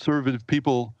conservative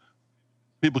people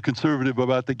conservative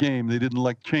about the game. They didn't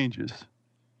like changes.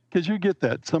 Because you get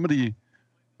that. Somebody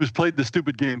who's played the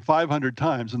stupid game 500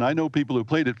 times, and I know people who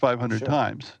played it 500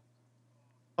 times,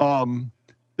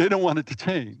 they don't want it to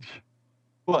change.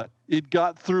 But it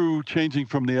got through changing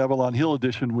from the Avalon Hill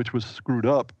edition, which was screwed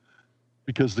up,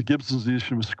 because the Gibson's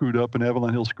edition was screwed up and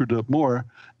Avalon Hill screwed it up more.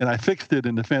 And I fixed it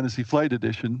in the Fantasy Flight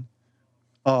edition.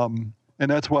 And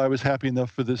that's why I was happy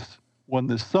enough for this one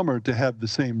this summer to have the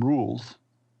same rules.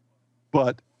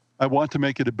 But I want to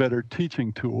make it a better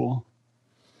teaching tool.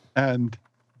 And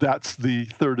that's the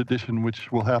 3rd edition,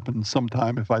 which will happen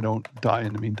sometime if I don't die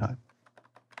in the meantime.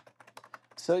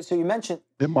 So you mentioned...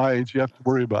 At my age, you have to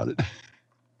worry about it.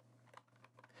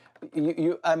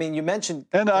 You mentioned...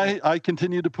 And I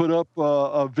continue to put up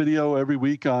a video every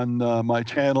week on my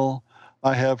channel.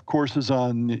 I have courses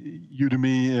on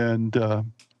Udemy and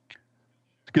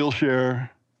Skillshare.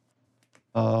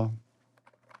 So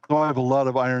I have a lot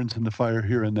of irons in the fire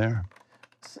here and there.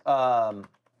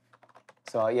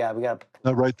 So yeah, we got...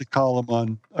 I write the column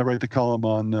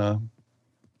on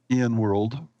Ian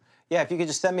World. Yeah, if you could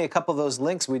just send me a couple of those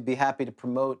links, we'd be happy to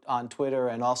promote on Twitter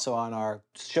and also on our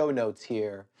show notes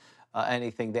here.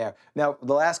 Anything there. Now,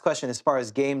 the last question, as far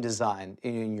as game design,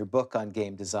 in your book on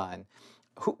game design,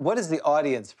 what is the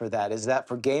audience for that? Is that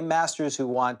for game masters who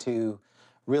want to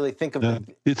really think of...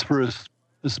 It's for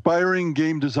aspiring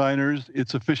game designers.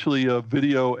 It's officially a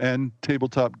video and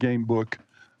tabletop game book.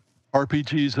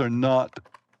 RPGs are not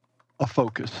a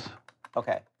focus.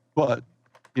 Okay. But,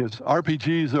 yes,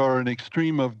 RPGs are an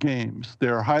extreme of games.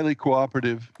 They're highly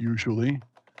cooperative, usually,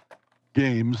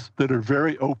 games that are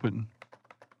very open.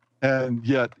 And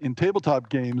yet, in tabletop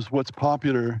games, what's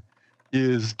popular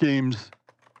is games,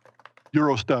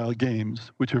 Euro-style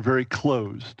games, which are very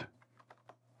closed,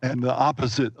 and the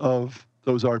opposite of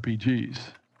those RPGs.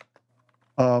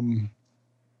 And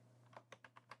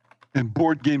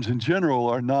board games in general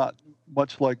are not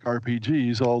much like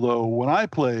RPGs, although when I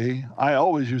play, I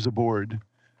always use a board,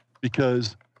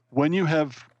 because when you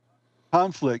have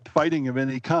conflict, fighting of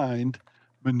any kind,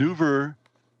 maneuver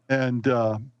and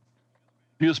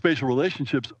geospatial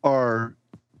relationships are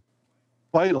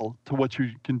vital to what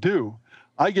you can do.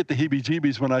 I get the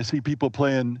heebie-jeebies when I see people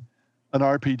playing an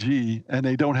RPG and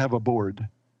they don't have a board.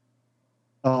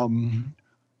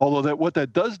 Although what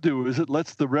that does do is it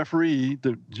lets the referee,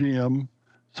 the GM,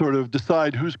 sort of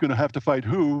decide who's going to have to fight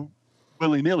who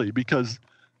willy-nilly, because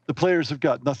the players have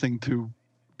got nothing to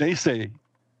naysay.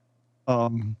 I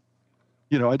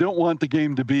don't want the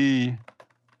game to be,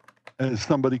 as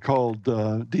somebody called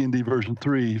D&D version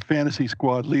 3, fantasy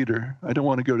squad leader. I don't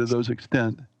want to go to those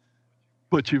extent.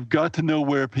 But you've got to know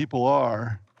where people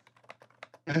are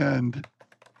and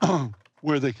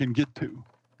where they can get to.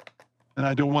 And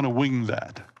I don't want to wing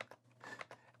that.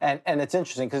 And it's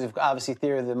interesting because obviously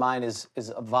theory of the mind is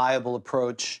a viable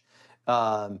approach.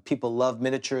 People love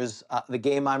miniatures. The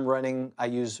game I'm running, I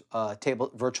use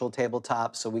virtual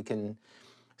tabletop so we can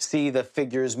see the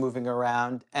figures moving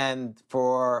around. And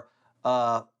for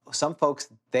some folks,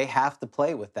 they have to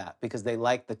play with that because they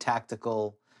like the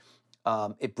tactical.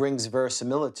 It brings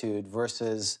verisimilitude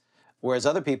whereas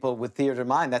other people with theater of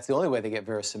mind, that's the only way they get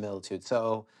verisimilitude.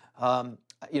 So,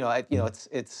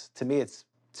 it's to me, it's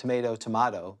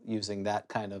tomato using that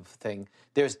kind of thing.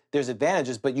 There's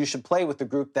advantages, but you should play with the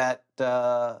group that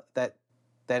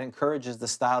encourages the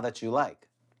style that you like.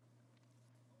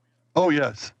 Oh,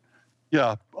 yes.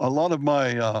 Yeah. A lot of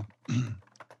my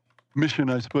mission,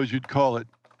 I suppose you'd call it,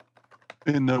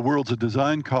 in the Worlds of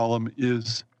Design column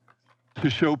is to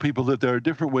show people that there are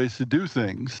different ways to do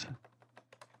things.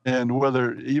 And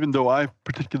even though I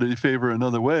particularly favor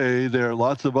another way, there are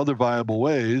lots of other viable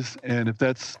ways. And if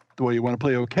that's the way you want to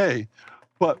play, okay.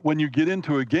 But when you get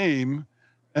into a game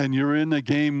and you're in a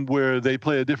game where they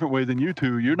play a different way than you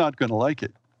do, you're not going to like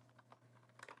it.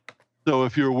 So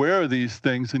if you're aware of these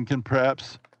things and can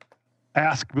perhaps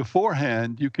ask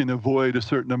beforehand, you can avoid a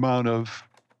certain amount of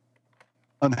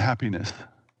unhappiness.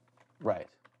 Right.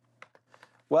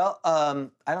 Well, I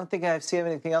don't think I see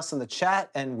anything else in the chat,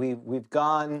 and we've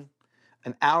gone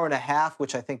an hour and a half,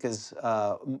 which I think is.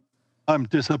 I'm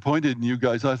disappointed in you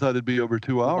guys. I thought it'd be over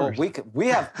 2 hours. Well, we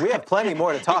have plenty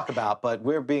more to talk about, but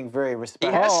we're being very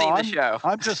respectful. He has seen the show.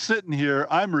 I'm just sitting here.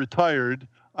 I'm retired.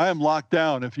 I am locked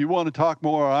down. If you want to talk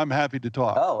more, I'm happy to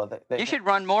talk. Oh, well, you should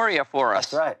run Moria for us.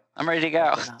 That's right. I'm ready to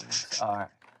go. All right.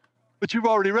 But you've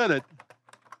already read it.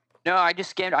 No, I just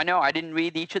skimmed. I know I didn't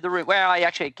read each of the rooms. Well, I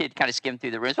actually kind of skimmed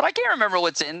through the rooms, but I can't remember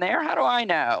what's in there. How do I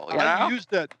know? I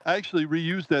actually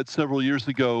reused that several years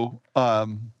ago.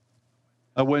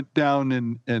 I went down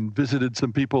and visited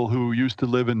some people who used to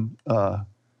live in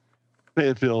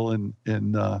Fayetteville and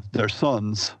their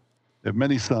sons. They have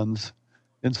many sons.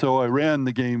 And so I ran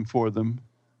the game for them.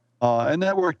 And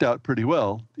that worked out pretty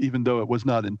well, even though it was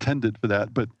not intended for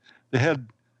that. But they had,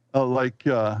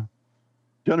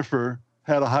 Jennifer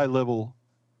had a high-level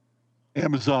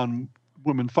Amazon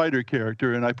woman fighter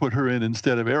character, and I put her in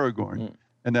instead of Aragorn,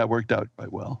 and that worked out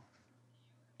quite well.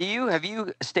 Have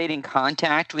you stayed in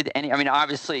contact with any? I mean,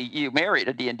 obviously you married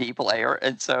a D&D player,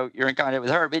 and so you're in contact with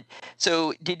her. But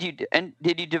so did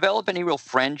you develop any real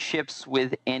friendships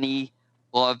with any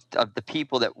of the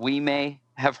people that we may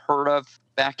have heard of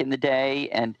back in the day?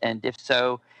 And if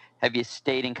so, have you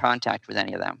stayed in contact with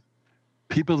any of them?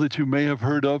 People that you may have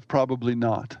heard of, probably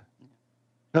not.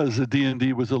 Because the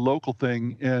D&D was a local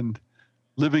thing, and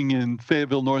living in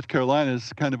Fayetteville, North Carolina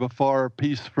is kind of a far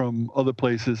piece from other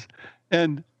places.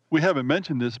 And we haven't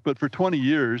mentioned this, but for 20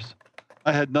 years,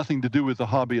 I had nothing to do with the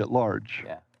hobby at large.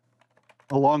 Yeah.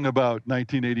 Along about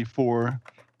 1984,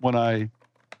 when I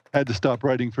had to stop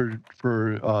writing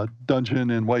for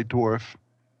Dungeon and White Dwarf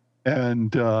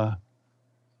and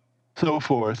so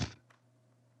forth,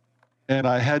 and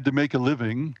I had to make a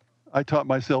living. I taught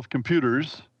myself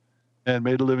computers and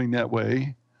made a living that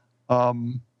way.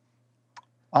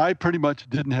 I pretty much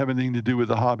didn't have anything to do with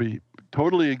the hobby,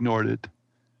 totally ignored it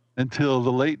until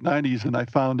the late 90s, and I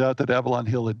found out that Avalon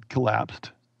Hill had collapsed.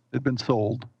 It had been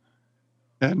sold.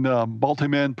 And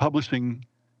Multiman Publishing,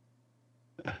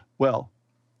 well,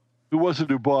 who was it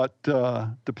who bought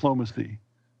Diplomacy?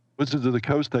 Wizards of the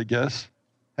Coast, I guess,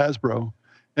 Hasbro.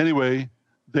 Anyway,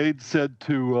 they'd said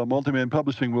to Multiman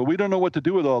Publishing, well, we don't know what to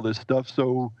do with all this stuff,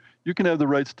 so you can have the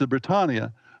rights to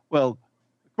Britannia. Well,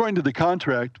 according to the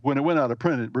contract, when it went out of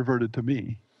print, it reverted to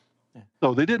me. Yeah.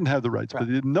 So they didn't have the rights, but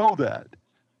they didn't know that.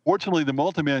 Fortunately, the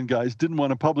Multiman guys didn't want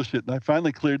to publish it, and I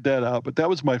finally cleared that out. But that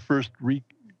was my first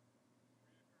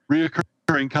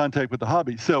reoccurring contact with the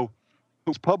hobby. So it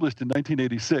was published in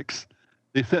 1986.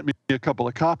 They sent me a couple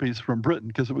of copies from Britain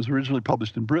because it was originally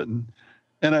published in Britain.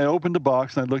 And I opened the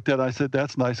box, and I looked at it, and I said,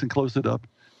 that's nice, and closed it up,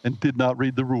 and did not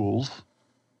read the rules.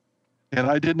 And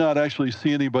I did not actually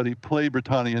see anybody play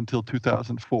Britannia until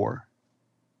 2004.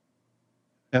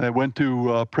 And I went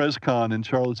to PresCon in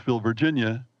Charlottesville,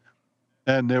 Virginia,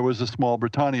 and there was a small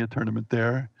Britannia tournament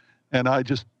there. And I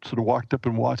just sort of walked up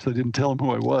and watched. I didn't tell them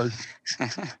who I was.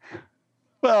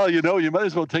 Well, you might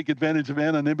as well take advantage of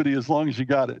anonymity as long as you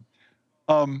got it.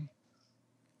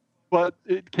 But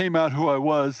it came out who I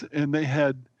was, and they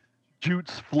had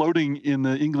jutes floating in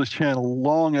the English Channel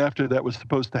long after that was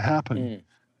supposed to happen.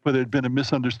 But there had been a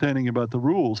misunderstanding about the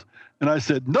rules. And I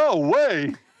said, no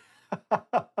way,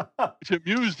 which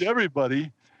amused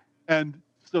everybody. And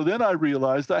so then I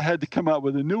realized I had to come out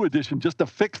with a new edition just to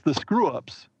fix the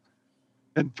screw-ups.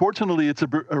 And fortunately, it's a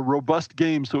robust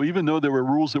game, so even though there were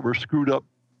rules that were screwed up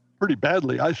pretty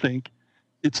badly, I think,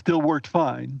 it still worked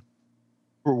fine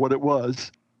for what it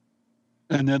was.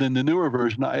 And then in the newer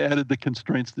version, I added the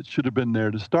constraints that should have been there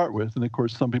to start with. And of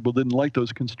course, some people didn't like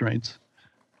those constraints.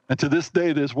 And to this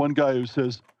day, there's one guy who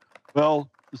says, well,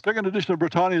 The second edition of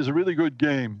Britannia is a really good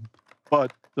game,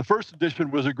 but the first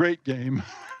edition was a great game.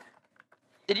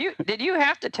 Did you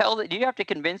have to did you have to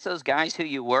convince those guys who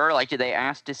you were? Like, did they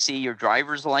ask to see your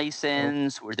driver's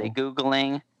license? Were they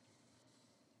Googling?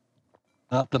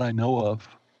 Not that I know of.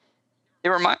 It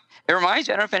reminds me, I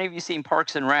don't know if any of you seen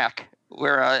Parks and Rec,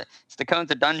 where it's the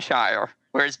Cones of Dunshire,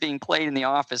 where it's being played in the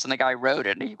office, and the guy wrote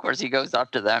it. And of course, he goes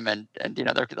up to them, and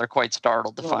they're quite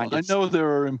startled to find it. I know there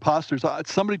are imposters.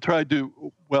 Somebody tried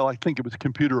to, well, I think it was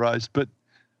computerized, but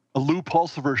a Lou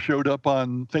Pulsipher showed up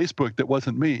on Facebook that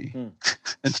wasn't me,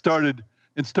 and started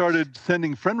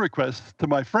sending friend requests to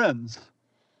my friends.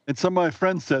 And some of my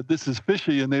friends said, "This is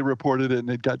fishy," and they reported it, and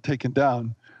it got taken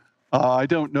down. I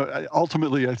don't know.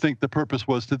 Ultimately, I think the purpose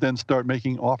was to then start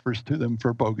making offers to them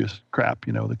for bogus crap,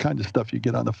 the kind of stuff you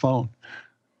get on the phone.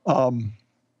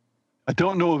 I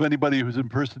don't know of anybody who's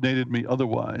impersonated me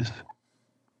otherwise.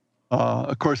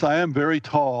 Of course, I am very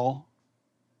tall,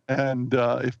 and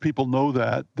if people know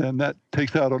that, then that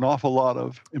takes out an awful lot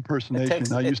of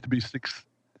impersonation. I used to be 6.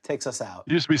 It takes us out.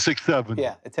 Used to be 6'7".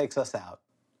 Yeah, it takes us out.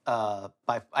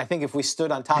 I think if we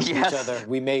stood on top of each other,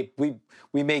 we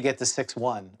may get to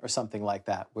 6'1" or something like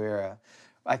that. Where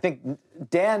I think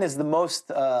Dan is the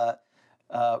most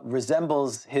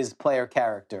resembles his player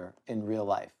character in real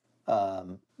life,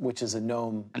 which is a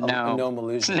gnome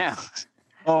illusion. No.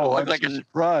 Oh, I'm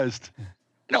surprised. You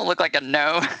don't look like a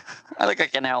gnome. I look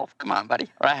like an elf. Come on, buddy,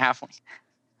 or a halfling.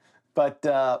 But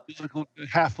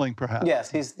halfling, perhaps.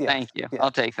 Yes, he's. Yeah, Thank you. Yeah.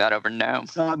 I'll take that over gnome.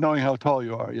 Not knowing how tall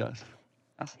you are, yes.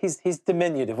 He's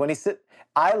diminutive. When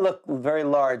I look very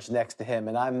large next to him,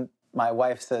 and my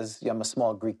wife says I'm a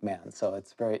small Greek man. So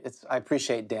I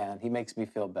appreciate Dan. He makes me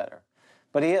feel better.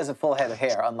 But he has a full head of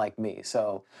hair, unlike me.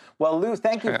 So, well, Lou,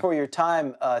 thank you for your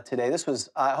time today.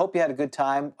 I hope you had a good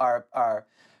time.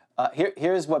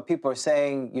 Here's what people are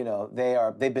saying.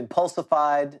 They've been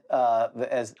pulsified.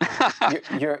 As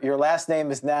your last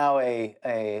name is now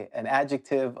an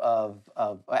adjective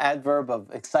adverb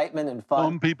of excitement and fun.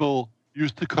 Some people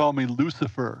used to call me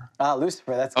Lucifer.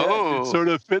 Lucifer, that's good. Oh. It sort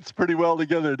of fits pretty well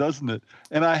together, doesn't it?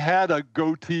 And I had a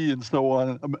goatee and so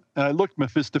on, and I looked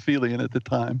Mephistophelian at the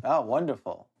time. Oh,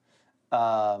 wonderful.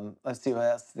 Let's see what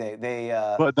else they.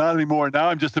 But not anymore. Now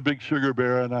I'm just a big sugar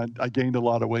bear, and I gained a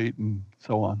lot of weight and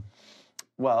so on.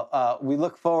 Well, we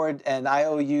look forward, and I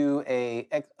owe you a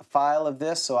file of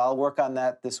this, so I'll work on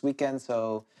that this weekend.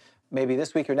 So maybe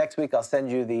this week or next week, I'll send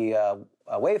you the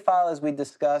WAV file as we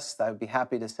discussed. I would be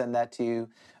happy to send that to you.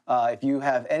 If you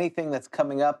have anything that's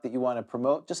coming up that you want to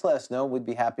promote, just let us know. We'd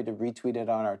be happy to retweet it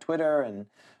on our Twitter and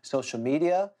social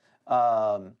media.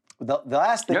 The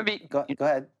last thing, go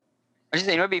ahead. I was just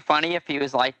saying, it would be funny if he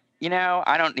was like,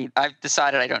 I've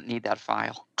decided I don't need that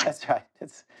file. That's right.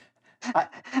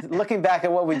 Looking back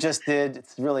at what we just did,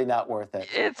 it's really not worth it.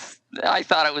 I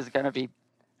thought it was going to be,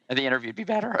 the interview would be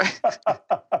better.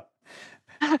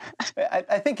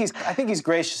 I think he's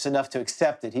gracious enough to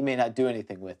accept it. He may not do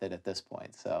anything with it at this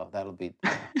point, so that'll be.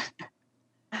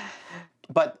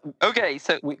 But okay,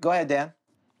 so go ahead, Dan.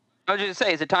 I was just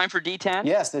say, is it time for D10?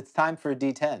 Yes, it's time for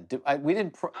D10. We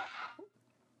didn't.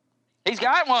 He's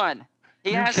got one.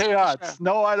 He has chaos.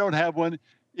 No, I don't have one.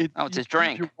 It's his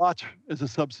drink. Your watch as a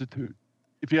substitute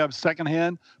if you have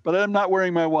secondhand. But I'm not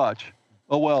wearing my watch.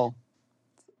 Oh well.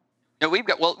 No, we've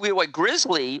got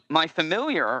Grizzly, my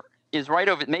familiar, is right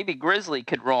over. Maybe Grizzly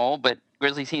could roll, but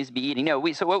Grizzly seems to be eating.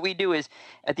 No, so what we do is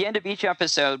at the end of each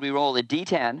episode we roll a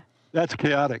D10. That's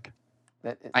chaotic.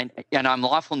 And I'm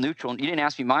lawful neutral. You didn't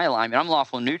ask me my alignment. I'm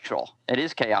lawful neutral. It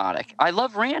is chaotic. I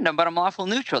love random, but I'm lawful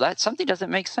neutral. That something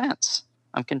doesn't make sense.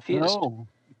 I'm confused. No,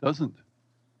 it doesn't.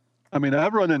 I mean,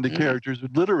 I've run into characters who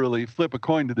literally flip a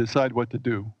coin to decide what to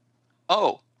do.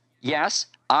 Oh, yes.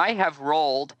 I have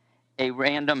rolled a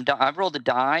random die. I've rolled a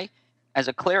die as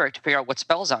a cleric to figure out what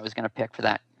spells I was going to pick for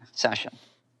that session.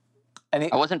 I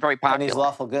wasn't very popular. And he's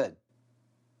lawful good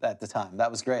at the time.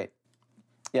 That was great.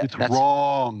 Yeah, it's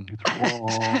wrong. It's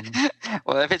wrong.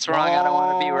 Well, if it's wrong, I don't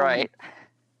want to be right.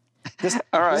 This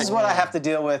is what I have to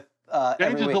deal with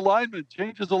every week. Alignment.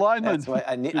 Changes alignment. That's what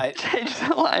I need. Change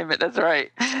the alignment. That's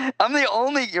right. I'm the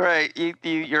only. Right.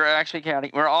 You're actually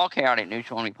chaotic. We're all chaotic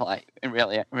neutral when we play.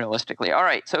 Realistically. All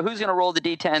right. So who's going to roll the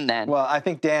D10 then? Well, I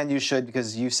think Dan, you should,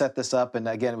 because you set this up, and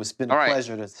again, it's been a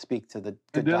pleasure to speak to the.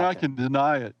 And then I can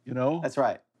deny it. That's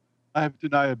right. I have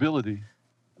deniability.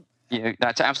 Yeah,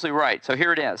 that's absolutely right. So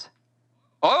here it is.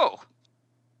 Oh.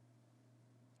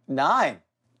 9.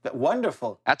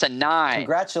 Wonderful. That's a 9.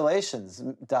 Congratulations,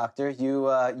 Doctor.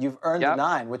 You've earned a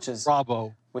 9, which is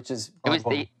bravo. It was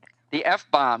the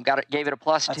F-bomb. Gave it a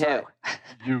 +2.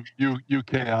 Right. You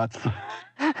chaos.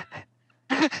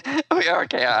 We are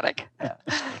chaotic.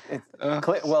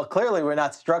 Well, clearly we're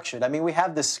not structured. I mean, we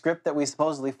have this script that we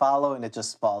supposedly follow, and it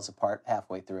just falls apart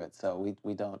halfway through it. So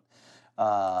we don't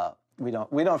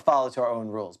follow to our own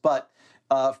rules. But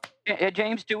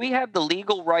James, do we have the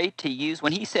legal right to use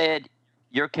when he said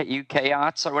you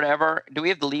chaots or whatever? Do we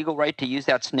have the legal right to use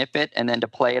that snippet and then to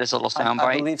play it as a little soundbite?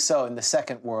 I believe so, in the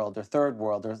second world or third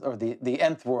world or the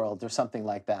nth world or something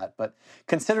like that. But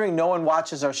considering no one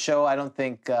watches our show, I don't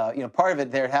think part of it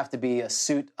there'd have to be a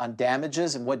suit on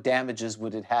damages, and what damages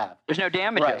would it have? There's no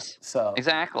damages. Right. So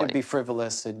exactly, it'd be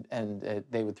frivolous, and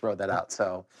they would throw that out.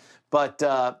 So, but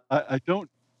I don't.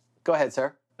 Go ahead,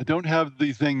 sir. I don't have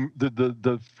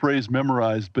the phrase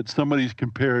memorized, but somebody's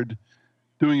compared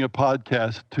doing a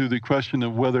podcast to the question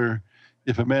of whether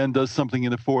if a man does something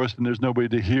in the forest and there's nobody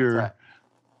to hear,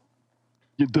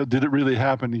 right, did it really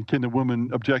happen? And can the woman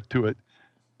object to it?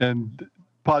 And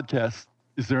podcasts,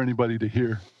 is there anybody to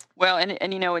hear? Well, and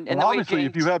obviously,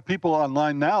 if you have people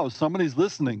online now, somebody's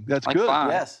listening. That's like good.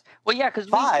 5. Yes. Well, yeah, because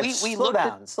we slow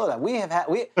down. We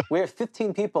have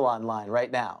 15 people online right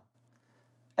now.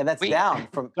 And that's down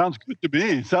from... Sounds good to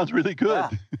me. Sounds really good.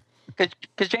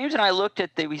 Because James and I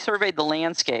we surveyed the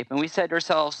landscape, and we said to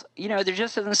ourselves, there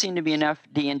just doesn't seem to be enough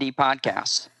D&D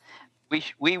podcasts.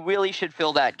 We really should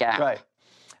fill that gap. Right.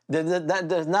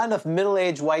 There's not enough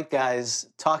middle-aged white guys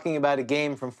talking about a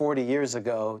game from 40 years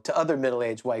ago to other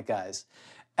middle-aged white guys.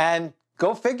 And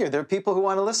go figure, there are people who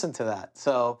want to listen to that.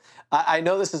 So I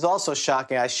know this is also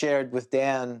shocking. I shared with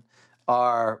Dan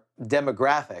our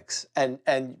demographics,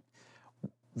 and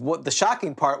what the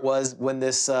shocking part was when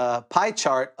this pie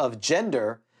chart of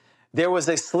gender, there was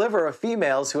a sliver of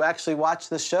females who actually watched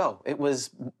the show. It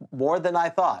was more than I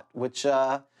thought, which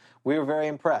we were very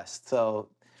impressed. So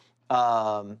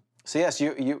yes,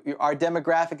 our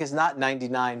demographic is not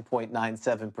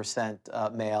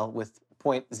 99.97% male with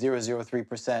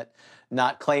 0.003%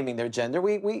 not claiming their gender.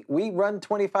 We run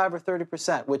 25 or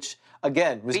 30%, which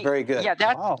again was very good. Yeah,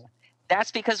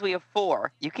 that's because we have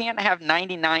 4. You can't have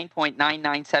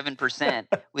 99.997%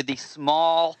 with the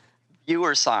small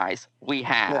viewer size we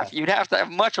have. Yeah. You'd have to have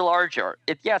much larger.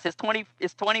 It's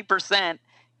 20%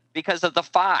 because of the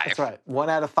 5. That's right. 1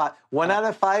 out of 5. 1 out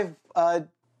of 5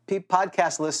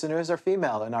 podcast listeners are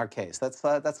female in our case. That's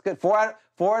good. 4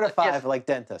 out of 5, yes. Like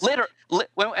dentists.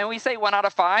 When we say 1 out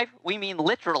of 5, we mean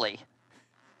literally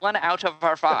 1 out of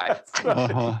our 5. That's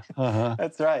right.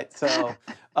 That's right. So,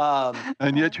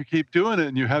 and yet you keep doing it,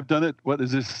 and you have done it. What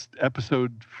is this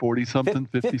episode 40-something,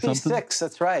 50-something? 56.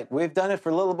 That's right. We've done it for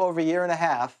a little over a year and a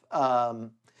half.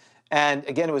 And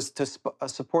again, it was to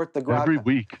support the every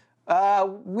week.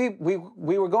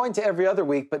 We were going to every other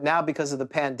week, but now because of the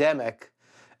pandemic,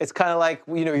 it's kind of like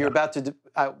you're about to.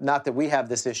 Not that we have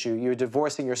this issue. You're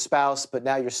divorcing your spouse, but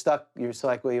now you're stuck. You're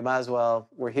like, well, you might as well.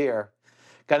 We're here.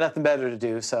 Got nothing better to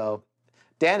do. So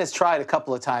Dan has tried a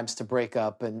couple of times to break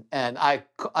up, and I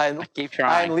keep trying.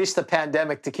 I unleashed the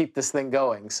pandemic to keep this thing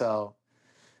going. So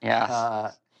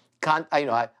yeah,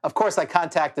 of course I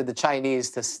contacted the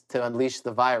Chinese to unleash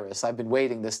the virus. I've been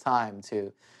waiting this time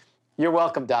to. You're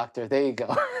welcome, doctor. There you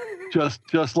go.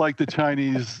 just like the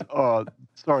Chinese.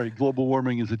 Global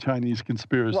warming is a Chinese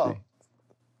conspiracy. Well,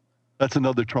 that's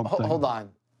another Trump thing. Hold on.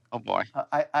 Oh boy.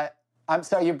 I'm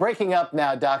sorry, you're breaking up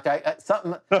now, Doctor. I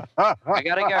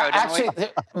gotta go. Actually,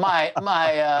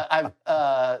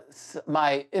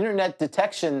 my internet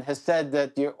detection has said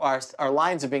that our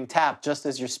lines are being tapped just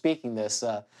as you're speaking this.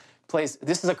 Please,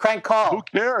 this is a crank call. Who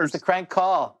cares? It's a crank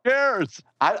call. Who cares?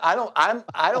 I don't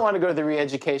want to go to the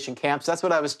re-education camps. That's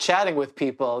what I was chatting with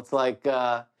people. It's like,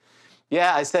 I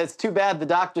said it's too bad the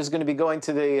doctor's going to be going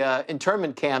to the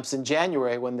internment camps in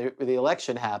January when the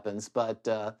election happens,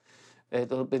 but.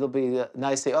 It'll be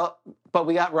nice. But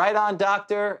we got right on,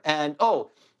 doctor. And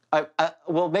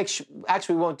we'll make sure.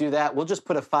 Actually, we won't do that. We'll just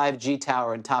put a 5G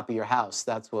tower on top of your house.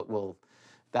 That's what we'll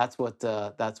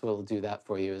do that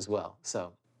for you as well.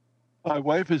 So, my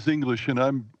wife is English,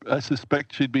 and I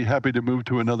suspect she'd be happy to move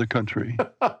to another country.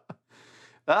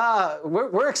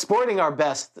 We're exporting our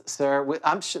best, sir.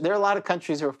 I'm sure there are a lot of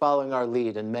countries who are following our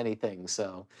lead in many things.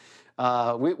 So.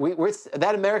 We're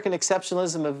that American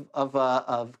exceptionalism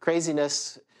of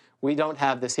craziness, we don't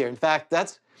have this here. In fact,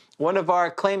 that's one of our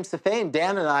claims to fame.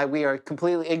 Dan and I, we are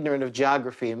completely ignorant of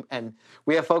geography, and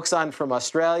we have folks on from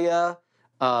Australia,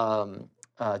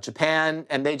 Japan,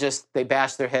 and they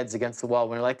bash their heads against the wall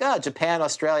when we're like, Japan,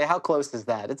 Australia, how close is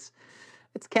that? It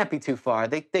can't be too far.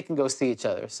 They can go see each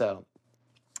other. So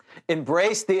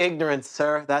embrace the ignorance,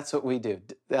 sir. That's what we do.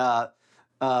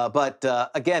 But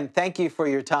again, thank you for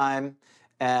your time.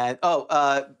 And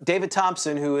David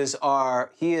Thompson,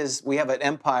 we have at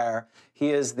Empire.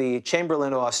 He is the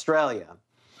Chamberlain of Australia,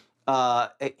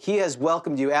 he has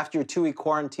welcomed you after your 2-week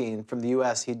quarantine from the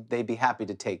U.S. They'd be happy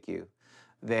to take you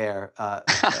there.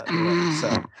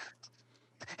 So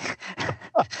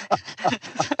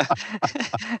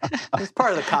it's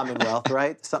part of the Commonwealth,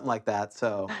 right? Something like that.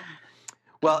 So,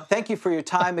 well, thank you for your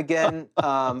time again.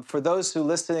 For those who are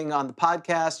listening on the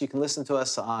podcast, you can listen to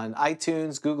us on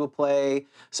iTunes, Google Play,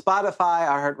 Spotify,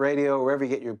 iHeartRadio, wherever you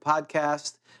get your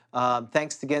podcast.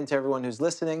 Thanks again to everyone who's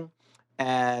listening.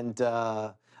 And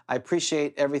I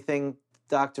appreciate everything,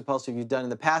 Dr. Pulsipher, you've done in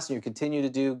the past and you continue to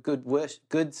do.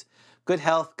 Good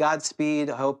health, Godspeed.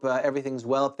 I hope everything's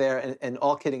well up there. And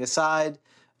all kidding aside,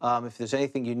 if there's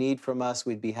anything you need from us,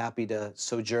 we'd be happy to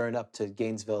sojourn up to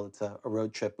Gainesville. It's a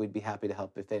road trip. We'd be happy to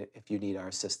help if you need our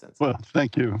assistance. Well,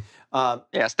 thank you.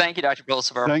 Yes, thank you, Dr.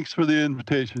 Pulsipher. Thanks for the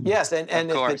invitation. Yes, and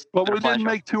of course. But we didn't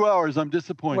make 2 hours. I'm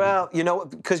disappointed. Well,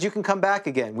 because you can come back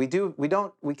again. We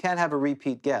can't have a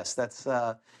repeat guest. That's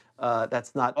not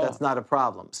a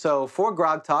problem. So for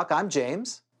Grog Talk, I'm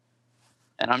James.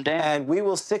 And I'm Dan. And we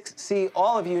will see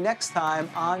all of you next time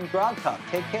on Grog Talk.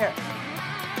 Take care.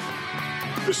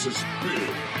 This has been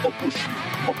a Bushy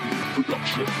Puppy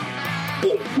production.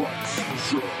 All rights